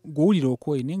gw'owulira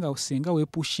okooye naye nga senga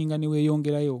weepushinga ne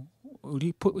weeyongerayo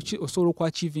osobola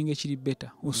okwachivinga ekiri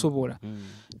better osobola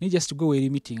naye just gwe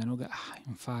weerimitinga noga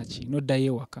nfaaki noddayo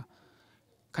ewaka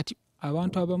kati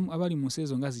abantu abamu abali mu nsi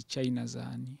ezo nga zi China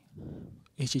zaani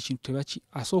ekyo ekintu tebaki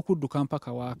asobola okudduka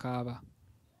mpaka waakaaba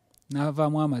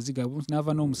n'avaamu amaziga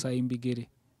n'ava n'omusaayi mu bigere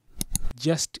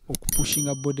just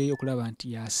okupushinga body okulaba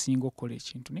nti yasinga okukola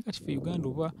ekintu naye kati ffe Uganda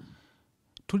oba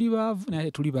tuli baavu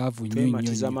naye tuli baavu nnyo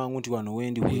twematiza mangu nti wano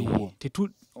wendi weewo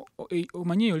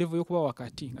omanyi eyo level y'okuba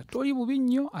wakati nga toli bubi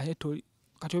nnyo ate toli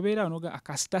kati obeera wanoga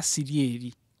akasita siri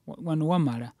eri wano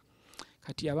wamala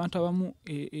kati abantu abamu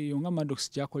eyo nga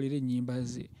Maddox gyakolera ennyimba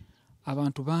ze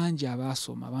abantu bangi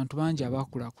abaasoma abantu bangi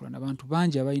abaakulaakulana abantu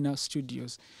bangi abalina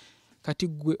studios kati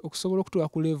gwe okusobola okutuuka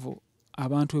ku level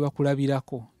abantu we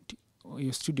bakulabirako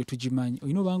iyo studio tugimanyi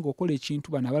olina obanga okola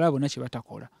ekintu bano abalala bonna kye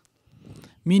batakola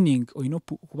meaning olina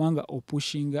kubanga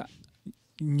opushinga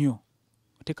nnyo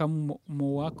otekamu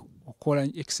mu work okola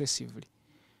excessively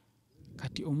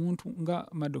kati omuntu nga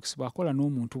Maddox bw'akola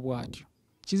n'omuntu bw'atyo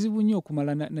kizibu nnyo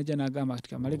okumala najja n'agamba kati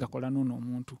kamale gakola n'ono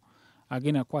omuntu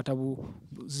agenda kukwata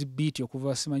zibiiti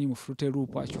okuva simanyi mu Fruit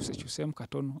Loop akyusekyusemu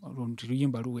katono olundi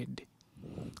luyimba luwedde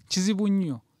kizibu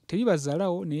nnyo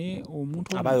teribazalawo naye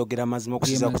omuntu abayogera mazima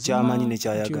okusiza ku kyamanyi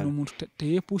nekyayagala omuntu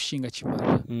teyeepushinga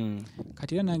kimala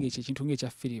kati era nange ekyo ekintu ng'ekya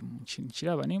firimu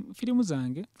kiraba ne firimu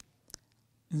zange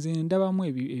nze ndabamu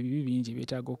ebibi bingi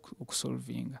byetaaga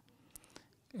okusolvinga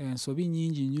ensobi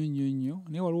nyingi nnyo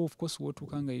naye waliwo of course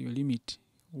wootuukanga eyo limit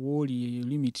wooli eyo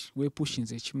limit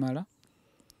weepushinze ekimala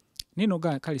naye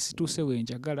noga kale situuse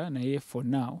wenjagala naye for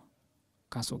now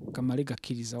kamale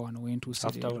gakkiriza wano wentuuse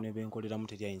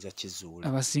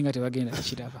abasinga tebagenda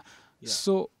kiraba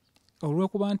so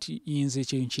olw'okuba nti nze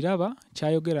ekyo nkiraba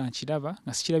kyayogera nkiraba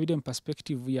nga sikirabire mu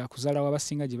perspective ya kuzaalawo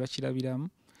abasinga gye bakirabiramu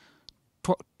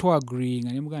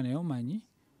twagreeinga ne muganda naye omanyi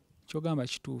kyogamba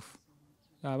kituufu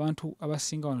abantu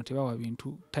abasinga wano tebawa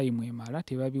bintu time emala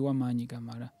tebabiwa maanyi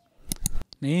gamala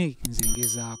naye nze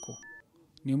ngezaako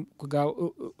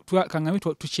kangambe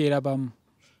tukyerabamu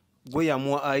gwe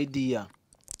yamuwa idea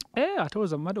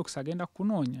atooza mu Maddox agenda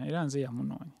kunoonya era nze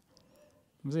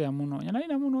yamunoonya naye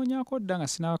namunoonyako dda nga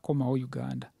sinakomawo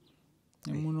Uganda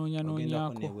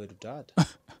nemunoonyanoonyako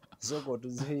soko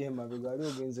tuzeeye mabega ali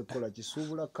ogenze kukola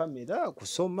kisuubula kamera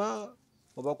kusoma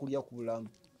oba kulya ku bulamu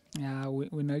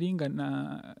we nalinga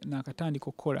nakatandika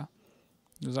okukola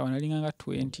ndoza wanalinga nga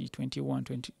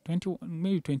 20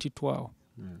 maybe 2012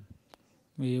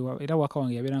 era waka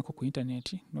wange yabeerako ku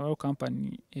internet nolwawo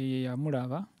kampani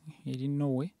yamulaba eri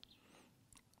Norway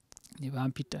ne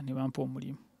bampita ne bampa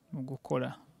omulimu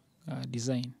ogukola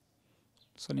design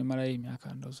so nemalayo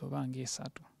emyaka ndoozi oba nga 3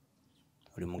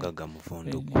 oli mugagga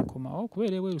muvondo komawo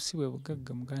kubeera ebwerusi bwe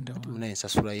bugagga muganda wange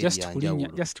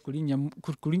just kulinnya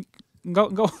nga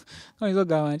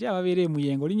gamba nti ababeera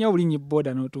emuyenga olinya bulinnya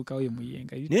boda n'otuukawo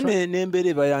emuyenga n'embeera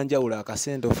eba yanjawulo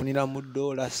akasente ofunira mu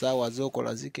ddoola saawa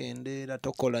z'okola zikendeera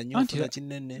tokola nnyo ofuna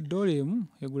kinene ddoola emu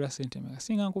egula sente meka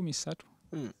singa 3,000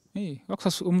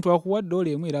 omuntu akuwa ddoola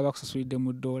emu era abakusasulidde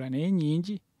mu ddoola naye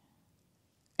nyingi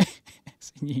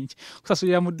nyingi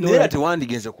kusasulira mu ddoola naye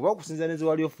tewandigenze kuba okusinza ne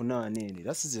zewali ofuna aneeri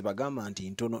era size bagamba nti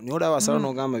ntono naye olaba asala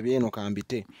n'ogamba byeno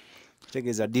kambite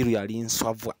kitegeeza diru yali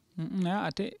nswavwa naye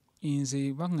ate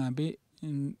nze baŋŋambe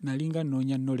nalinga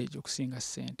nnoonya knowledge okusinga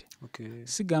ssente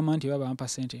sigamba nti baba bampa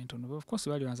ssente entono of course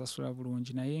bali bansasula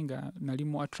bulungi naye nga nali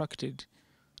mu attracted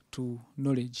to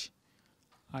knowledge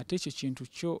ate ekyo kintu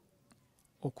kyo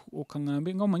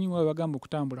okaŋŋambe nga omanyi nga bagamba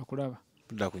okutambula kulaba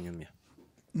tudda kunyumya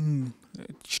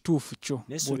kituufu kyo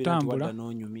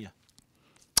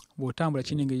bw'otambula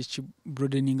kinengeri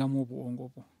kibroadeningamu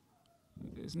obwongo bwo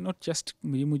not just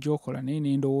mirimu gy'okola naye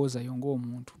n'endowooza yo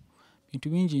ng'omuntu bintu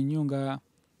bingi nnyo nga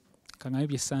kangana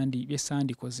bye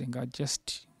sandi koze nga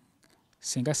just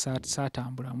senga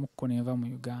saatambula mukko neva mu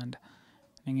Uganda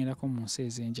nengerako mu nsi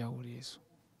ez'enjawulo ezo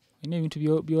ine ebintu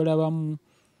byolabamu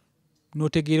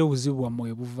notegeera obuzibu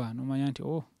bwamwe buva nomanya nti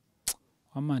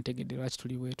wamma ntegedde lwaki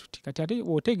tuli bwe tuti kati ate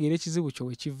otegeera ekizibu kyo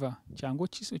wekiva kyangu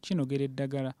kinogera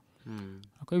eddagala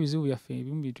ako ebizibu byaffe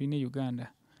ebimu bye tulina Uganda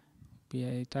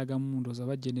byetaagamu ndowooza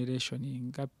ba generation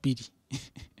nga 2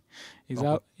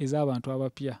 ez'abantu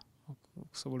abapya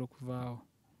okusobola okuvaawo.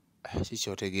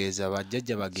 Kikyotegeeza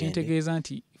bajjajja bagende. Kintegeeza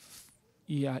nti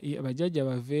bajjajja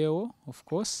baveewo of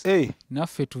course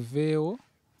naffe tuveewo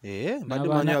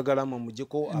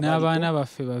n'abaana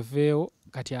baffe baveewo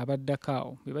kati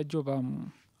abaddakaawo be bajja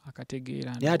obaamu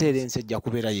akategeera naye ate era ensi ejja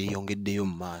kubeera yeeyongeddeyo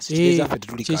mu maaso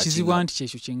kyekizibwa nti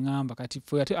kyekyo kye ŋŋamba kati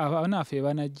abaana baffe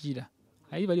banajjira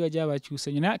ayi bali bajja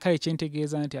bakyuse nnyo naye kale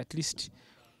kyentegeeza nti at least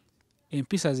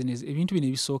empisa zino ebintu bino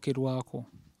ebisookerwako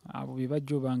abo be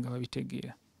bajja oba nga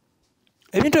babitegeera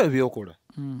ebintu ebyo byokola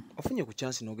ofunye ku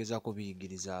chansi n'ogezaako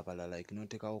biyigiriza abalala like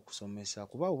n'oteekawo okusomesa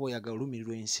kuba oba oyagala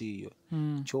olumirirwa ensi eyo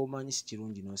ky'omanyi si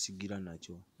kirungi n'osigira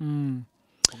nakyo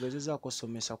ogezezaako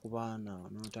osomesa ku baana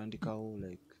n'otandikawo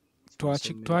like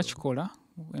twakikola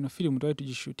eno firimu twali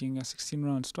tugishootinga 16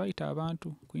 rounds twayita abantu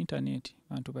ku intaneti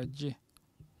abantu bajje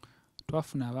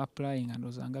twafuna aba applying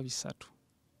ndowooza nga 3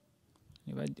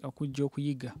 okujja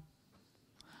okuyiga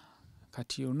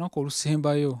kati olunaku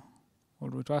olusembayo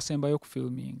olwo twasembayo ku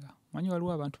filminga manyi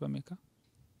waliwo abantu bameka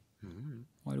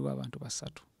waliwo abantu 3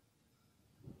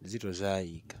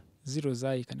 zero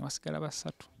zaayika ne wasigala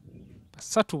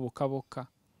 3 bokka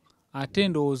ate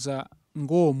ndowooza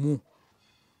ng'omu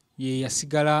ye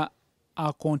yasigala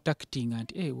contactinga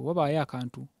nti wabaayo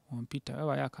akantu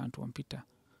ompita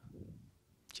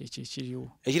kyekyo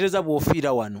ekiriwo ekireza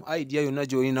bw'ofiira wano idea yonna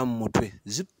gy'olina mu mutwe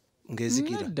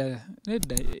ng'ezikira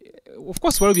nedda of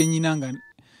course waliwo byennyina nga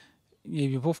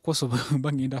ebyo of course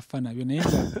bagenda fa nabyo naye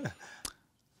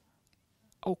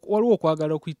waliwo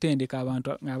okwagala okutendeka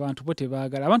abantu bo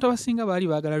tebaagala abantu abasinga baali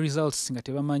baagala results nga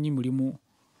tebamanyi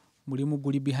mulimu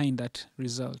guli behind that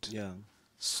result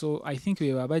so I think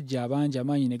be babajja abangi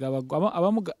amaanyi ne gabagwa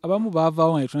abamu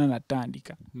baavaawo nga tetuna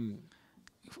natandika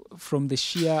from the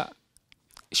sheer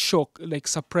shock like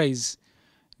surprise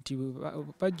nti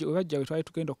bajja we twali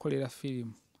tugenda okukolera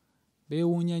firimu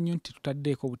beewuunya nnyo nti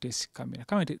tutaddeeko buteesi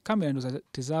kamera ndoza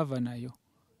tezaava nayo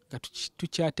nga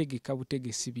tukyategeka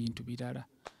butegesi bintu birala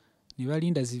ne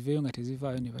balinda ziveeyo nga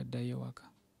tezivaayo ne baddayo waka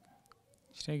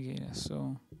kitegeera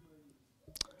so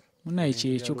munaye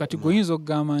kyekyo kati goyinza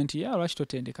okugamba nti lwaki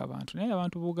totendeka abantu naye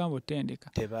abantu bugamba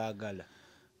otendeka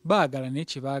baagala naye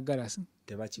kyebaagala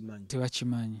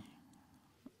tebakimanyi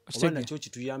oba nakyo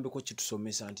kituyambeko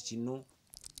kitusomesa nti kino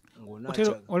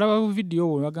olaba vidiyo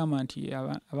obwo bagamba nti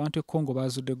abantu e Congo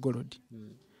baazudde golodi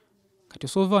kati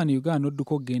osoova ne Uganda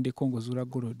n'odduka okugenda e Congo zuula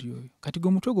golodi oyo kati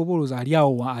gwe mutwe gwe olowooza ali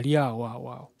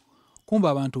awo kumba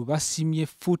abantu basimye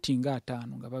fuuti nga 5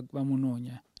 nga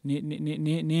bamunoonya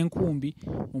n'enkumbi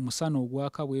mu musana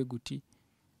ogwaka bwe guti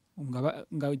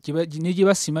ne gye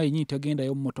basima yennyini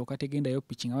tegendayo mmotoka tegendayo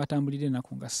piki nga batambulira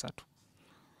ennaku nga 3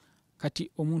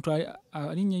 kati omuntu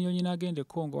alinnya ennyonyi n'agenda e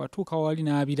Congo watuuka wali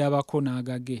n'abirabako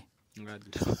n'agage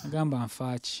agamba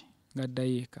nfaaki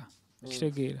ngaddayo eka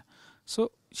kitegeera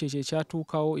so kyekyo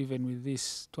ekyatuukawo even with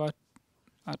this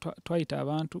twayita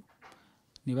abantu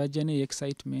ne bajja ne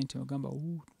excitement bagamba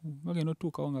bagenda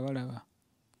otuukawo nga balaba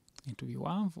bintu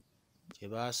biwanvu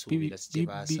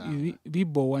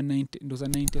bibowa ndoza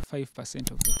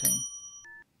 95% of the time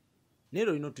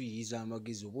nero ino tuyiyiza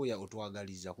amagezi oba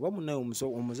otwagaliza kuba munaye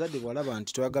omuzadde bw'alaba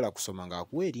nti toyagala kusoma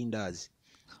ng'akuwa erindazi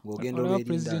ng'ogenda olw'erindazi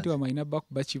pulezidenti wamanyina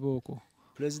bakuba kibooko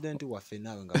pulezidenti waffe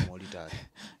naawe nga mwolitaali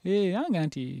anga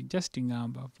nti just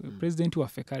ngamba pulezidenti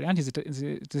waffe kale anti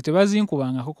ze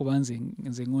tebazinkubangako kuba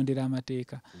nze ngondera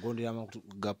amateeka ngondera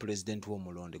ga pulezidenti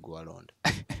w'omulonde gwe walonda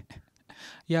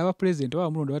yaba pulezidenti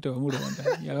oba mulonda oba tebamulonda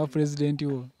yaba pulezidenti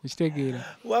wo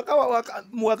ekitegeera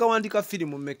wakawandika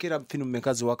firimu mmekera firimu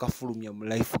mmeka ze wakafulumya mu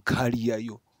life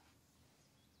kaliyayo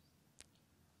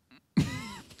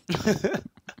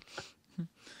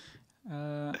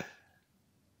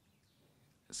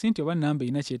sinti oba namba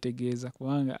erina kyetegeeza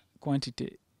kubanga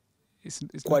quantity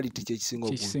quality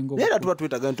kyekisinga era tuba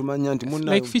twetaga ntumanya nti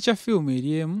like feature film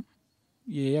eri emu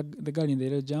the girl in the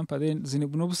yellow jumper then zino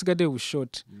buno busigadde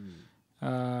bushort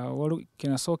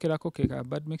kenasookerako ke ka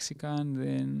Bad Mexican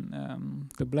then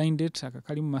the blinded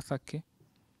akakali mu mathake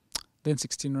then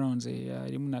 16 rounds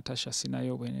erimu Natasha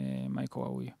Sinayo bwe Michael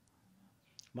Wawuyo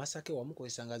Masake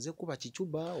wamukozesa ngaze kuba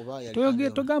kichuba oba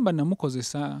yali togamba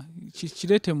namukozesa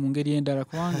kirete mu ngeri endala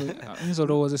kubanga inzo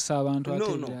lowozesa abantu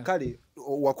ate no kale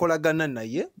wakolagana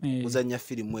naye uzanya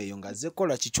filimu eyo ngaze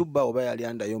kola kichuba oba yali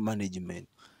under your management.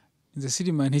 Nze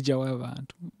siri manager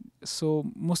w'abantu, so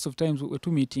most of times we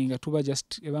two meeting tuba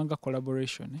just ebanga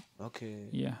collaboration. Okay.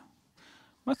 Yeah.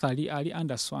 Mathali ali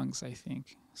under Swangs, I think.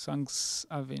 Swangs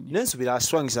Avenue. Nensubira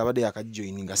Swangs abade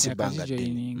akajoininga sibanga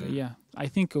joininga. Yeah. I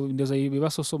think there's a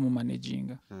bebaso mu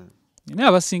managing. Ne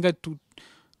abasinga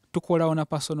tukola on a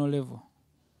personal level.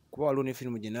 Kuba walone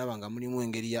film gye nabanga mulimu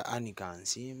engeri ya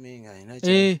Anikansime nga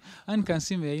ina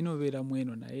Anikansime yayinobera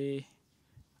mweno naye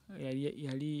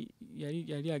yali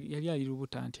ali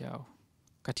lubuto anti awo.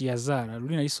 Kati yazaala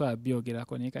luli nali so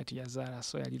abyogerako naye kati yazaala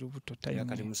so yali lubuto tayo.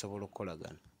 Kati musobola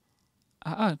okukolagana.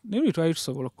 Neri twali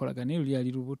tusobola okukolagana naye luli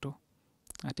ali lubuto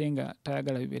ate nga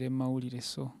tayagala bibere mawulire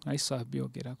so nali so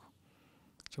abyogerako.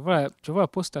 Chovala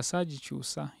posta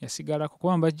sagikyusa yasigalako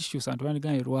kubanga bagikyusa nti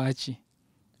bandiganye lwaki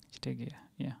kitegeera.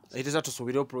 Yeah. It is to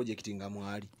subira project nga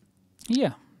mwali.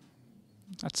 Yeah.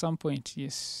 At some point,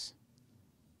 yes.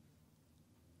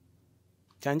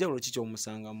 Kyanjawulo kicho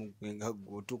omusanga mu nga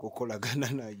gotuko kolagana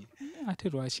naye. Ate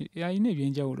lwaki ayina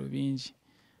ebyenjawulo bingi.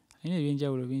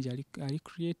 Ali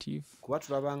creative. Kuba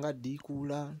tulabanga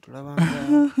dikula,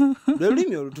 tulabanga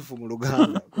lulimi olutufu mu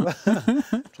Luganda.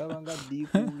 Tulabanga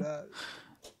dikula.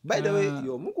 By the way,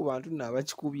 yo muku bantu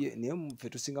nabakikubye naye muffe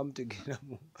tusinga mutegeera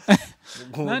mu.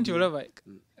 Nanti olaba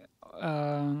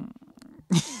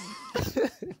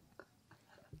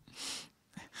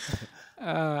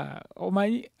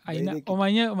omanyi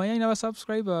ina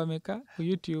subscriber wameka ku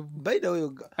YouTube. By the way,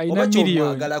 aina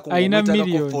million.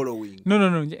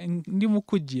 No, ndi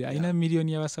mukujira aina million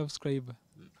ya subscriber.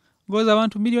 Goza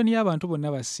abantu million y'abantu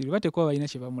bonna basiru bate ko bayina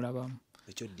kyebamulabamu.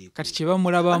 Kati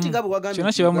kyebamulabamu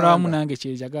kyona kyebamulabamu nange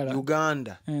kyejagala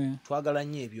Uganda twagala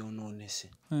nnyo ebyononese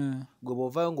gwe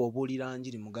bova ng'obuulira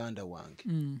njiri muganda wange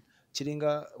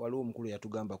kiringa waliwo omukulu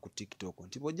yatugamba ku TikTok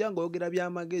nti bojja ng'oyogera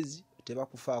by'amagezi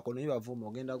tebakufaako naye bavuma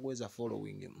ogenda gweza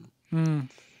following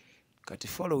kati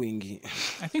following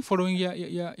I think following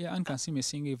ya Ankansime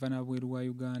singa eva na bweru wa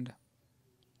Uganda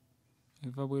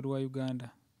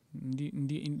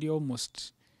ndi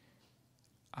almost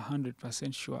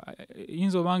 100% sure.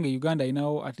 Inzo bange Uganda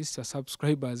inao at least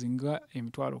subscribers nga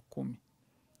emitwalo 10.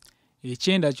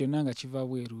 Ekyenda kyonna nga kiva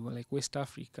bweru like West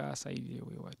Africa side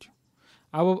ewe watyo.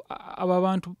 Abo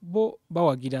abantu bo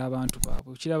bawagira abantu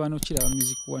baabwe. Kiraba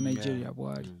music wa Nigeria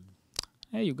bwali.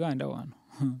 Uganda wano.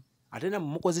 Atena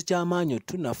mukoze kyamaanyo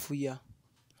tunafuya.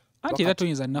 Anti era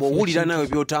toyinza nafuya. Bowulira nawe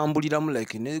byotambuliramu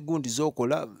like ne gundi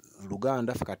zokola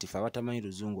Luganda fakati fa batamanyi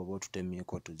Luzungu oba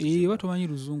tutemyeko tuzi. Batamanyi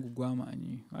Luzungu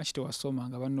gwamanyi. Akite wasoma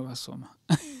nga banno basoma.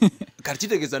 Kati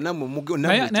kitegeza namwe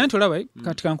naye ntolaba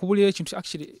kati kankubulira ekintu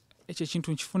actually ekyo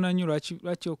kintu nkifuna nnyo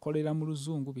lwaki okolera mu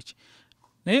Luzungu biki.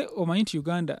 Naye omanyi nti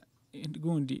Uganda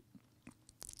gundi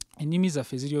ennimi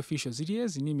zaffe ziri official ziri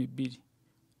ezinimi bbiri.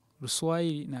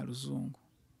 Luswahili na Luzungu.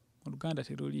 Mu Luganda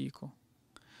teruliiko.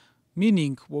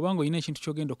 Meaning bw'obanga olina ekintu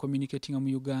ky'ogenda communicating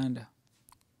mu Uganda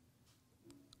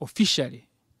officially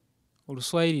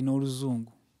Oluswahili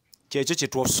n'Oluzungu kyekyo kye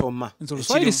twosoma.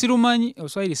 Oluswahili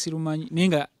sirumanyi naye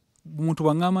nga omuntu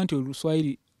bw'angamba nti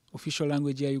Oluswahili official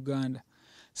language ya Uganda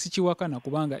sikiwakana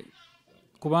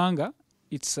kubanga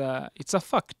it's a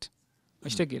fact.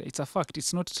 Okitegeera it's a fact.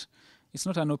 It's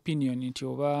not an opinion nti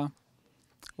oba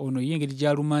ono yengeri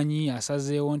gyalumanyi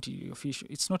asazeewo nti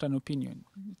official. It's not an opinion.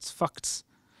 It's facts.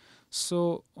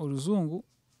 So Oluzungu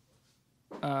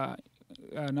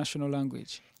national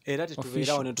language. Era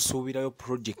tetubeerawo ne tusuubirayo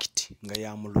project nga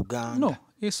ya mu Luganda. No,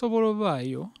 esobola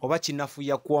baayo. Oba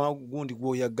kinafuya kwa gundi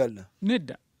gw'oyagala.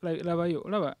 Nedda,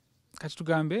 laba kati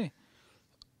tugambe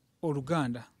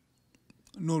Oluganda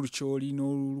n'Olukyoli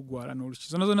n'Olugwala n'Oluki.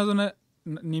 Zona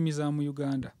nnimi za mu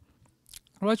Uganda.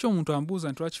 Lwaki omuntu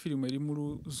ambuuza nti lwaki firimu eri mu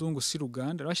Luzungu si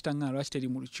Luganda, lwaki taŋŋamba lwaki teri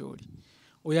mu Lukyoli?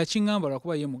 Oyo akiŋŋamba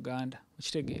lwakuba ye Muganda,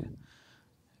 okitegeera.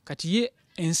 Kati ye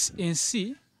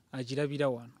ensi agirabira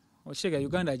wano. Okitegeera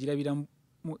Uganda agirabira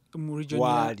mu region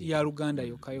ya Luganda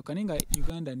yokka naye nga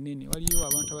Uganda nnene waliyo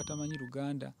abantu abatamanyi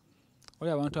Luganda.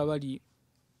 Waliyo abantu abali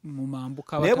mu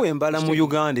mambuka. Naye bwe mbala mu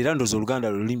Uganda era ndoza Oluganda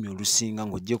lulimi olusinga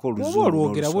ng'oggyeko Oluzungu. Oba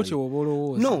olwogera bwotyo oba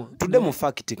olowooza. No, tudde mu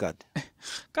fact kati.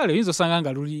 Kale oyinza osanga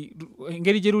nga luli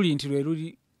engeri gye luli nti lwe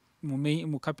luli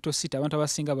mu capital city abantu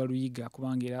abasinga baluyiga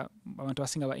kubanga era abantu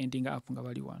abasinga ba ending up nga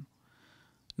bali wano.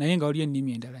 Naye nga waliyo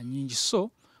ennimi endala nnyingi.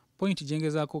 So point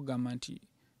gyengezaako okugamba nti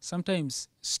sometimes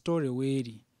story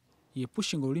weeri ye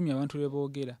pushing olulimi abantu lwe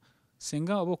boogera.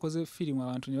 Senga oba okoze firimu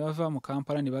abantu ne bava mu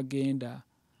Kampala ne bagenda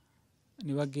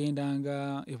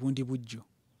nga ebundi bujjo.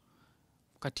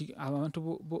 kati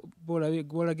abantu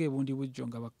bolage bundi bujjo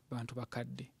nga bantu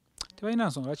bakadde tebalina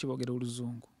nsonga lwaki boogera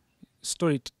oluzungu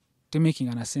story making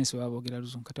an sense baba boogera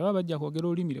luzungu kati baba bajja kwogera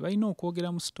olulimi balina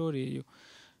okwogera mu story eyo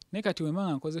naye kati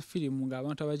wemanga nkoze firimu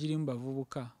ng'abantu abagirimu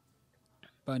bavubuka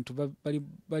bantu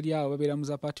bali awo babeera mu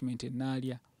apartment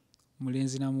enaalya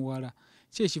mulenzi na muwala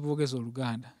ki ekiboogeza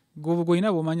oluganda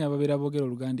gwolina bwomanya babeera boogera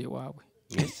oluganda ewaabwe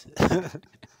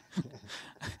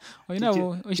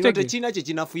tekina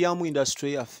kyekinafuyamu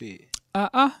industry yaffe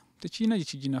tekirina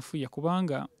kyekiginafuya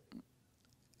kubanga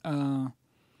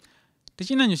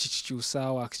tekirina nyo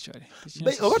kikikyusaawo actually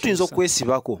oba tuyinza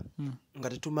okwesibako nga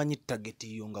tetumanyi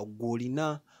tageti yo nga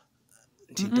gwolina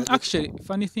actually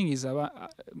funny thing is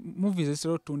movies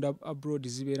ezitera otunda abroad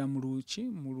zibeera mu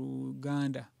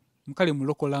Luganda mukale mu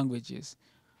local languages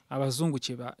abazungu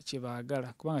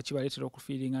kyebaagala kubanga kibaleetera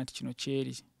okufiiringa nti kino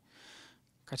kyeri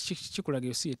kati kikulaga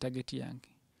yo si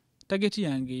tageti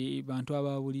yange bantu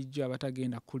aba bulijjo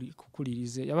abatagenda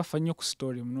kukuliriza abafa nnyo ku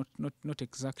story not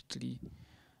exactly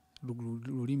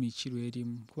lulimi ki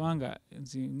lwerimu kubanga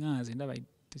nze ndaba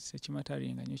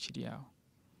tekimatalinga nnyo kiri awo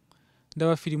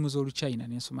ndaba firimu z'Oluchina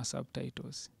n'ensoma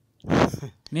subtitles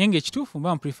naye ng'ekituufu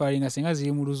mba mprefaringa singa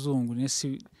ziri mu luzungu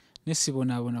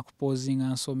nesibonaabona kupozinga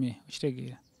nsome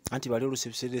okitegeera anti bali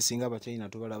olusebisedde singa abachina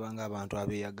tubalaba nga abantu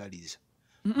abeeyagaliza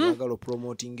bagala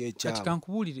promoting ekyabo kati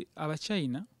kankubuulire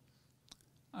abachina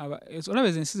olaba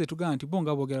ezo ensi zetugamba nti bo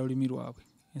nga boogera lulimi lwabwe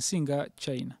ensi nga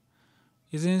China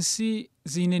ezo ensi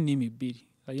zirina ennimi bbiri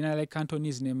zirina like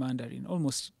Cantonese ne Mandarin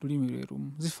almost lulimi lwe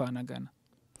lumu zifaanagana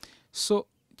so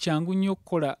kyangu nnyo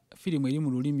okukola firimu eri mu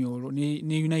lulimi olwo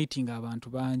ne uniting abantu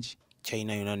bangi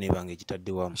China yona nebanga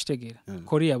ekitadde wamu kitegeera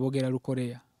Korea boogera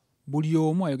Lukorea buli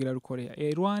omu ayogera Lukorea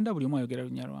Rwanda buli omu ayogera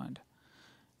Lunyarwanda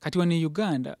kati wano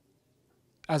Uganda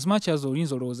as much as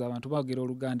olinza olowooza abantu boogera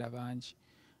Oluganda bangi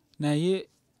naye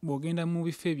bw'ogenda mu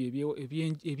bifo ebyo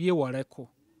ebyewalako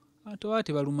abantu baba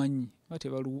tebalumanyi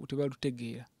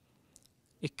tebalutegeera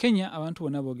Kenya abantu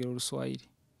bonna boogera Oluswayiri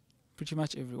pretty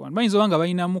much everyone bayinza obanga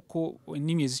balinamuko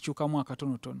ennimi ezikyukamu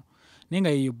akatonotono naye nga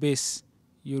yeyo base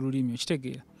y'olulimi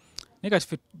okitegeera naye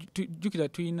kati jjukira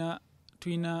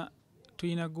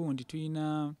tulina gundi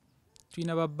tulina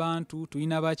babantu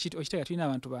tulina bakiti okitegeera tulina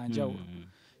abantu banjawulo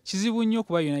kizibu nnyo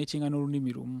okuba unitinga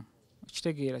n'olulimi lumu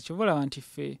okitegeera kyova olaba nti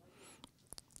ffe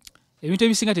ebintu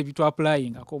ebisinga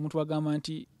tebitwapulayingako omuntu bagamba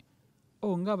nti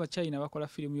ng'Abachina bakola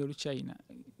firimu y'Oluchina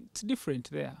it's different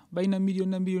there balina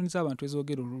miliyoni na miliyoni z'abantu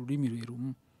ezoogera olulimi lwe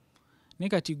lumu naye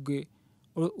kati gwe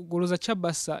goloza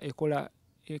Chabasa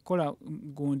ekola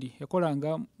gundi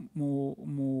nga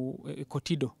mu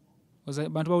ekotido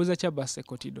abantu bawuliza Chabasa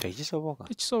ekotido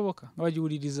tekisoboka nga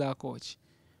bagiwulirizaako ki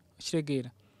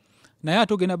okitegeera naye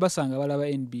ate ogenda basanga balaba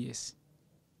NBS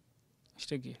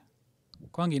okitegeera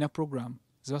kubanga ina program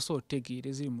zibasobola otegeera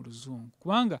eziri mu luzungu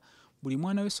kubanga buli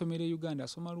mwana w'essomero e Uganda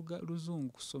asoma luzungu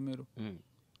ku ssomero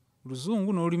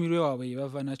luzungu n'olulimi lwewabwe ye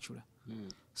bava natural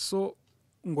so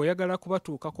ng'oyagala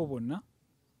kubatuukako bonna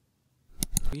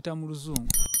oyita mu luzungu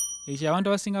ekyo abantu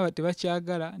abasinga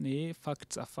tebakyagala naye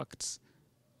facts are facts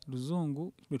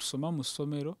luzungu lwe tusoma mu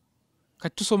ssomero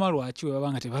kati tusoma lwaki we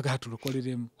baba nga tebagala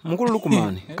tulukoleremu mukulu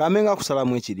Loukman kamenga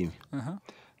akusalamu ekirimi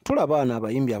tulaba abaana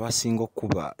abayimbi abasinga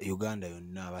okuba Uganda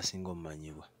yonna abasinga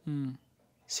omumanyibwa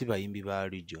si bayimbi ba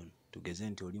region tugeze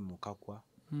nti oli mukakwa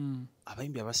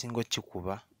abayimbi abasinga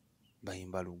okikuba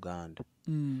bayimba Luganda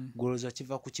goloza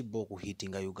kiva ku kibba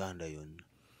okuhitinga Uganda yonna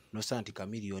nosa nti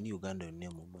kamiliyoni Uganda yonna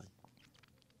emumanyi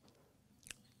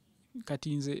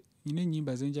kati nze nina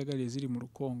ennyimba zenjagala eziri mu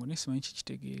Lukongo naye simanyi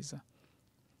kikitegeeza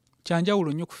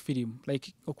kyanjawulo nnyo ku firimu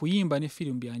like okuyimba ne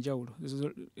firimu byanjawulo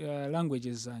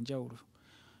languages zanjawulo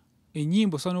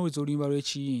ennyimba osobola n'owuliza oluyimba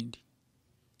lw'Ekiyindi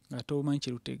nga tomanyi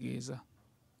kye lutegeeza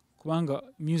kubanga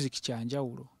music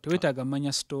kyanjawulo teweetaaga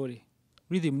mmanya story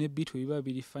rhythm ne beat biba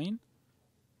biri fine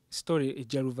story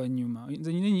ejja luvannyuma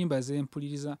nze nyina ennyimba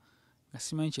zempuliriza nga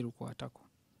simanyi kye lukwatako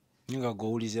nga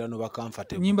gowulizira no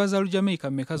bakamfate ennyimba za Lujamaica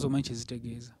mmeka z'omanyi kye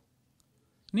zitegeeza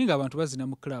naye nga abantu bazina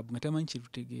mu club nga tamanyi kye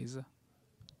lutegeeza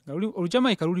nga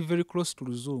Olujamaica luli very close to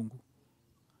Luzungu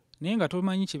naye nga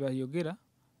tomanyi kye bayogera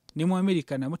ne mu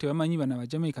America namo tebamanyi bana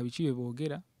Bajamaica biki bye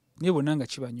boogera naye bonna nga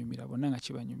kibanyumira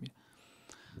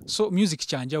so music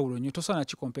kyanjawulo nnyo tosobola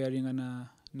nakikomparinga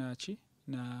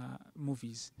na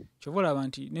movies kyova olaba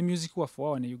nti ne music waffe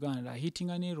wawa ne Uganda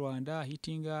ahitinga ne Rwanda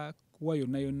ahitinga kuwa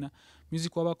yonna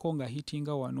music w'Abakongo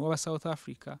ahitinga wano waba South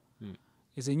Africa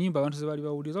ezo ennyimba abantu ze bali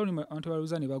bawuliriza abantu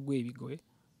baluza ne bagwa ebigoye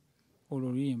olwo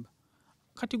oluyimba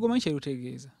kati gomanyi kye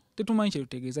lutegeeza tetumanyi kye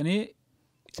lutegeeza naye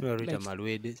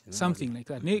something like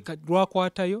that naye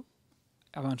lwakwatayo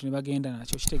abantu ne bagenda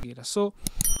nakyo kitegeera so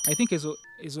I think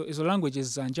ezo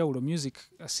languages za njawulo, music,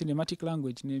 cinematic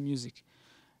language ne music.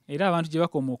 Era abantu gye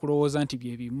bakoma okulowooza nti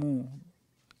bye bimu.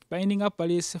 Binding up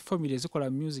police formula zikola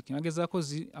music nagezaako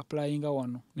zi applying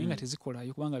wano naye nga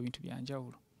tezikolayo kubanga bintu bya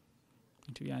njawulo.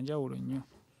 Bintu bya njawulo nnyo.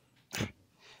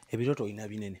 Ebirooto olina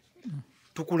binene.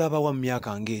 Tukulabawa mu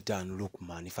myaka ng'etaano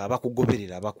Loukman, ife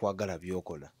abakugoberera abakwagala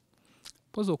by'okola.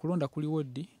 Poza okulonda kuliwo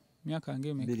ddi myaka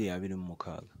ng'emeka?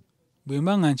 2026. Bwe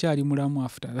mba nga nkyali mulamu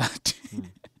after that.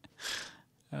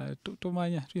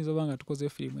 Tumanya tuyinza oba nga tukoze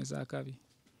firimu ez'akabi.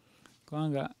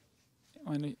 Kubanga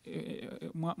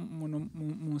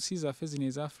mu nsi zaffe zino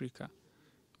eza Africa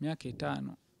myaka 5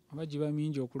 oba giba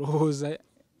mingi okulowooza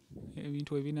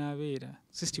ebintu ebinaabeera.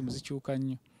 System zikyuka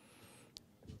nnyo.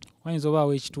 Wayinza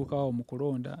obaawo ekituukawo mu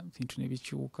kulonda bintu ne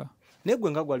bikyuka. Naye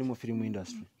gwe nga gwali mu film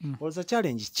industry, olowooza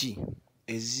challenge ki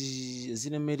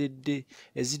eziremeredde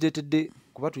ezireetedde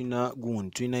kuba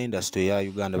tulina industry ya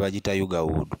Uganda bagita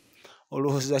Ugawood.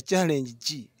 Olowooza challenge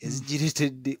ki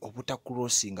ezigireetedde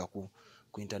obutakrossinga ku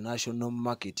international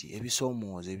market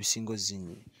ebisoomooza ebisingo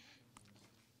zinyi?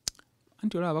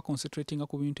 Anti olaba baconcentratinga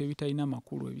ku bintu ebitalina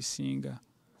makulu ebisinga.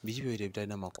 Biki byebyo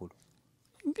ebitalina makulu?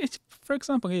 For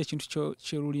example, ng'ekintu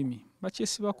ky'olulimi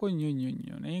bakyesibako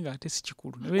nnyo naye ng'ate si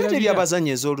kikulu. Ate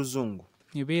ebyabazannya ez'oluzungu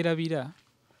ne beerabira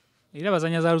era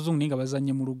bazannya za luzungu naye nga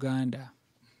bazannya mu Luganda.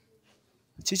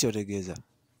 Ki kyotegeeza?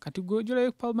 Kati gwe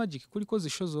ojolayo Pal Magic kuliko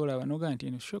zisho z'olaba n'ogaa nti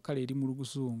eno sho kale eri mu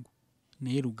luzungu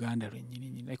naye Luganda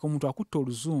lwennyini. Like omuntu akutta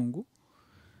oluzungu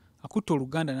akutta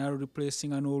Oluganda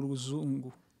n'alureplacinga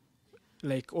n'oluzungu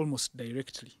like almost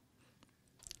directly.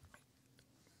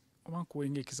 Oba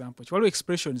nkuwenga example waliwo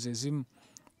expressions ezimu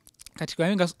kati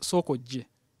twayenga sooko gye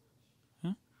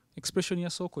expression ya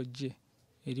sooko gye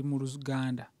eri mu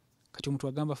Luganda kati omuntu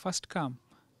agamba first come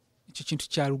ekyo kintu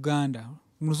kya Luganda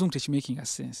mu luzungu tekimaking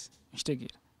sense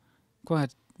okitegeera kwa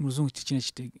mu luzungu tekina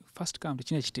first come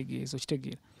tekina kitegeeza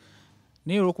okitegeera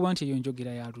naye olwokuba nti eyo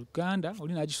njogera ya Luganda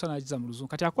oli n'agisana agiza mu luzungu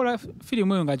kati akola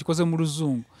firimu eyo ng'agikoze mu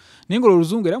luzungu naye nga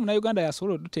oluzungu era muna Uganda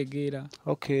yasobola odutegeera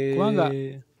kubanga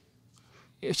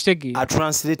a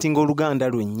translating Oluganda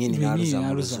lwennyini n'aluza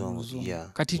mu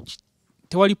luzungu. Kati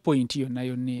tewali point yonna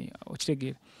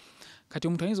okitegeera. Kati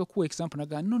omuntu ayinza okuwa example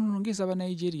naga no ngeza aba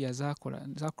Nigeria za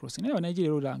cross naye aba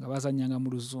Nigeria olanga bazannyanga mu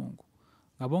luzungu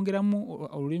nga bongeramu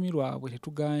olulimi lwabwe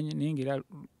tetuganye naye ngera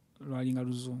lwalinga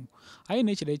luzungu. Aye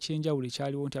n'ekirala ekyenjawulo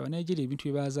ekyaliwo nti aba Nigeria ebintu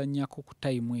bye bazannyako ku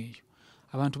time eyo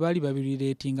abantu baali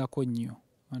babirireetingako nnyo.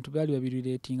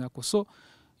 So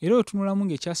era otunulamu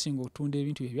ng'ekyasinga otunda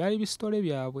ebintu bye byali bisitole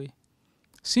byabwe.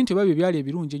 Si nti babyo byali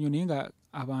ebirungi ennyo naye nga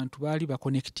abantu baali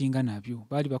bakonnekitinga nabyo.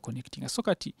 So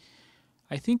kati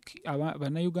I think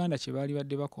Bannayuganda kye baali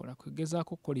badde bakola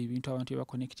kwegezaako okukola ebintu abantu bye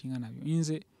bakonnekitinga nabyo.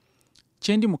 Nze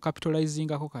kyendi mu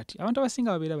capitalizingako kati abantu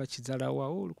abasinga babeera bakizalawa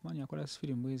Loukman akola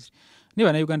firimu ezi naye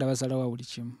Bannayuganda bazalawa buli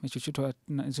kimu. Ekyo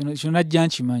kyo najja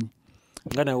nkimanyi.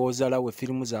 Nga nawe ozalawe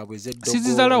firimu zaabwe ez'eddogo.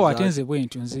 Sizizalawo ate nze bwe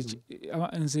ntyo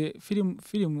nze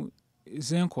firimu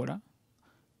zenkola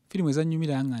firimu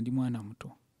ezannyumira nga ndi mwana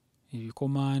muto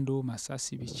ebikomando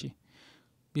masasi biki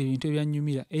ebintu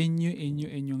ebyanyumira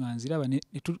ennyo nga nziraba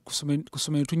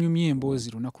kusomero tunyumya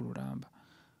emboozi lunaku lulamba.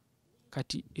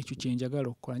 Kati ekyo kyenjagala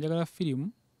okukola njagala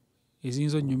firimu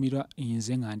eziyinza onnyumira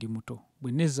nze nga ndi muto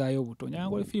bwe nezzaayo obuto njagala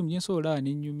nkola firimu gye nsobola olaba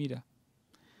nennyumira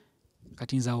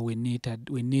kati nzaawo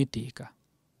wenneeteeka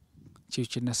kyo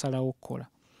kye nasalawo okukola.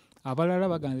 Abalala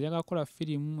baganza njagala kukola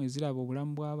firimu eziraba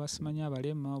obulamu bw'abasimanya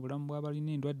abalema obulamu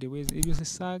bw'abalina endwadde ebyo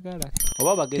sesaagala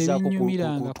oba bagezaako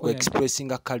ku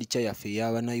expressinga culture yaffe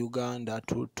ey'Abannayuganda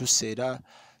tuseera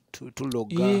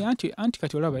tuloga anti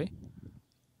kati olaba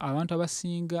abantu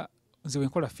abasinga nze bwe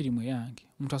nkola firimu eyange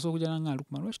omuntu asobola okujja nga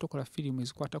Loukman lwaki tokola firimu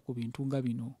ezikwata ku bintu nga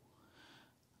bino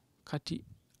kati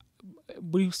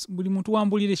buli muntu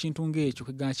wambulira ekintu ng'ekyo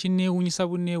kega kinneewuunyisa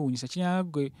bunneewuunyisa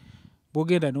kinyagwe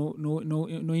bwogenda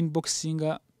no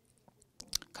inboxinga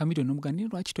Kamiliyoni n'omugamba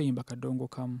lwaki toyimba kadongo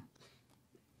kamu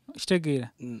kitegeera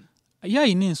ye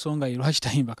ayina ensonga ye lwaki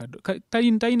tayimba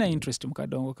talina interest mu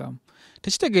kadongo kamu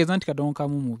tekitegeeza nti kadongo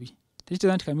kamu mubi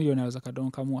tekitegeeza nti Kamiliyoni alaza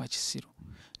kadongo kamu wa kisiru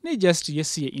ne just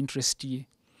yesiye interest ye.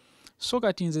 So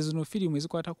kati nze zino firimu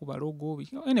ezikwata ku balogo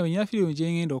ene wenyina firimu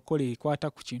gye ngenda okukola ekwata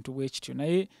ku kintu bwe kityo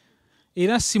naye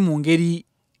era si mu ngeri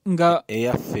nga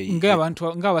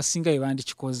abantu nga abasinga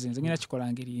ebandikikoze nze ngenda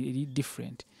kikola ngeri eri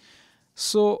different.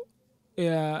 So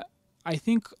I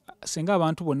think senga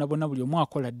abantu bonna buli omu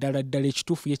akola ddala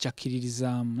ekituufu ye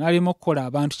kyakkiririzaamu n'alema okukola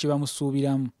abantu kye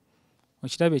bamusuubiramu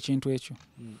okiraba ekintu ekyo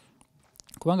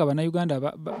kubanga Bannayuganda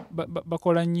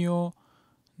bakola nnyo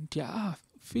nti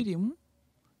firimu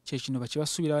kye kino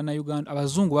bakibasuubira bannayuganda.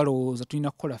 Abazungu balowooza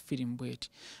tulina kukola firimu bweti.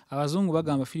 Abazungu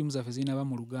bagamba firimu zaffe zirina ba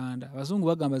mu Luganda. Abazungu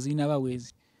bagamba zirina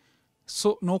baweezi.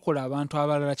 So n'okola abantu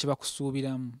abalala kye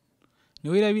bakusuubiramu. Ne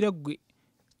weerabira ggwe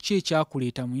ki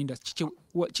ekyakuleeta mu industry,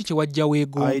 ki kye wajja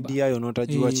weegomba. Idea yo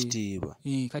n'otagiwa kitiibwa.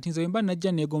 Kati nze mba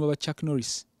najja neegomba ba Chuck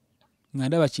Norris nga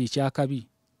ndaba ki ekyakabi.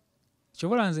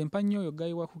 Kyobola nze mpa nnyo oyo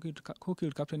gayi wa Who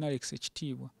Killed Captain Alex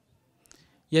ekitiibwa.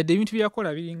 Yadde ebintu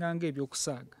byakola biringa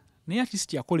ng'ebyokusaaga. Naye at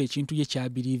least yakola ekintu ye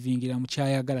kyabilivingira mu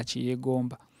kyayagala kye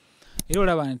yeegomba. Era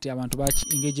olaba nti abantu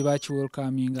engage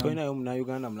bakiwelcominga. Tulinayo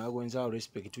Munnayuganda mulala gwenza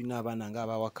respect, tulina abaana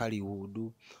ng'abawa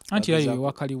Hollywood. Anti yayo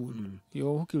wa Hollywood.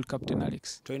 Yo Who Killed Captain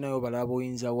Alex. Tulinayo balaba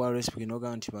oyinza wa respect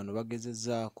noga nti bano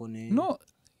bagezezzaako ne. No,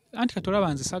 anti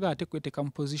katolaba nze saga ate kweteka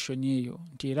mu position eyo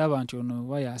nti era abantu ono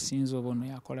baya asinze oba ono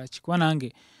yakola ki. Kuba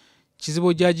nange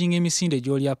kizibu judging emisinde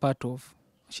gy'oli a part of.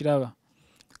 Kiraba.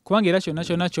 Kubanga era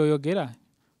kyonna ky'oyogera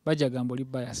bajja gamba oli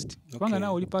biased. Kubanga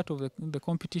nawe oli part of the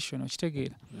competition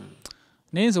okitegeera.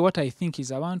 Naye nze what I think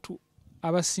is abantu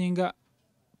abasinga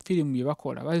firimu bye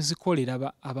bakola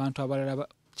bazikolera abantu abalala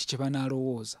kye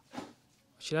banaalowooza.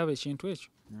 Kiraba ekintu ekyo.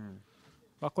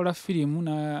 Bakola firimu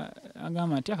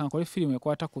agamba nti akankola firimu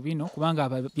ekwata ku bino kubanga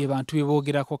bye bantu bye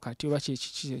boogerako kati oba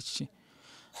kiki.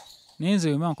 Naye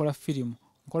nze bwe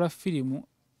nkola firimu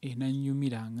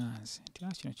enannyumira nganze.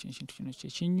 Ekintu kino kye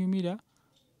kinnyumira.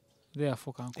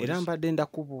 Era mbadde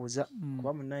ndakubuuza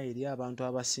kuba munnaye eri abantu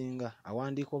abasinga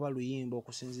awandiika oba luyimba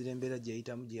okusinziira embeera gye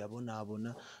yayitamu gye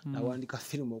yabonaabona n'awandiika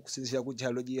firimu okusinziira ku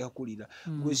kyalo gye yakulira.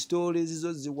 Gwe sitoolezi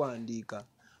zo ziwandiika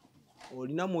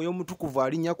olina mwoyo mutukuvu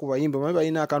alinnya ku bayimba mabe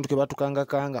balina akantu ke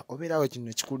batukangakanga obeerawo kino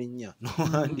ekikulinnya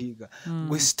n'owandiika.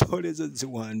 Gwe sitoolezi zo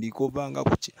ziwandiika obanga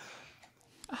ku ki?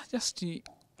 Just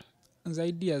nze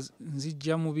ideas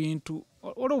nzijja mu bintu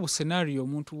olwo scenario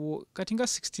omuntu kati nga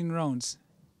 16 rounds.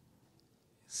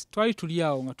 Twali tuli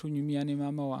awo nga tunyumya ne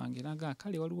maama wange naga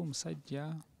kale waliwo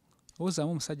omusajja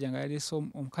ozaamu omusajja nga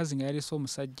omukazi nga yaleese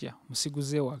omusajja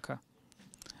musiguze waka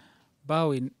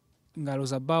bawe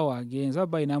ngaloza bawe agenze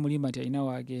bawe n'amulimba nti alina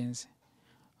waagenze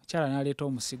okyala n'aleeta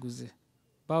omusiguze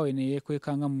bawe ne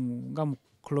yeekweka nga mu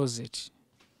closet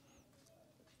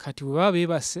kati bwe baba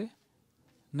beebase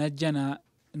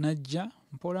najja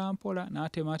mpola mpola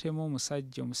n'atematema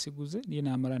omusajja omusiguze ye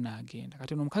n'amala n'agenda.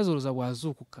 Kati ono omukazi olowooza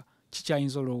bw'azuukuka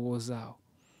kikyayinza olowoozaawo.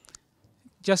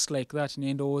 Just like that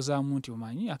nendowoozaamu nti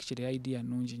omanyi akikiri idea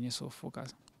nnungi nnyo sofuuka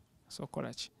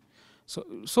sokola ki.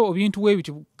 So ebintu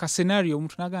weebiti ka scenario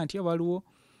omuntu naga nti waliwo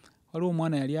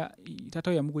omwana yali taata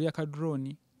we yamugulira ka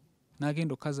drone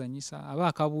n'agenda okukazanyisa aba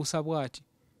akabuusa bw'ati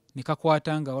ne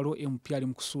kakwata nga waliwo MP ali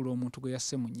mu kusuula omuntu gwe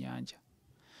yasse mu nnyanja.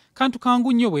 Kantu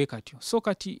kangu nnyo bwe katyo. So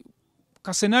kati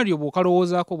ka scenario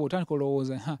bw'okalowoozaako bw'otandika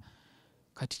olowooza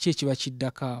kati ki ekiba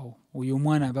kiddakaawo oyo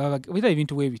omwana bita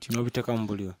ebintu bwe bityo n'obiteeka mu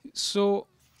bulyo. So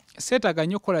seetaaga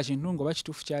nnyo okukola kintu ng'oba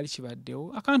kituufu kyali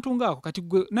kibaddewo akantu ngaako kati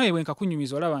gwe naye bwe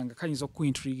nkakunyumiza olaba nga kayinza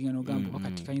okuintriginga n'ogamba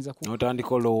kati kayinza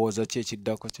n'otandika olowooza ki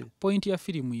ekiddako ki. Point ya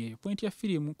firimu yeeyo. Point ya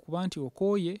firimu kuba nti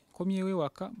okooye komyewo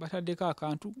ewaka bataddeko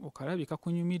akantu okalabye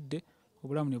kakunyumidde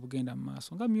obulamu ne bugenda mu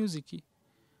maaso nga music.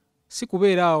 Si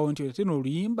kubeera awo nti otena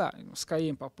oluyimba sikayo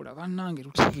empapula bannange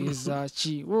lutegeeza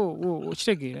ki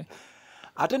okitegeera.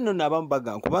 Ate nno n'abamu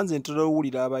bagamba kuba nze ntera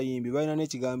owulira abayimbi balina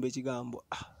n'ekigambo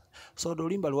soda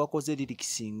olimba lwakoze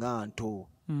lirikisi nga nto.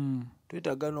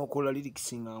 Twetaaga n'okola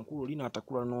lirikisi nga nkulu olina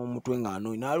atakula n'omutwe nga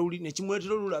noli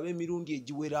nekimuleetera olulaba emirundi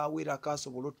egiweraawera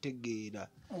akasobola otegeera.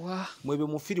 Mwebyo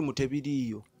mu firimu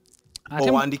tebiriiyo.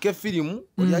 Owandike firimu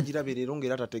oli agirabe leero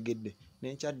ng'era tategedde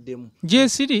nenkyaddemu.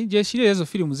 Gyesiri ezo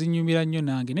firimu zinyumira nnyo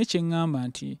nange naye kye ŋŋamba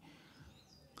nti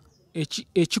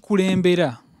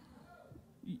ekikulembera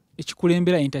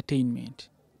entertainment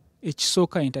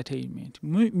ekisooka entertainment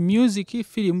music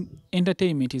film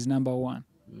entertainment is number one.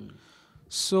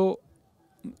 So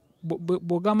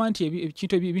bw'ogamba nti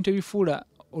ebintu ebifuula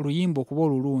oluyimba okuba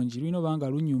olulungi lulina obanga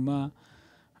lunyuma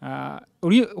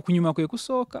okunyuma kwe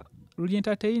kusooka luli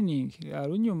entertaining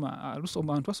lunyuma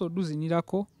abantu basobola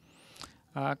oduzinirako.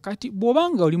 Kati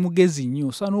bw'obanga oli mugezi nnyo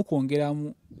osobola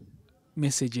n'okwongeramu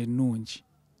message ennungi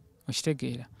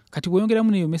okitegeera. Kati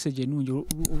bw'oyongeramu neyo message ennungi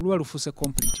oluba lufuuse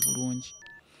complete bulungi.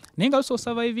 Naye nga lusobola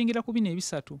survivingira ku bino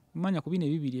ebisatu mmanya ku bino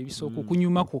ebibiri ebisooka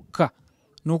okunyuma kwokka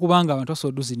n'okubanga abantu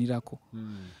basobola oduzinirako.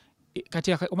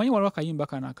 Kati omanyi waliwo akayimba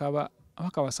kano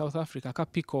akaba South Africa aka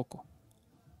Pikoko.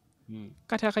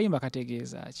 Kati akayimba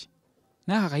kategeeza ki?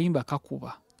 Naye akayimba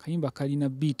kakuba kayimba kalina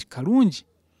beat kalungi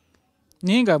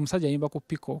naye nga musajja ayimba ku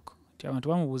Pikoko nti abantu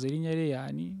bamubuuza erinnya lye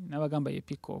yaani n'abagamba ye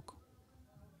Pikoko.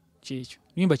 Kyekyo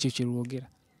luyimba kyekyo lwogera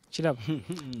kiraba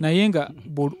naye nga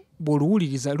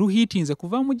boluwuliriza luhitinze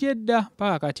kuva mu Jedda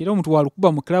paka kati era omuntu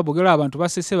walukuba mu club ogera abantu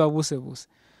basese babuse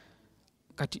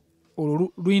kati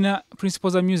luina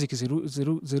principles of music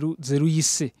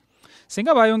zeruyise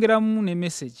senga bayongeramu ne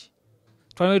message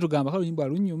twalwe tugamba kalo nyimbo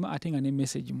alunyuma atenga ne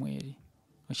message mweri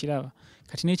okiraba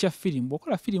kati n'ekya film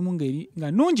bokola film ngeri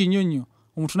nga nungi nyonyo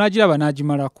omuntu najiraba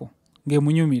najimalako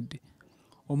ngemunyumidde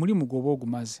omulimu gobo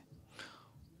ogumaze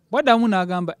bwadamu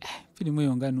n'agamba film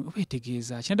eyo ngano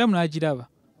obetegeeza kyendamu najiraba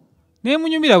ne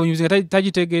munyumira bunyuzi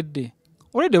tajitegedde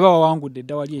olede bawa wangudde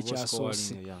dawali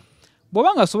ekyasoose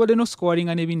bobanga sobode no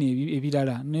scoringa nebine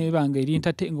ebirala nebanga eri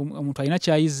omuntu alina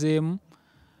kyayizeemu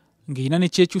ng'ina ne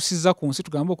kyekyusiza ku nsi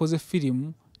tugamba okoze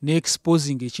film ne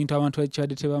exposing ekintu abantu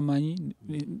kyade tebamanyi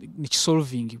ne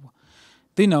kisolvingibwa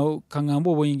then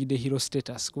kangamba oboyingide hero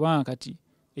status kubanga kati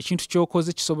ekintu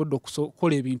kyokoze kisobodde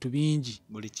okukola ebintu bingi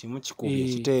buli kimu kikubye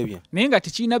kitebya naye nga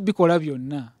tekirina bikola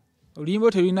byonna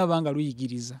oluyimba terulina banga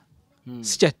luyigiriza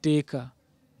si kyatteeka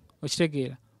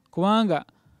okitegeera kubanga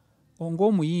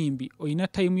ng'omuyimbi olina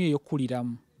time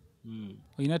ey'okkuliramu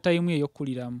olina time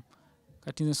ey'okkuliramu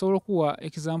kati nsobola okuwa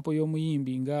example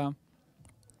y'omuyimbi nga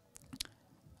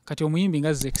kati omuyimbi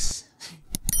nga Zex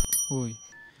oyo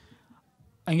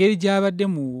engeri gy'abadde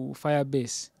mu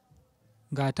Firebase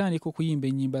ng'atandika okuyimba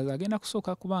ennyimba agenda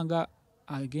kusooka kubanga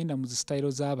agenda mu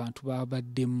zisitayiro z'abantu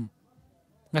babaddemu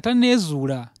nga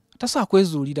tanneezuula tasobola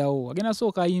kwezuulirawo agenda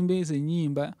sooka ayimba ezo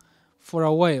ennyimba for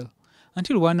a while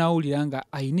until lw'anaawulira nga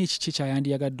ayina ekiki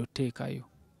kyayandiyagadde otteekayo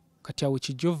kati awo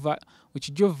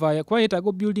wekijova kuba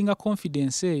yeetaaga buildinga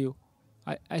confidence eyo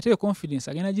ate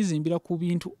confidence agenda gizimbira ku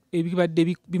bintu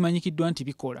ebibadde bimanyikiddwa nti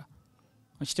bikola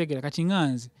okitegeera kati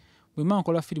nganze bwe mma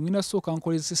nkola firimu ngenda sooka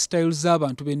nkoleza style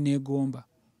z'abantu benneegomba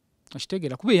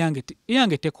okitegeera kuba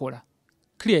eyange tekola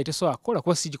clear tesobola kukola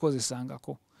kuba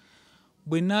sigikozesangako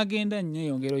bwe naagenda nnyo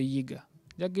eyongera oyiga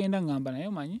jagenda ngamba naye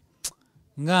manyi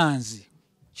nganze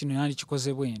kino yandi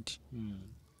kikoze bwe nti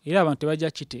era abantu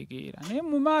tebajja kitegeera naye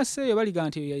mu maaso eyo baliga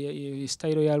nti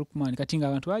style ya Loukman kati nga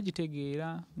abantu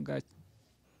bagitegeera nga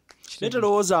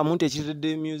neterowoozamu nti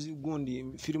ekiredde music gundi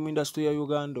film industry ya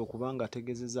Uganda okubanga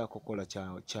ategezezaako kola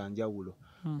kyanjawulo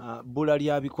bbula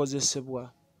lyabikozesebwa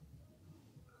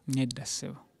nedda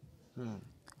ssebo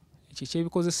ekyo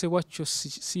ekyebikozesebwa kyo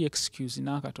si excuse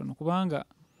n'akatono kubanga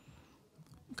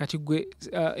kati gwe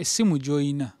essimu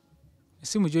gy'olina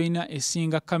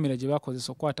esinga kamera gye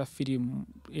bakozesa okukwata firimu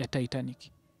ya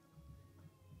Titanic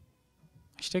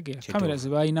kitegeera kamera ze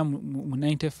balina mu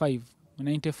 95 mu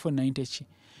 94 90 ki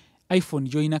iPhone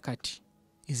gy'olina kati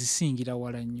ezisingira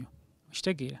wala nnyo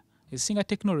kitegeera ezisinga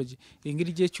technology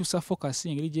engeri gyekyusa focus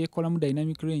engeri gyekolamu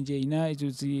dynamic range erina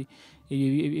ezo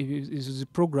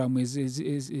program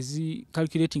ezi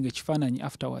calculating ekifaananyi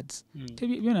afterwards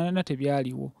byonna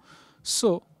tebyaliwo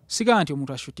so sigala nti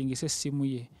omuntu ashutingisa essimu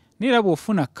ye naye era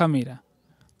bw'ofuna kamera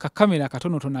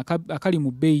akatonotono akali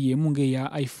mu bbeeyi emu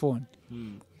ng'eya iPhone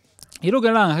era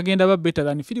ogenda nga kagenda ba better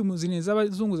than firimu zino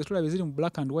ez'abazungu ze tulaba eziri mu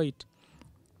black and white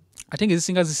ate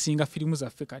ng'ezisinga firimu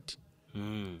zaffe kati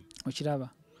okiraba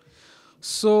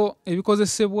so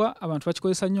ebikozesebwa abantu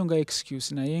bakikozesa nnyo nga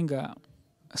excuse naye nga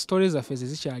story zaffe ze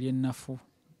zikyali ennafu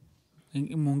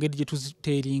mu ngeri gye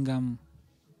tuziteeringamu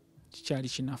kikyali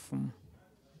kinafumu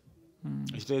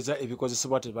ekitegeeza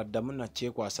ebikozesebwa tebaddamu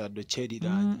nakyekwasa ddo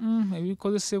kyeriranye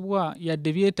ebikozesebwa yadde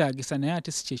byetaagisa naye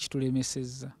ate si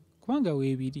kyekitulemesezza kubanga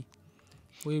weebiri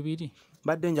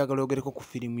badde njagala ogereko ku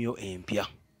firimu yo empya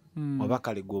oba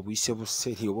kale gwe obuyise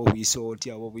buseri oba obuyise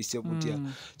otya oba obuyise butya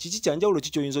kiki kyanjawulo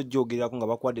kikyoyinza ojjogerako nga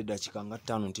bakwadde eddakiika nga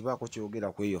 5 nti baako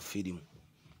kyogera ku eyo firimu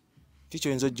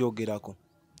kikyoyinza ojjogerako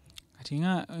kati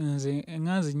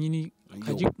nganze nyini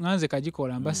nganze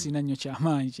kagikola mba sina nnyo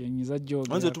kyamaanyi kyenyinza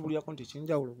jjogera nze tubulyako nti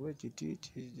kinjawulo bwe kiti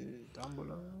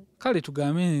tambula kale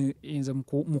tugambe nze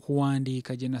mu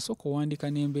kuwandiika gye nasooka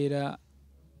owandiika n'embeera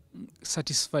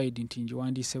satisfied nti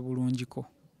ngiwandiise bulungiko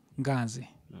nganze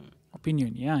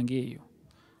opinion yange eyo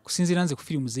kusinziira nze ku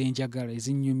firimu zenjagala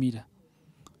ezinnyumira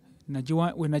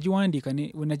we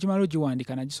nagimala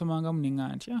ogiwandiika nagisomangamu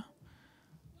neŋŋa ntya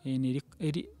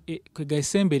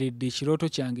kwegasemberedde ekirooto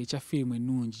kyange ekya firimu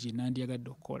ennungi gye nandyagadde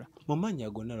okukola mu mannya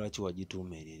gonna lwaki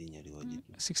wagituuma eryo erinnya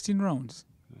liwagituuma 16 rounds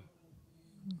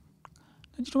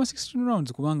nagituuma 16 rounds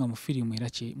kubanga mu firimu era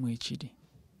mwekiri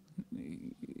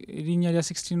erinnya lya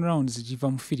 16 rounds giva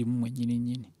mu firimu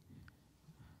mwennyini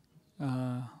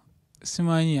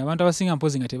simanyi abantu abasinga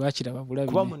mpozi nga tebakiraba bulabi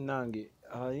kuba munnange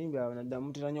abayimbi abo naddamu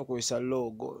mutera nnyo okozesa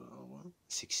logo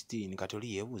 16 kati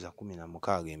oli yeebuuza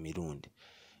 16 emirundi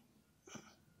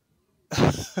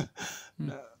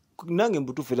nange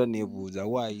mbutuufu era neebuuza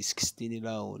why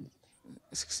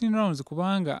 16 rounds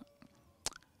kubanga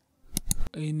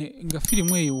nga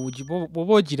firimu eyo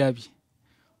bw'oba ogirabye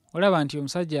olaba nti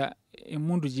omusajja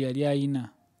emmundu gye yali ayina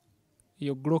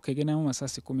eyo Glock egendamu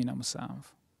amasasi 17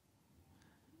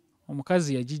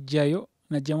 omukazi yagijjayo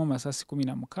n'aggyamu amasasi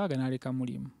 16 n'aleka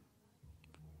mulimu.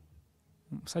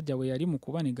 Omusajja bwe yali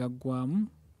mukuba ne gaggwamu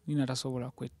nina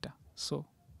tasobola kwetta, so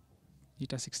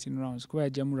yita 16 rounds kuba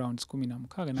yaggyamu rounds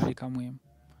 16 n'alekamu emu.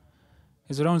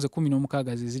 Ezo rounds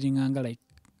 16 ze ziringanga like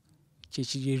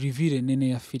kyekiri reveal enene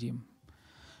ya firimu.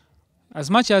 As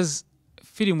much as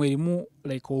firimu erimu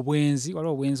like obwenzi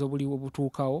waliwo obwenzi obuliwo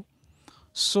butuukawo,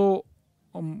 so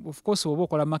of course oba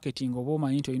okola marketing oba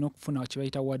omanyi nti olina okufuna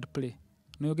kibayita word play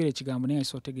noyogera ekigambo naye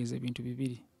so otegeeza ebintu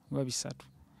bibiri oba bisatu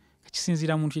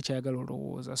kisinziira muntu kye kyayagala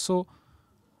olowooza. So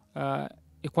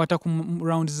ekwata ku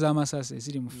rounds z'amasasi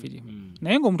eziri mu firimu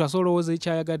naye ng'omuntu asobola olowooza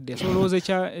ekyayagadde, asobola olowooza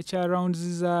ekya rounds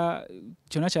za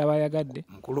kyonna kyaba ayagadde.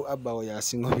 Mukulu Abbawo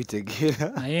yasinga obitegeera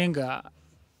naye nga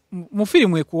mu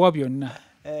firimu ekuwa byonna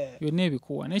byonna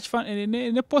ebikuwa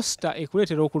ne posta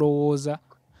ekuleetera okulowooza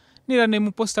nera ne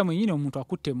mu posta mwenyini omuntu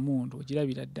akutte emmundu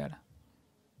ogirabira ddala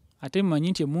ate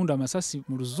mmanyi nti emmundu amasasi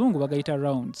mu luzungu bagayita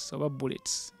rounds oba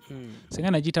bullets.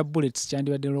 Singa nagiyita bullets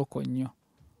kyandibadde loko nnyo.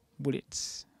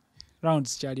 Bullets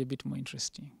rounds kyali a bit more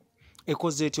interesting.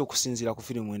 Ekoze etyo okusinziira ku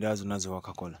firimu endala zonna ze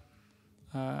wakakola?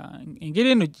 Engeri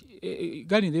eno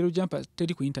gali leero jampa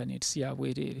teri ku internet si ya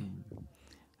bwereere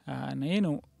naye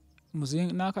eno muze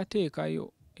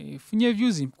n'akateekayo efunye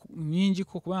views nnyingi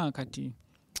ko kubanga kati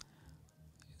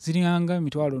ziringanga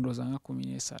emitwalo ndooza nga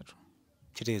 13.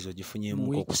 Kitegeeza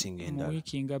ogifunyeemu okusinga endala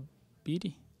wiki nga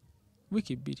 2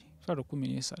 wiki 2 mitwalo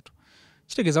 13.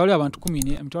 Kitegeeza wali abantu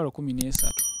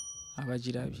 13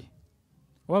 abagirabye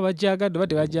oba bajjagadde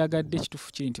badde bajjagadde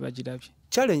ekituufu kiri nti bagirabye.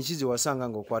 Challenge kizi wasanga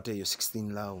ng'okwata eyo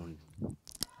 16 round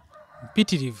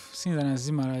mpitirivu sinza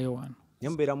nazimalayo wano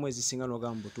nyambeeramu ezisinga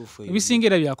n'ogamba butuufu eyo ebisinga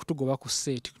era byakutugoba ku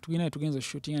set tugenda tugenza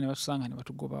oshootinga ne batusanga ne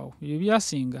batugobawo ebyo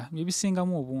byasinga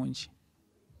byebisingamu obungi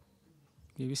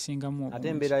ate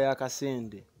embeera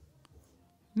y'akasente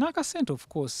n'akasente of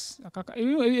course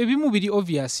ebimu biri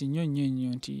obvious nnyo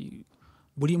nti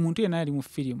buli muntu yenna ali mu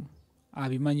firimu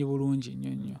abimanyi bulungi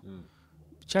nnyo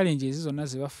challenge ezo zonna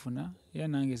ze bafuna era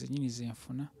nange zennyini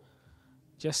zenfuna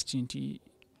just nti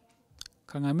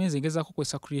kangambe nze ngezaako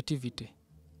kwesa creativity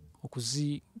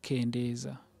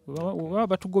okuzikendeeza baba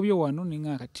batugobye wano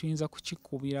ninga kati tuyinza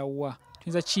kukikubira wa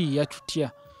tuyinza kiyiya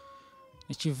tutya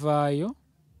nekivaayo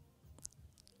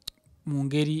mu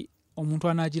ngeri omuntu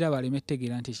anaagiraba aleme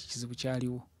ettegeera nti ekizibu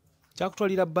kyaliwo.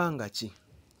 Kyakutwalira bbanga ki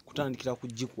kutandikira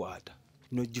kugikwata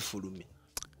n'ogifulumya?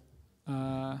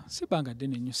 Si bbanga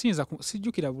ddene nnyo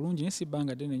sijjukira bulungi naye si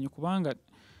bbanga ddene nnyo kubanga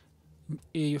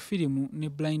eyo firimu ne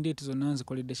blind date zonna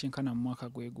nzikoledde kyenkana mu mwaka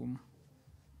gwe gumu,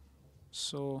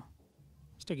 so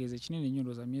kitegeeza ekinene nnyo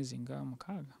ndooza myezi nga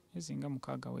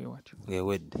 6 weewatyo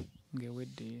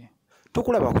ng'ewedde.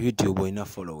 Tukulaba ku YouTube olina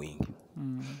following?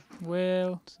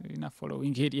 Well sirina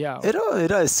following eri awo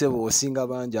era essebo osinga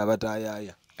bangi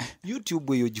abataayaaya.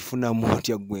 YouTube eyo gifunamu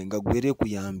otya gwe nga gwere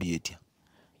kuyambye etya?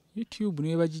 YouTube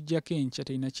niwe bagijjako enkya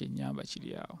terina kyennyamba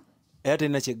kiri awo era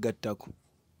terina kyeggattako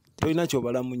tolina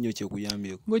kyobalamu nnyo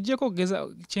kyekuyambyeko ng'oggyeko okugeza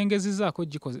kyengezizaako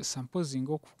gikozesa mpozi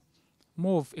ng'oku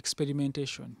more of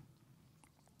experimentation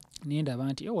naye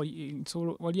ndaba nti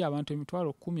wali abantu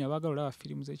emitwalo 10 abaagala olaba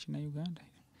firimu z'Ekinnayuganda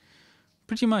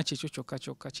pretty much ekyo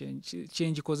kyokka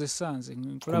kyengikozesa nze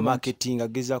marketing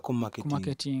agezaako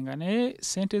marketing naye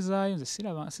sente zaayo nze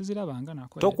sizirabanga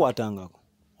nakola tokwatangako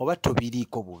oba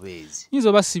tobiriiko bubeezi yinza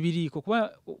oba sibiriiko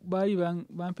kuba baali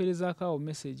bampeerezaako awo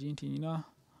message nti nina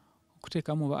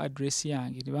okuteekamu oba address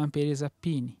yange ne bampeereza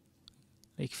pin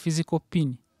like physical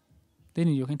pin then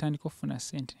ndyoke ntandika okufuna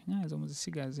sente nyanza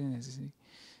omuzisigaze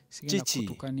sigenda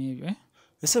kutuuka n'ebyo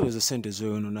Esebo ezo sente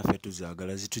zoyono naffe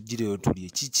tuzaagala zitugireyo tulye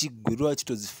kiki gwe lwaki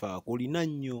tozifaako olina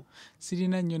nnyo?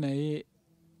 Sirina nnyo naye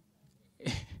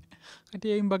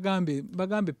kati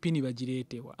bagambe pini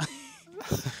bagireetewa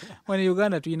wano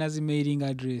Uganda tulina zi mailing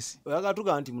address oyagala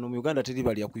tugamba nti muno mu Uganda teri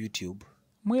balya ku YouTube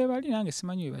mwebali nange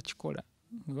simanyi bwe bakikola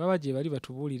baba gye bali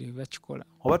batubuulire bwe bakikola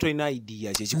oba tolina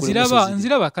idea kyekikulemesa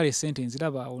nziraba kale sente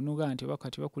nziraba onoga nti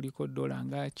wakati bakuliko $1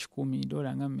 nga 10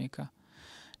 $1 nga mmeka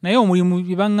naye omulimu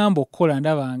bye baŋŋamba okukola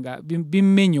ndabanga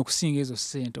bimmenya okusinga ezo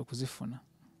ssente okuzifuna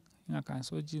nga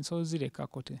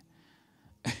kansozirekako te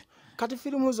kati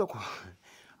firimu zo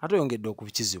ate oyongedde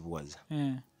okukizibuwaza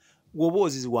gwoba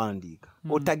oziwandiika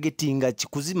otagetinga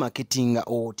kikuzimaketinga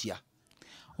otya?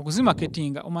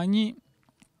 Okuzimaketinga omanyi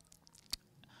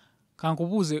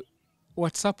kankubuuze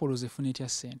WhatsApp olozifuna etya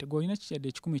ssente gwe olina kikyadde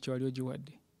 10 kyewali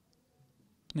ogiwadde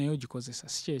naye ogikozesa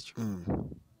si kyekyo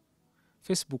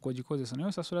Facebook ogikozesa naye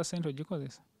osasula ssente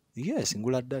ogikozesa? Yes,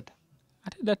 ngula data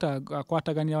ate data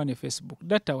akwataganira ne Facebook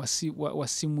data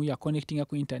wasimu ya connecting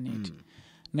ku internet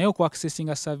nayo ku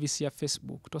accessing service ya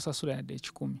Facebook tosasula yadde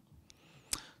 10.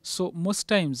 So most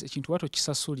times ekintu wato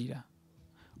kisasulira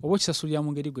obo kisasulira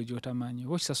mu ngeri gwe jotamanyi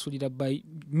obo kisasulira by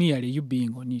merely you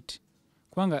being on it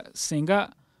kubanga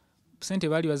senga sente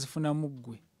bali bazifuna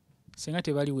muggwe senga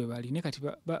tebali we bali ne kati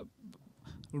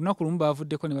lunaku lumu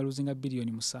bavuddeko ne baluzinga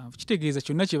bilioni 7 kitegeeza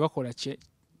kyonna kye bakola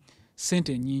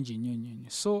sente nyingi nnyo.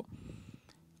 So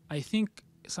I think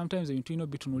sometimes ebintu bino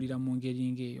bitunulira mu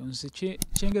ngeri ngeeyo nze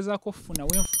kyengezaako okufuna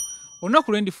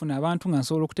olunaku lwe ndifuna abantu nga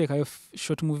nsobola okuteekayo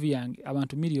short movie yange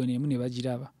abantu miliyoni 1 ne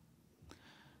bagiraba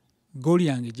goal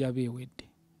yange gyaba ewedde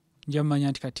njamanya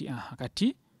nti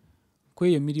kati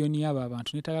kweyo miliyoni y'abo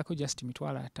abantu netagako just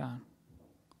 $5,000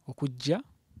 okujja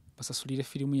basasulire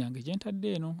firimu yange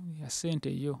gyentadde eno ya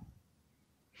sente yo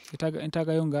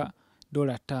entagayo nga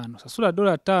 $5 sasula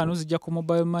 $5 zijja ku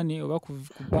mobile money oba ku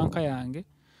banka yange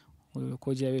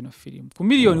okojja beno firimu ku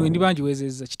miliyoni wendi banji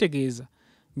wezezza kitegeeza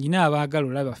nyina abaagala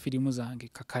olaba firimu zange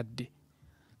kakadde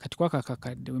kati kwa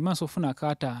kakadde wemanso ofuna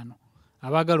 $5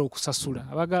 abaagala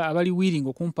okusasula abali willing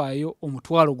okumpaayo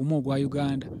omutwalo gumu ogwa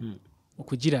Uganda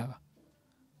okugiraba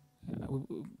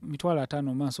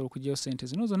 $5,000 manso okujjayo sente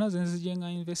zino zonna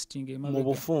zenzijenga investing mu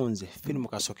bufunze firimu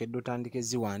kasokedde otandike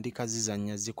ziwandika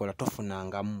zizanya zikola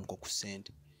tofunangamu ku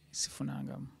sente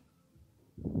sifunangamu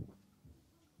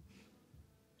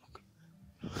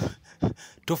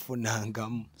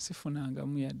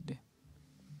sifunangamu yadde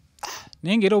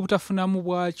naye ngera obutafunamu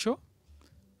bwakyo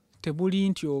tebuli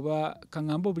nti oba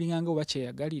kaŋŋamba obulinganga oba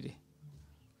kyeyagalire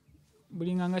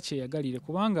bulinganga kyeyagalire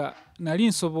kubanga nali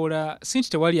nsobola sinti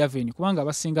tewali avenue kubanga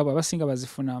abasinga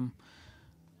bazifunamu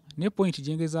ne point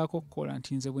gyengezaako okukola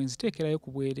nti nze bwe nziteekerayo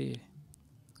ku bwereere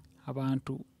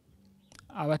abantu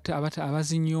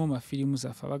abazinyooma firimu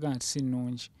zaffe abagaa nti si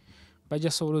nnungi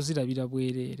bajja sobola ozirabira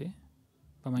bwereere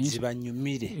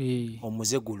zibanyumire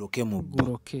omuze guloke mu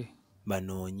guloke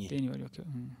banoonye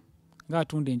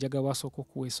ng'atunda enjaga bwasooka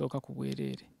okuweesooka ku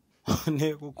bwereere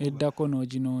eddako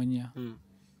n'oginoonya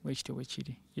bwekityo bwe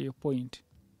kiri eyo point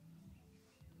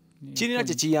kirina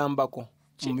kyekiyambako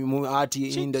mu art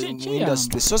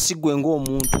industry so si gwe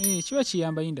ng'omuntu kiba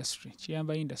kiyamba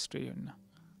industry yonna.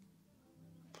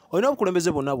 Olina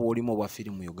obukulembeze bonna bw'olimu obwa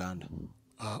firimu Uganda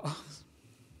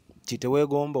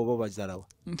kiteweegomba oba bazalawa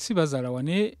si bazalawa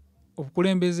naye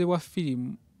obukulembeze bwa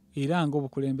firimu era nga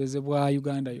obukulembeze bwa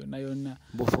Uganda yonna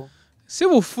bufo si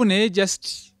bufu naye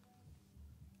just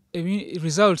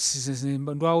results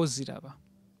ndwawo ziraba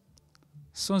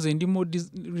so nze ndi more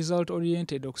result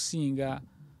oriented okusinga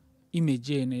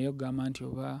image eno eyogamba nti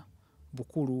oba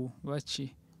bukulu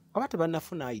baki aba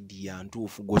tebannafuna idea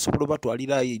ntuufu gwosobola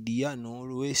obatwalira idea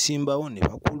n'olwesimbawo ne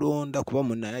bakulonda kuba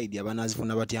munnayo idea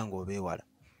banazifuna batya ng'obeewala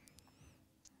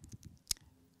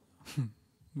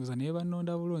ngoza naye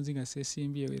bannonda bulunzi nga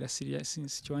seesimbyewo era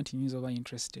sikiwa nti nyinza oba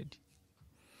interested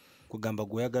kugamba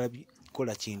gweyagala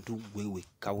kola kintu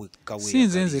gwewekka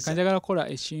sinze nze kanjagala kola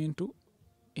ekintu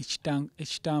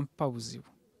ekitampa buzibu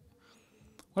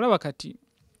olaba kati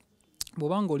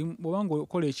bw'obanga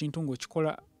okola ekintu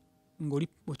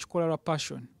ng'okikola lwa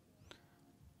passion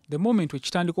the moment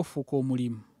wekitandika okufuuka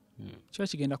omulimu kiba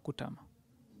kigenda kukutama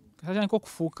katandika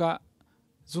okufuuka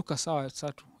zuuka ssaawa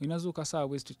 3 olina zuuka ssaawa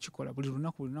bwezi tukikola buli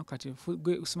lunaku kati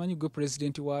simanyi gwe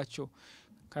pulezidenti waakyo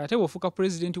kati ate bw'ofuuka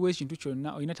pulezidenti w'ekintu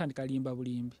kyonna olina tandika limba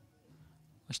bulimbi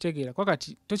okitegeera kwa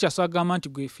kati tokyasobola kugamba nti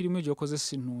gwe firimu egyo okoze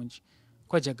si nnungi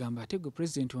kwajja gamba ate gwe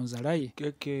pulezidenti onzalaye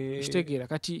okitegeera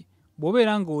kati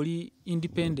bw'obeera ng'oli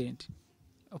independent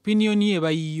opinion ye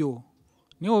eba yiyo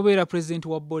naye obeera pulezidenti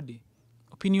wa body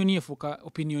opinion ye efuuka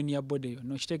opinion ya body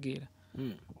yonna okitegeera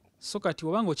so kati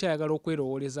obanga okyayagala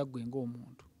okwerowooleza gwe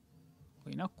ng'omuntu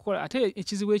olina kukola ate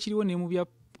ekizibu ekiriwo ne mu bya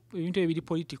ebintu ebiri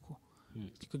political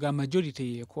kigamba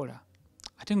majority yeekola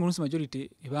ate ng'oluusi majority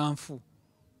ebanfu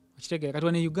okitegeera kati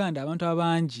wane Uganda abantu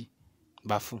abangi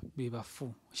bafu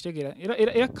okitegeera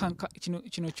era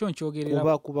kino kyo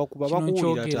nkyogerera kuba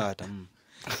bakuwulira taata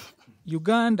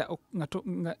Uganda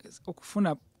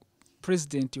okufuna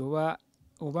president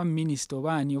oba minister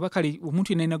oba ani oba kale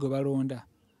omuntu yenna gwe balonda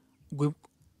gwe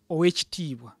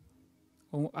ow'ekitiibwa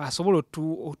asobola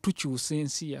otukyusa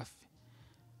ensi yaffe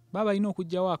baba balina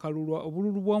okugjawo akalulu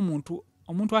obululu bw'omuntu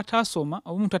omuntu ataasoma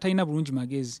oba omuntu atalina bulungi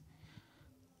magezi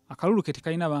akalulu ke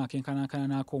tekalina banga kenkanankana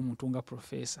n'ak'omuntu nga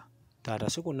professor taata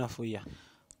si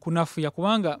kunafuya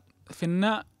kubanga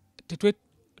ffenna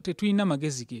tetulina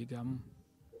magezi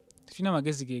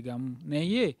geegamu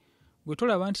naye gwe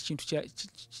tolaba nti kintu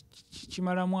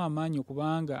kimalamu amaanyi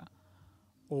okubanga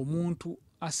omuntu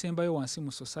asembayo wansi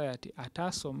mu society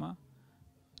ataasoma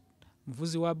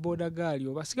mvuzi wa boda gali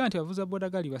oba siga nti avuza boda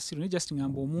gali basiru ne just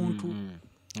ngamba omuntu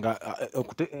nga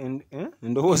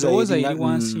ndowooza eri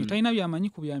wansi talina byamanyi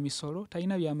ku bya misolo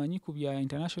talina byamanyi ku bya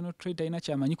international trade talina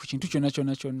kyamanyi ku kintu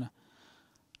kyonna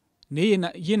naye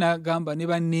ye nagamba ne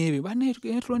banneebe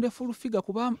tulonde full figure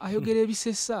kuba ayogera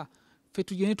ebisesa ffe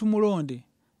tugende tumulonde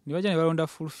ne bajja ne balonda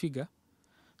full figure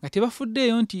nga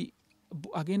tebafuddeeyo nti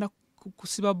agenda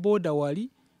kusiba boda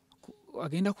wali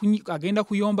agenda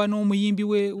kuyomba n'omuyimbi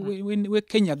we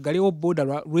Kenya galewo boda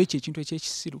lwekyo ekintu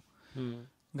ekyekisiru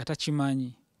nga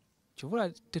takimanyi kyovula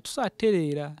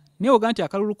tetusaatereera naye oga nti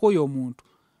akalulu k'oyo omuntu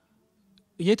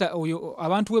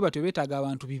abantu we batyo beetaaga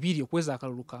abantu 2 okweza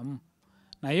akalulu kamu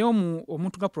naye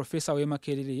omuntu nga Professor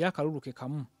Wemakerere yakalulu ke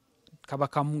kamu kaba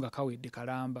kamu nga kawedde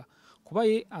kalamba kuba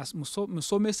ye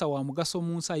musomesa wa mugaso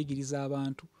mu nsi ayigiriza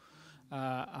abantu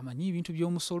amanyi ebintu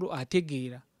by'omusolo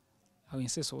ategeera awo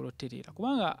ensi esobola otereera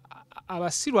kubanga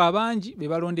abasiru abangi be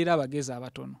balondera abagezi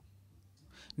abatono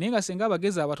naye nga senga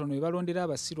abagezi abatono be balondera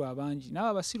abasiru abangi n'abo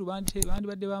abasiru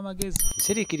bandibadde b'amagezi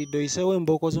siriikiridde oyiseewo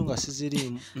embooko zo nga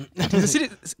siziriimu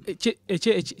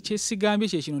kyesigambye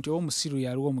kyekino nti omusiru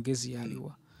yaliwo omugezi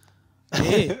yaliwa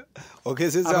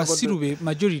abasiru be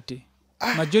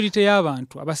majority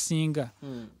y'abantu abasinga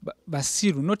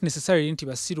basiru not necessarily nti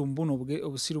basiru mbuno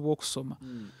obusiru bw'okusoma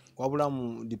wabula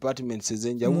mu departments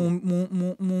ezenjawulo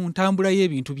mu ntambula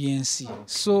y'ebintu by'ensi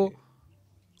so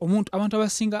abantu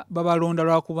abasinga babalonda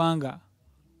lwakubanga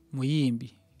muyimbi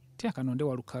akanonde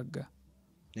walukagga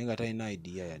naye nga talina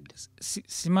idea yadde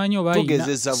simanyi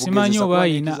oba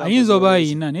ayina ayinza oba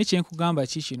ayina naye kyenkugamba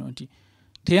kikino nti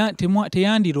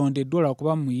teyandirondeddwa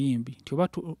lwakuba muyimbi nti oba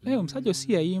omusajja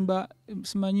si yayimba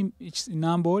simanyi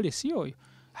namboole si oyo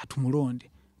atumulonde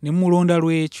ne mulonda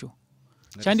lwekyo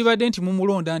kyandibadde nti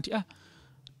mumulonda nti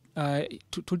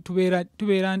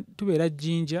tubeera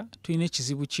Jinja tulina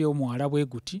ekizibu ky'omwala bwe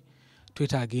guti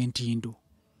twetaaga entindo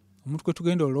omuntu kwe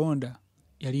tugenda olonda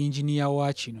yali injiniya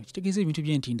wa kino kitegeeza ebintu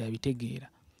by'entindo abitegeera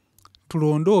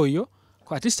tulonda oyo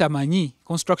at least amanyi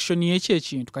construction y'ekyo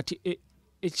ekintu kati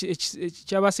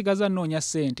kyabasigaza nnoonya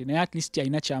ssente naye at least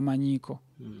alina kyamanyiiko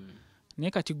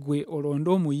naye kati gwe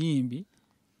olonda omuyimbi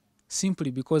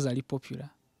simply because ali popular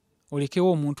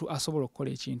olekewo omuntu asobola okukola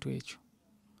ekintu ekyo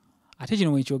ate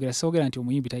kino bwekyogera soogera nti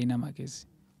omuyimbi talina magezi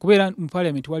kubeera mu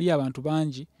parliament wali abantu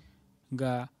bangi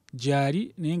nga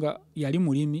gyali naye nga yali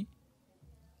mulimi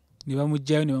ne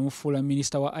bamugjayo ne bamufuula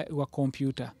minisita wa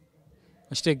computer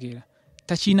okitegeera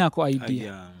takiinaako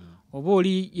idea oba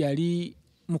oli yali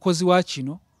mukozi wa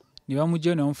kino ne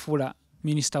bamugjayo ne bamufuula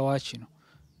minisita wa kino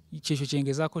kyekyo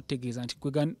kyengezaako otegeeza nti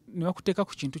ne bakuteeka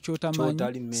ku kintu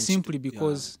ky'otamanyi simply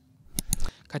because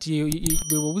kati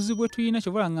bwe obuzibu bwe tulina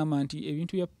kyova ngamba nti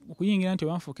ebintu okuyingira nti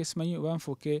banfuuke simanyi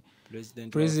banfuuke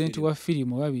president wa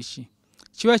firimu oba biki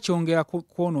kiba kyongera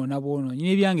kwonoona bwonoonyi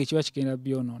n'ebyange kiba kigenda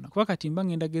byonoona kuba kati mba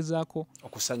ngenda gezaako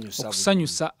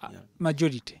okusanyusa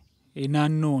majority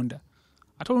enannonda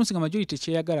ate oluusi nga majority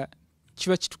kyeyagala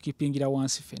kiba kitukipingira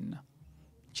wansi fenna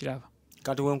kiraba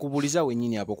kati wenkubuliza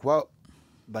wennyini abo kuba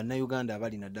bannayuganda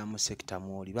abali naddala mu sekita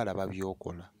mwoli balaba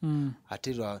byokola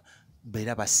ate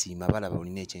beera basiima balaba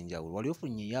olina ekyenjawulo wali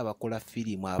ofunyeyo abakola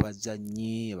firimu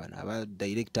abazannyi bano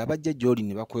abadirector abajja gy'oli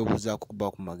ne bakwebuuzaako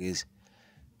kuba ku magezi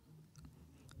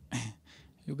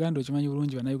Uganda okimanyi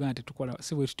bulungi bannayuganda tetukola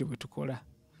si bwe tutyo bwe tukola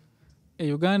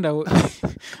Uganda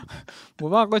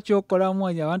bw'obaako kyokolamu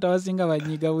abantu abasinga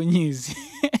banyiiga bunyiizi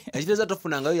ekiteeza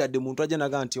tofunangayo yadde muntu ajja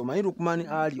naga nti omanyi Loukman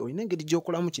ali olina engeri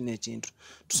gy'okolamu kino ekintu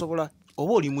tusobola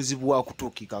oba oli muzibu wa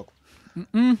kutuukikako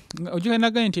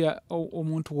ojukenaga nti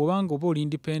omuntu bw'obanga oba oli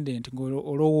independent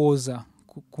ng'olowooza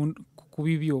ku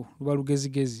bibyo luba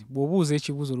lugezigezi bw'obuuza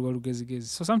ekibuuzo luba lugezigezi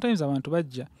so sometimes abantu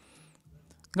bajja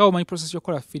nga omanyi process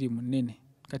y'okukola firimu nnene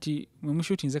kati mwe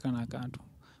mushutinze kano akantu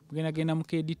mugenda mu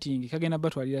editing kagenda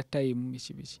batwalira time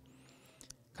ekibiki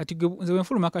kati nze bwe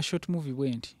nfuluma ka short movie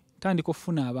bwe nti tandika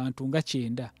okufuna abantu nga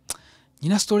 9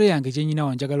 nyina story yange gye nyina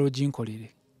wanjagala oginkolere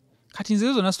kati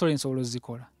nze zonna story nsobola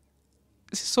zikola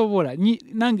sisobola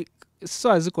nange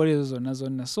sisobola zikola ezo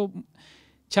zonna so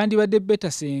kyandibadde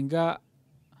beta senga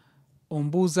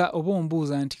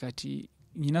ombuuza nti kati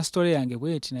nyina story yange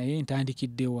bweti naye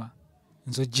ntandikiddewa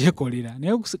nzo gyekolera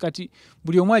naye kati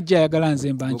buli omu ajja ayagala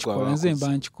nze mba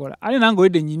nkikola ate nange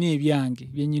wedde nyina ebyange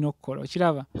bye nyina okukola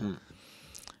okiraba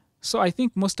so I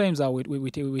think most times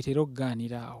wetera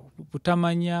okugaanira awo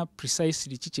butamanya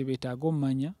precisely kiki beetaaga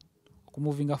omumanya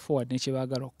okumuvinga forward nekye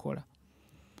baagala okukola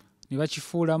ne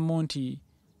bakifuulamu nti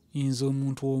nze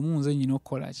omuntu omu nze nyina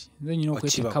okukola ki nze nyina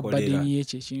okweteeka badeni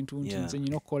y'ekyo ekintu nti nze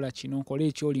nyina okukola kino nkole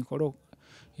ekyoli nkole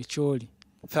ekyoli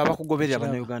ffe abakugoberera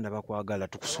bannayuganda bakwagala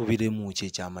tukusuubiremu ki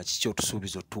ekyama kiki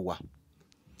otusuubizo tuwa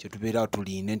kye tubeera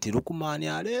tuline nti Loukman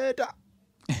aleeta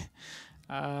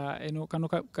eno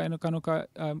kano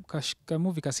ka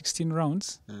movie ka 16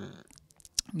 rounds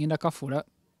ngenda kafuula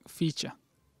feature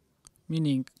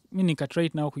meaning at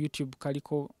right now ku YouTube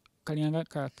kaliyanga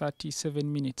ka 37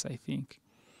 minutes I think,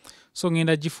 so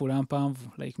ngenda gifuula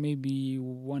mpanvu like maybe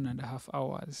 1.5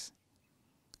 hours.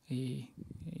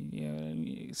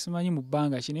 Simanyi mu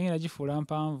bbanga kino ngenda gifuula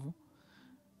mpanvu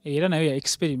era nayo ya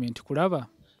experiment kulaba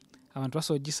abantu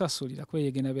basobola gisasulira kuba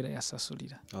yegenda beera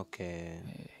yasasulira.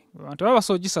 Abantu baba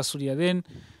basobola gisasulira then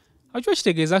akyo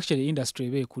kitegeeza actually industry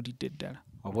ebe ekulidde ddala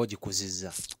oba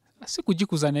ogikuzizza si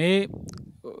kugikuza naye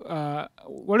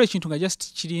waliwo ekintu nga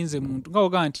just kirinze muntu nga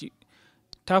ogaa nti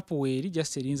tapu weeri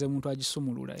just erinze muntu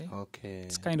agisumulula.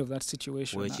 It's kind of that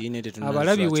situation.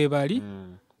 Abalabi weebali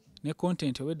ne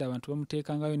content obedda abantu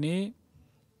bamuteekangayo naye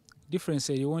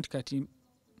difference eriwo nti kati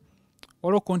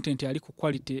waliwo content ali ku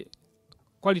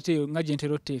quality eyo nga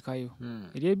gyentera oteekayo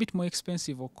eri a bit more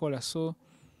expensive okukola, so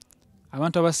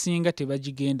abantu abasinga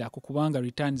tebagigendako kubanga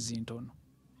returns ntono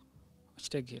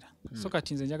okitegeera. So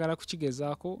kati nze njagala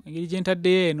kukigezaako engeri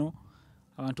gyentaddeyo eno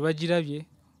abantu bagirabye.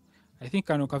 I think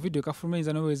kano ka video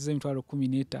kafulumiza n'obwezza emitwalo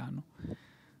 15.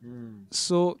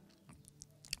 So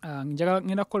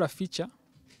ngenda kukola feature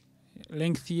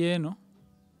length yeeno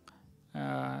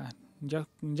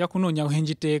nja kunoonya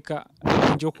wenjiteeka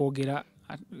nja okwogera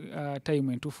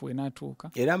time entuufu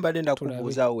enatuuka. Era mbadde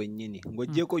ndakubuuzaawo wennyini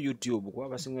ng'oggyeko YouTube kuba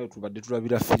abasinga tubadde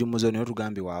tulabira firimu zo naye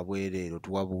tugambye wabwereero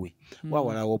tuwabuwe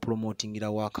waawalawo promotingira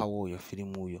waakawooyo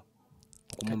firimu yo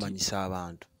okumumanyisa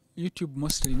abantu YouTube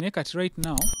mostly naye kati right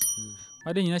now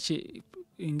badde nyina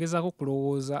ngezaako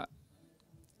kulowooza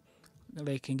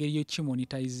like engeri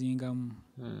yokimonitingamu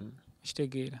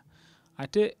kitegeera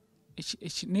ate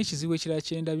n'ekizibu ekirala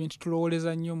kyendabye nti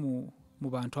tulowooleza nnyo mu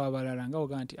bantu abalala nga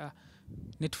ogaa nti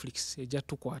Netflix ejja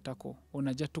tukwatako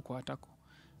onajja tukwatako.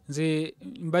 Nze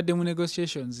mbadde mu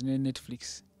negotiations ne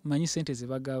Netflix manyi sente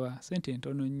zebagaba sente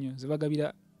ntono nnyo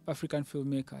zebagabira African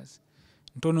filmmakers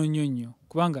ntono nnyo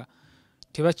kubanga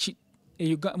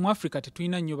mu Africa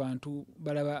tetulina nnyo bantu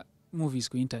balaba movies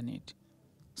ku internet,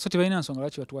 so tebalina nsonga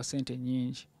lwaki batuwa sente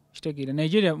nnyingi kitegeera.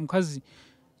 Nigeria mukazi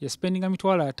ya spendinga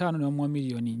 $5 ne bamuwa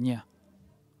milioni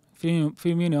 4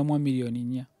 film ne bamuwa milioni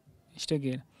 4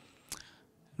 kitegeera.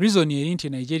 Reason eri nti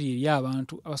Nigeria eri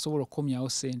abantu abasobola okukomyawo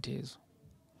sente ezo,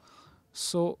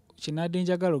 so kinadde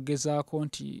njagala ogezaako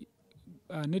nti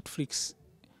Netflix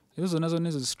ezo zonna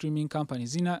ezo streaming companies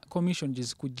zina commission gye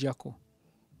zikuggyako.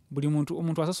 Buli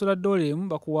omuntu asasula $1 emu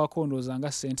bakuwaako ndowooza nga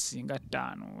cents nga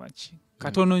 5 baki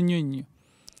katono nnyo.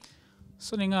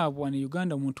 So nenga wano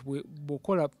Uganda omuntu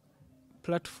bw'okola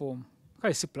platform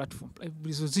kale si platform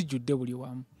zo zijjudde buli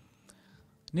wamu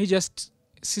ne just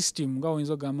system nga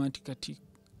oyinza ogamba nti kati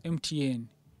MTN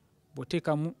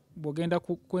bw'ogenda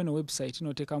ku eno website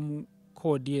n'oteekamu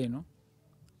code eno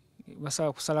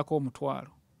basaba kusalako $1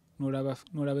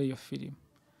 n'olaba eyo firimu.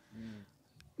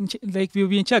 Like byo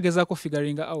byenkyagezaako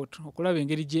figuring out okulaba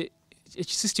engeri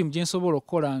ekisystem gye nsobola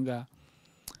okukola nga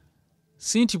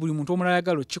si nti buli muntu omulala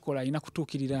ayagala okikola alina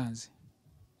kutuukirira nze.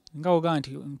 Nga ogaa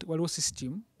nti waliwo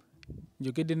system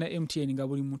njogedde na MTN nga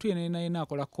buli muntu yenna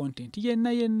akola content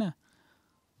yenna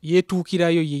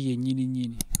yeetuukirayo ye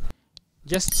yennyini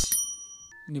just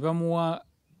ne bamuwa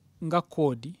nga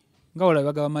code nga olaba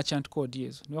bagaba merchant code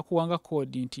ezo ne bakuwa nga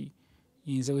code nti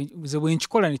nze bwe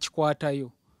nkikola ne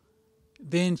kikwatayo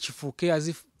then kifuuke as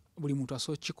if buli muntu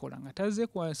asobola kikola nga taze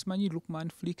kwa simanyi Loukman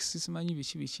Flix simanyi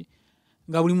biki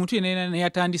nga buli muntu yenna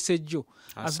yatandise jjo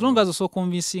as long as osobola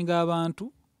convincing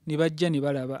abantu ne bajja ne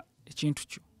balaba ekintu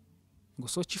kyo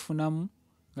ng'osobola kifunamu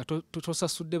nga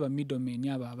tosasudde ba middlemen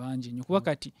abo abangi nnyo kuba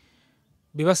kati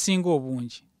be basinga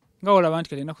obungi nga olaba nti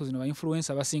kale ennaku zino ba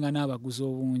influencer basinga n'abaguzi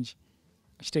obungi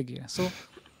kitegeera. So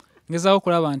ngezaawo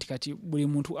okulaba nti kati buli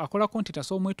muntu akola content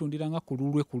asobola omwetundira nga ku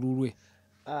lulwe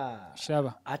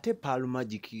kiraba. Ate Pearl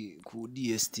Magic ku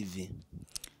DSTV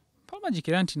Pearl Magic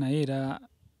era nti naye era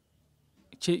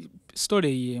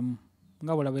story yemu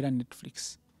nga olaba era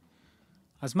Netflix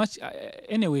as much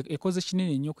anyway ekoze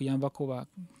kinene nnyo okuyambako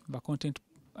ba content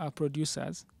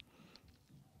producers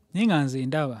naye nga nze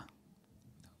ndaba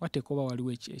wateeka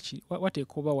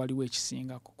oba waliwo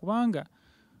ekisingako kubanga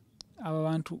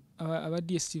abantu aba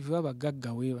DSTV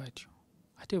babagagga we batyo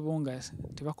ate bo nga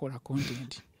tebakola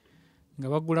content nga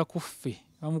bamugula ku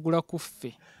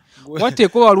ffe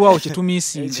wateeka oba waliwo awo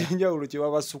kyetumiisinga ekyenjawulo kye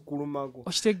babasukulumako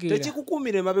okitegeera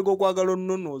tekikukuumira emabega okwagala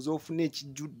onnonooza ofune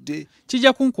ekijjudde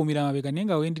kijja kunkuumira amabega naye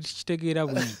nga wendi tikitegeera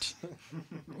bwe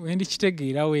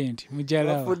nti mujja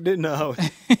laba afudde naawe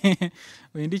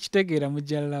wendi kitegeera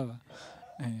mujja laba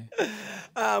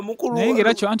mukulu naye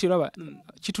ng'era anti olaba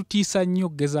kitutiisa nnyo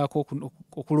okugezaako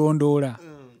okulondoola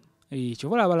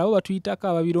kyobola abalabo batuyitako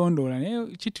ababirondoola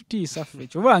naye kitutiisa ffe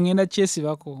kyobola ngenda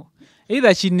kyesibako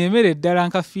either kinnemere ddala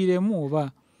nkafiiremu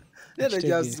oba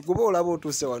kuba olaba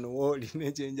otuuse wano wooli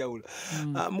n'ekyenjawulo.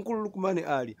 Mukulu Loukman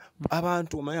ali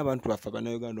abantu omanyi abantu baffe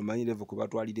Abannayuganda omanyi level kwe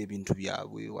batwalira ebintu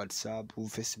byabwe WhatsApp,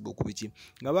 Facebook biki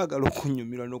nga baagala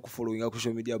okunyumirwa n'okufollowinga ku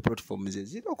social media platforms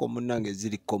eziriko munnange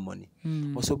ziri common.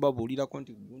 Osobola buulirako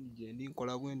nti gundi gyendi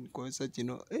nkola bwe nkozesa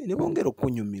kino ne bongera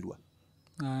okunyumirwa.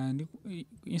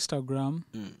 Instagram,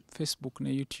 Facebook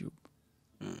ne YouTube.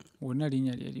 Wonna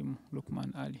linnya lyerimu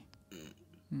Loukman Ali.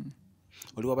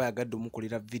 Oli waba yagadde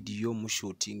omukolera video mu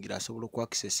shooting asobola ku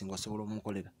access ngo asobola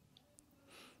omukolera.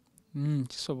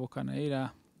 Kisoboka naye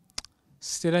era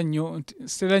stera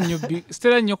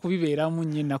nnyo kubibeeramu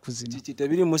nnyo ennaku zino. Kiki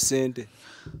tebiri mu ssente.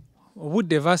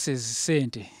 Obudde versus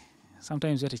ssente.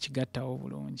 Sometimes yate kigattawo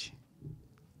bulungi.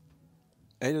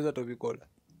 Ayinza tobikola.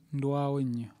 Ndwawo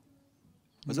nnyo.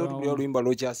 Ozo tubulya oluyimba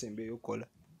lw'okyasembeyo okukola.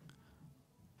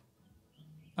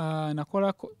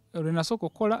 Nakolako olwenasooka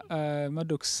okukola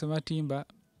Maddox Sematimba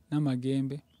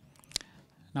n'Amagembe.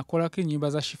 Nakolako ennyimba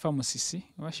za Shifa Musisi.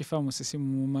 Oba Shifa Musisi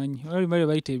mumumanyi. Bali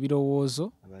bayita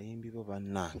ebirowoozo. Abayimbi bo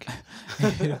bannange.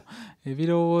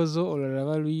 Ebirowoozo olulala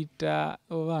baluyita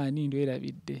oba ani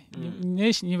ndwerabidde.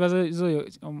 Ennyimba z'oyo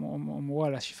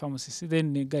omuwala Shifa Musisi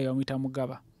then ne guy bamuyita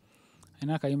Mugaba.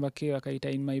 Alina akayimba ke bakayita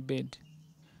In My Bed.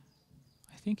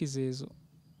 I think ezo.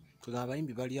 Tugamba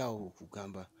abayimbi bali awo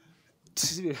okugamba.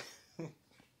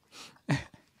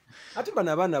 Ate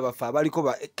bana abaana baffe abaliko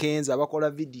bakenza bakola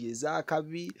video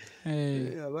ezakabi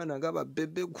abaana ngaba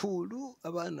bebe kulu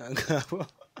abaana ngabo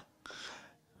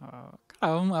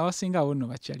abasinga abo nno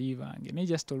bakyali bange naye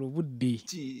just olubudde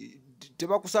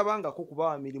tebakusabangako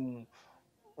kubawa mirimu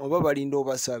oba balinda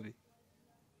obasabe.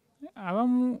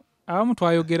 Abamu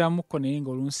twayogeramuko naye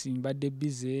ng'olunsi mbadde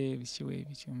bize bikiwe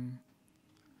ebikyo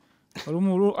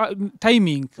olumu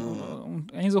timing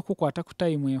ayinza okukwata ku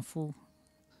time enfu.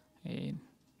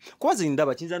 Kwazi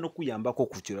ndaba kiyinza n'okuyambako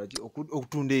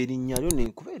okutunda erinnya lyo ne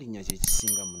kuba erinnya kye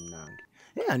kisinga munnange.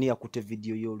 Ani yakutte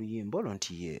video y'oluyimba olwo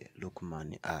nti ye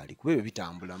Loukman Ali kuba ebyo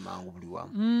bitambula mangu buli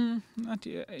wamu.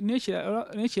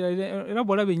 Era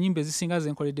bw'olaba ennyimba ezisinga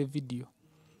zenkoledde video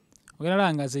ogenda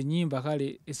laba nga zennyimba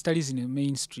kale ezitali zino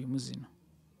mainstream zino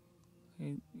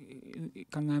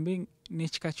kaŋŋambe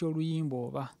n'ekika ky'oluyimba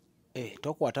oba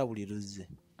tokwata buli luzze.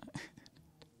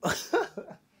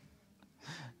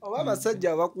 Oba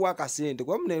abasajja abakuwa akasente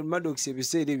kuba mune Maddox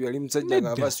ebiseera ebyo yali musajja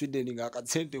ng'ava Sweden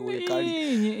ng'akasente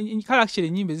weekali. Kale actually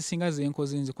ennyimba ezisinga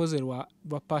nzikoze lwa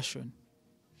passion.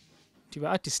 Nti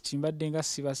ba artist mbadde nga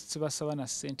sibasaba na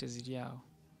ssente ziri awo.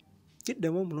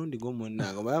 Kiddemu omulundi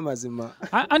gw'omunnange omanyi amazima.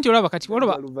 Anti olaba kati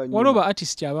waloba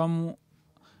artist abamu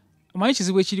omanyi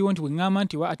kizibu ekiriwo nti bwe ŋŋamba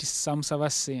nti wa artist samusaba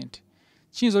ssente.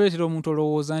 Kiyinza oleetera omuntu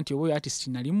olowooza nti oba oyo artist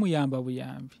nali muyamba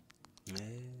buyambi.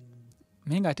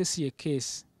 Naye ng'ate si ye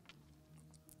case.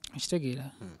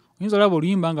 Ekitegeera. Oyinza olaba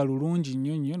oluyimba nga lulungi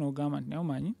nnyo nnyo n'ogamba nti naye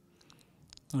omanyi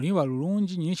oluyimba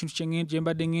lulungi nnyo ekintu kye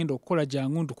mbadde ngenda okukola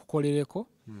jangu ntukukolereko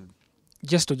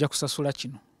just ojja kusasula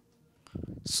kino.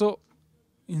 So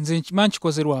nze nkimanyi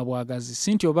kikoze lwa bwagazi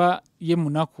si nti oba ye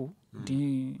munaku nti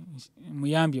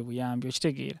muyambye buyambi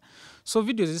okitegeera. So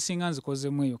videos ezisinga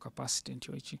nzikozemu eyo capacity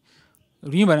nti oki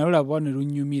oluyimba nalwo laba ne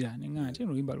lunyumira nenga nti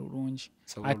oluyimba lulungi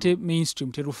ate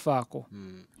mainstream terufaako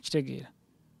kitegeera.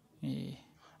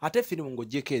 Ate firimu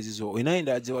ng'ogyeko ezizo olina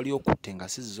endala gye wali okutte nga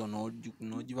si zizo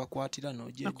n'ogibakwatira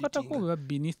n'ogyeditinga. Nakwatako bwe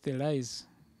Beneath the Lies.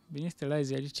 Beneath the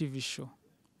Lies yali TV show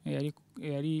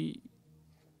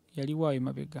yali waayo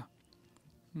mabega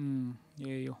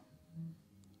yeeyo.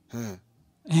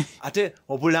 Ate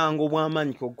obulango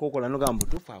bw'amaanyi kokola n'ogamba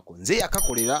tufaako nze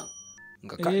yakakolera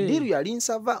nga kadiru yali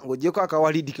nsava ng'ogyeko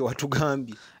akawalidi ke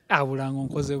watugambye. Bulango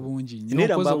nkoze bungi nnyo.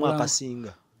 Neera mbamu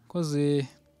akasinga. Nkoze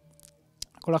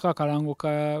kolako akalango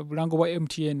ka bulango bwa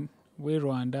MTN bwe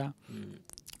Rwanda.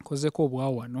 Nkozeko obwa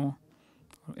wano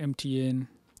MTN.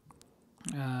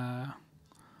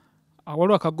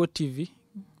 Awaliwo akago TV.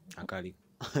 Akali.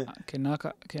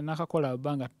 Kenaka kola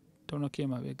banga tono ke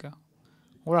mabega.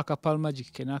 Wala ka Pal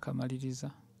Magic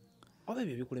kenakamaliriza. Oba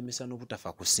ebyo bikulemesa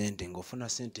n'obutafa ku ssente ng'ofuna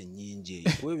ssente nnyingi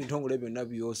kuba ebitongole byonna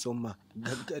by'osoma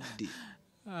gaggadde.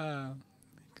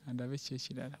 Kandabe ki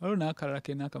ekirala waliwo n'akalala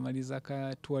kenakamaliriza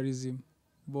ka tourism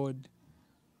board.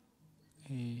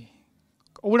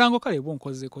 Obulango kale bwo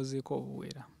nkozeeko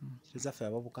obuwera. Ezaffe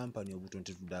aba bukampani obutono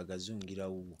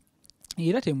tetuddaagazungirawo.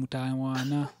 Era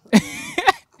temutawaana.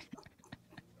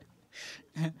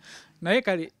 Naye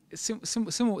kale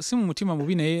si mu mutima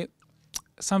mubi naye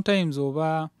sometimes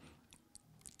oba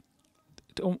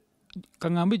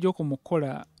kangambe joko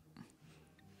mukola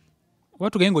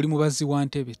watu gengo oli mubazi wa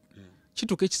ntebe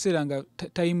kituka ekiseera nga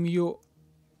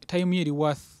time eri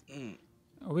worth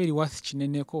oba eri worth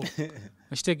kineneko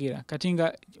okitegeera kati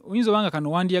nga oyinza obanga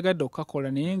kano wandiyagadde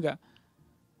okukakola naye nga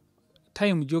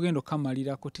time gyogenda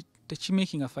okamalirako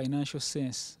tekimaking a financial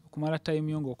sense okumala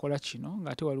time yo ng'okola kino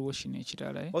ng'ate waliwo kino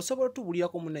ekirala osobola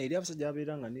otubulirako munaye eri abasajja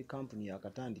abeera nga ne kampuni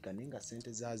yakatandika naye nga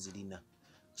ssente zazirina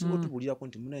osobola otubulirako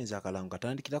nti munayinza akalango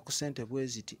katandikira ku ssente bwe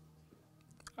ziti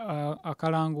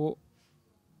akalango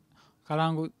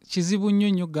kizibu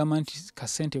nnyo kugamba nti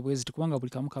kasente bwe ziti kubanga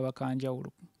buli kamu kaba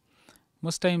kanjawulo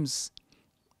most times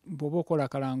bw'oba okola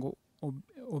akalango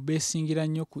obeesingira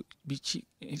nnyo ku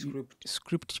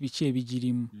script biki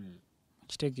ebigirimu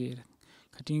kitegeera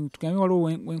kati tugambe waliwo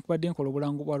wenkubadde nkola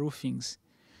obulango bwa roofings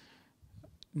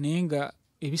naye nga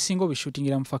ebisinga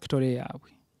obishootingira mu factory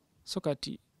yaabwe so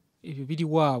kati ebyo biri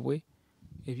waabwe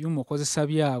ebyuma okozesa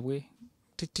byabwe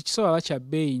tekisobola bakya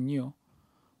bbeeyi nnyo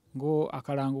ngo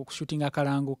akalango okushootinga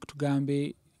akalango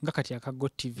tugambe nga kati akago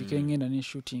TV kengenda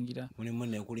neshootingira mulimu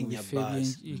nekulinya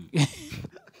baasi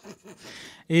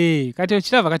kati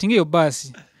okiraba kati ng'eyo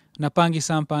baasi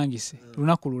mpangise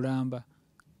lunaku lulamba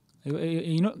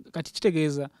kati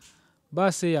kitegeeza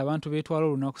baasi eyo abantu beetwala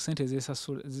olunaku sente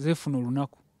zeefuna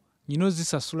olunaku nyino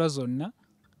zisasula zonna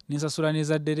nensasula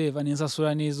n'eza ddereeva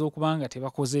nensasula n'ez'okubanga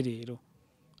tebakoze leero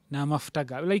n'amafuta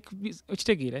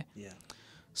okitegeera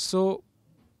so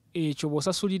ekyo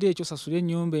bw'osasulira ekyo osasulira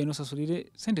ennyumba eno osasulire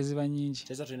sente ziba nnyingi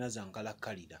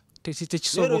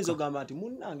tekisoboka nti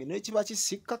munnange nekiba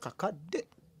kisikka kakadde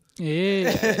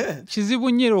kizibu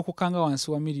nnyo era okukanga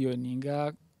wansi wa miliyoni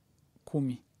nga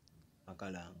 10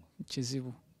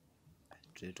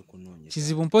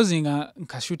 kizibu mpozi nga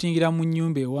nkashootingira mu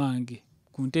nnyumba ewange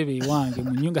ku ntebe ewange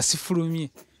mu nnyumba sifulumye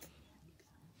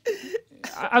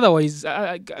otherwise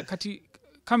kati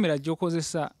kamera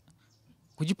gy'okozesa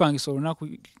kugipangisa olunaku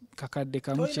kakadde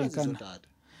kamu kyenkana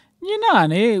nyina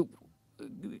naye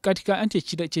kati anti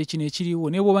kyekino ekiriwo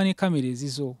naye bw'oba ne kamera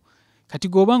ezizo kati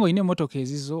g'obanga olina emmotoka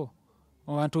ezizo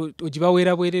abantu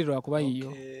ogibaweera bwerere kuba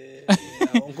yiyo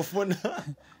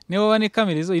naye bw'oba ne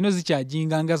kamera ezo ino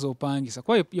zikyajinga nga z'opangisa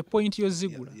kuba ye point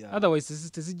yozigula otherwise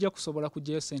tezijja kusobola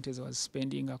kujjayo sente ze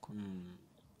wazisipendingako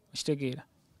okitegeera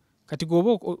kati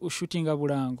g'oba oshootinga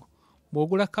bulango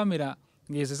bw'ogula kamera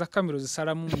ng'ezo za kamera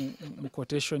ozisalamu mu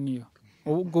quotation yo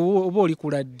oba oli ku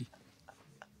laddi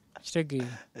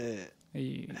kitegeera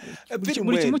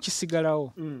buli kimu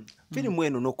kisigalawo firimu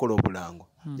eno n'okola obulango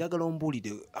njagala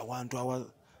ombuulire awantu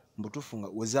mbutuufu nga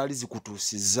wezaali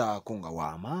zikutuusizzaako nga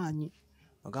w'amaanyi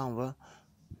agamba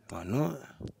wano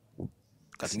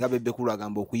kati nga Bebekulu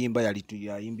agamba okuyimba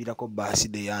yayimbirako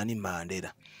birthday yaani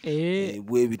Mandela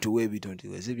bwebito nti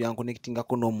weze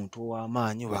byankonektingako n'omuntu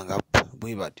ow'amaanyi obanga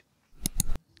bwe batyo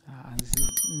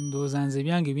ndowooza nze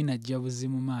byange binajja buzi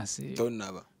mu maaso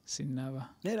tonnaba sinnaba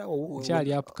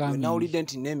kyali upcoming nawulidde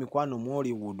nti n'emikwano mu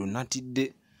Hollywood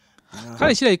natidde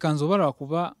kale kirabika nze oba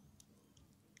lwakuba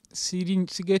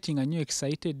sigetinga nnyo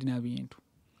excited na bintu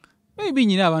maybe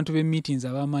nyina abantu b'emeetings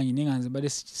ab'amaanyi naye nga nze mbadde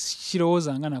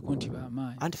sikirowoozanga nako nti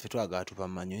b'amaanyi anti ffe twagala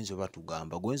tubamanyi oyinza oba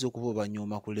tugamba gwenza okuba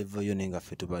obanyooma ku level yo naye nga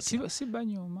ffe tubatya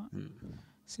sibbanyooma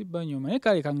naye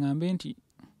kale kaŋŋambe nti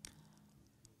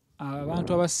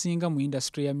abantu abasinga mu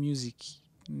industry ya music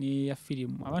neya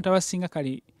firimu abantu abasinga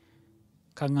kale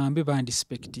kaŋŋambe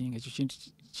bandispecting ekyo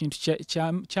kintu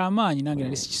kyamaanyi nange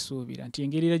nali sikisuubira nti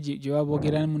engeri era gye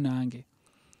baboogeramu nange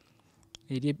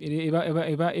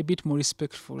eba a bit more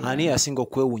respectful. Ani yasinga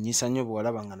okwewunyisa nnyo bwe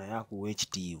walaba nga naye akuwa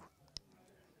ekitiibwa?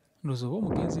 Ndowooza oba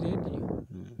omugenzi leediyo.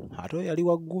 Ate yali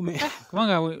waggume.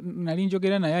 Kubanga nali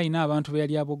njogera naye alina abantu be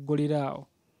yali aboggolera awo.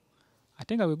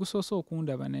 Ate nga bwe gusoose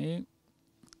okundaba naye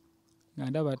nga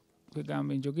ndaba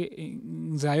kwegamba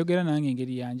nze ayogera nange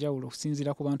engeri yanjawulo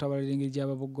okusinziira ku bantu abalala engeri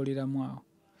gy'ababoggoleramu awo.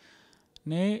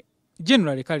 Naye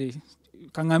generally kale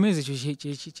kaŋŋamezi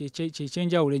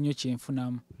kyekyenjawulo ennyo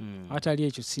kyenfunamu. Atali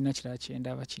ekyo sina kirala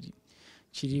kyendaba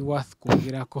kiri worth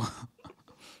kwogerako.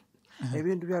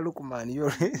 Ebintu bya Loukman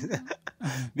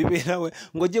bibeerawe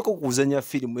ng'ogyeko kuzanya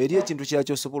firimu eri ekintu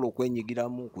kyakyo osobola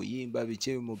okwenyigiramu kuyimba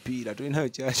biki mupiira tolinayo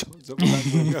kyakyo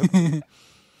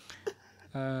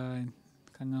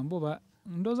kaŋŋamba oba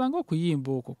ndowooza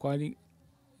ng'okuyimba okwo kwali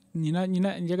nina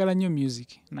njagala nnyo music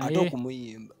naye ate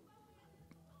okumuyimba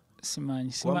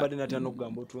simanyi wambadde natya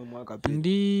n'okugamba otuwemu akapiira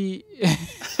ndi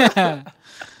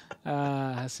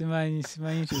simanyi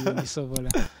ntibisobola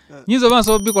nyinza oba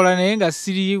nsobola bikola naye nga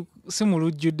si mu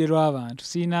lujjudde lw'abantu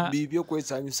sirina bibyo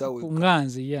kwesanyusa nga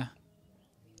nze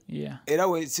era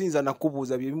we siyinza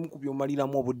nakubuuza bye bimu ku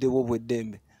by'omaliramu obudde bwo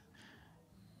obw'eddembe.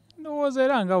 ndowooza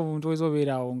era nga omuntu oyinza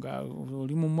obeerawo nga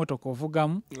oli mu mmotoka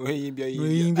ovugamu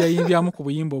weeyimbyayimbyamu ku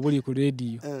buyimba obuli ku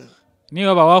leediyo naye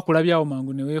oba waakulabyawo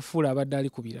mangu ne weefuula abadde ali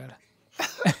ku birala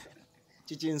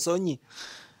kiki nsonyi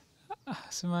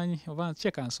simanyi oba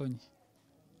kyeka nsonyi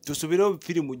tusubirewo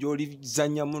firimu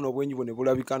gy'olizannyamu n'obwenyi bwo ne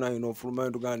bulabika nayo n'ofulumayo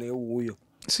ntugana naye wuuyo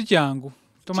si kyangu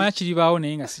tomanya kiribaawo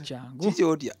naye nga si kyangu kiki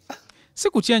otya si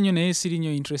kutya nnyo naye siri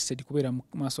nnyo interested kubeera mu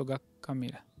maaso ga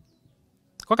kamera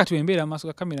wakati wembeera mu maaso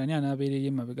ga kamera ani anaabeerera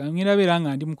emabega ngirabeera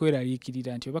nga ndi mu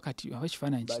kweraliikirira nti oba kati oba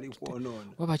ekifaananyi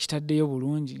oba bakitaddeyo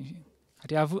bulungi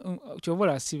kati kyova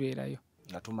olaba sibeerayo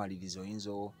nga tumaliriza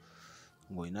oyinza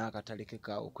ng'olina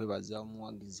akatalekeka okwebaza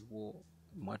omuwagizi wo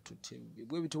Mwattu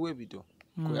bwebito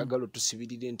kweyagala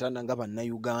otusibirira entanda nga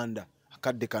bannayuganda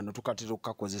akadde kano tukatera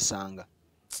okukakozesanga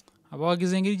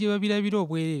abawagizi engeri gye babirabira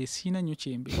obwereere siina nnyo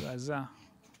kyembeebaza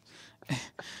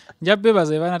nja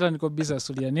beebaza ebanatandika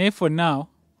obisasulira naye for now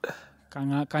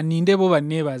kaninde bo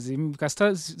banneebaze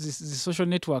kasita zi social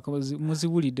network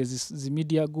muziwulidde zi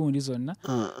media gundi zonna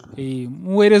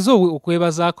muweereze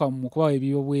okwebaza kwammwe okubawa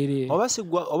ebyobwereere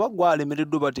oba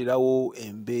gwalemereddwa baterawo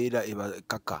embeera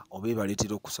ebakaka oba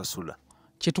ebaleetera okusasula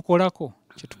kyetukolako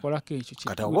ekyo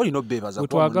kati oba olina obbeebaza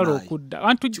twagala okudda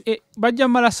abantu bajja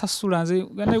mala sasula nze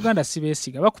Uganda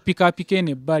sibeesiga bakupikaapika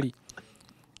eno ebbali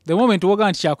the moment woga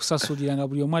nti kyakusasulira nga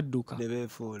buli omu adduka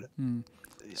nebeefuula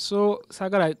so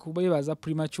saagala kubeebaza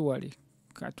prematurely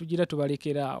katugira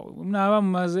tubalekera awo naaba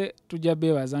mumaze tujja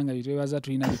beebaza nga bitwebaza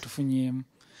tulina bitufunyeemu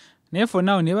naye for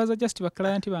now nebaza just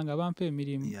baklayant bange bampa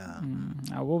emirimu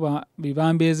abo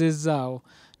bibambeezezzaawo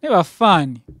ne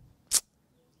bafaani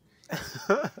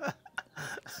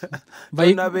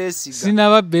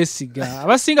sinaba beesiga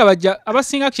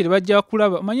abasinga actually bajja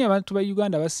kulaba manyi abantu ba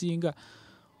Uganda abasinga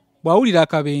bwawulira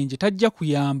akabenje tajja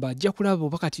kuyamba ajja kulaba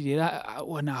oba kati leera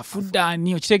wanaafudde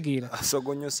ani okitegeera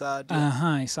asogonyosa ate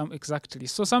exactly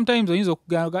so sometimes oyinza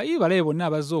okugamba balabe bonna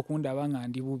abazze okundaba nga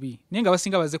ndi bubi naye nga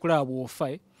basinga bazze kulaba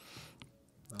bwofa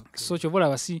so kyova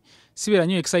olaba sibeera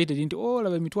nnyo excited nti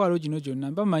olaba emitwalo gino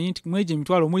gyonna mba manyi nti mwegyo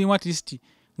emitwalo mulimu at least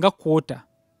nga kwota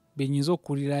benyinza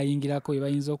okukulira ayingirako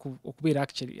ebayinza okubeera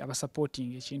actually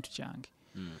abasupporting ekintu kyange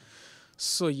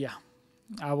so yeah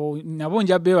abo nabo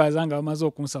nja beebaza nga bamaze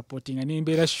okunsupportinga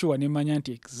nembeera sure nemanya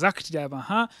nti exactly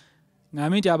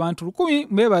ngambe nti abantu 100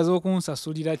 beebaza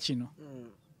okunsasulira kino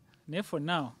naye for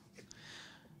now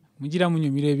mugira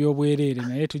munyumira ebyobwereere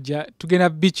naye tugenda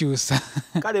bikyusa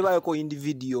kale bayoko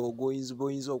individual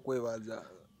goyinza okwebaza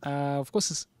of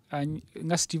course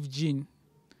nga Steve Jean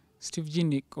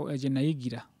gye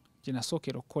nayigira gye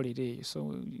nasookera okukolera eyo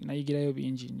so nayigirayo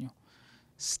bingi nnyo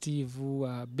Steve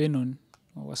Benon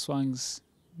wa Swangs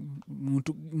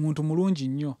muntu mulungi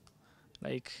nnyo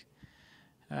like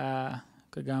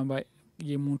kagamba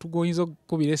ye muntu goyinza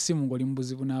okukubira essimu ng'oli mu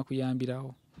buzibu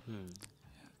n'akuyambirawo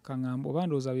kangamba oba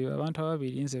ndowooza be abantu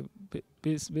ababiri nze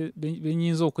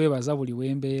benyinza okwebaza buli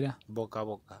wembeera boka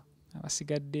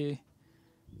abasigadde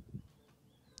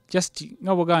just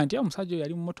nga bwogamba nti omusajja oyo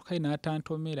yali mu mmotoka ye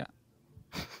n'atantomera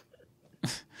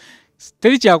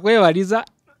teri kyakwebaliza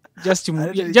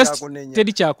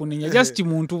teri kyakunenya just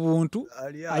muntu buntu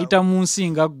ayita mu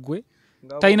nsi nga ggwe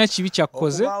talina kibi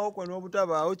kyakkoze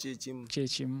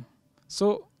kyekimu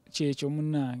so kyekyo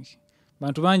munnange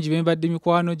bantu bangi bembadde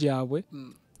mikwano gyabwe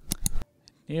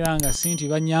era nga si nti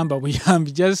banyamba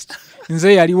buyambi just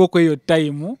nze yaliwo kweyo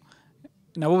time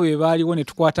nabo be baaliwo ne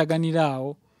tukwataganira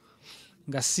awo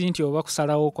nga si nti oba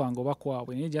kusalawo kwange oba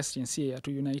kwabwe naye just ensi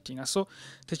yatuyunitinga so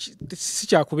si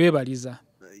kyakubeebaliza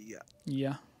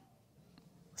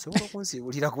sobola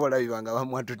okunsibulira ku balabi bange aba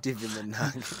Mwattu TV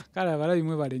munnange kale abalabi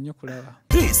mwe bale nnyo kulaba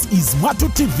This is Mwattu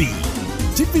TV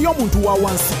y'omuntu wa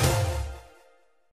wansi.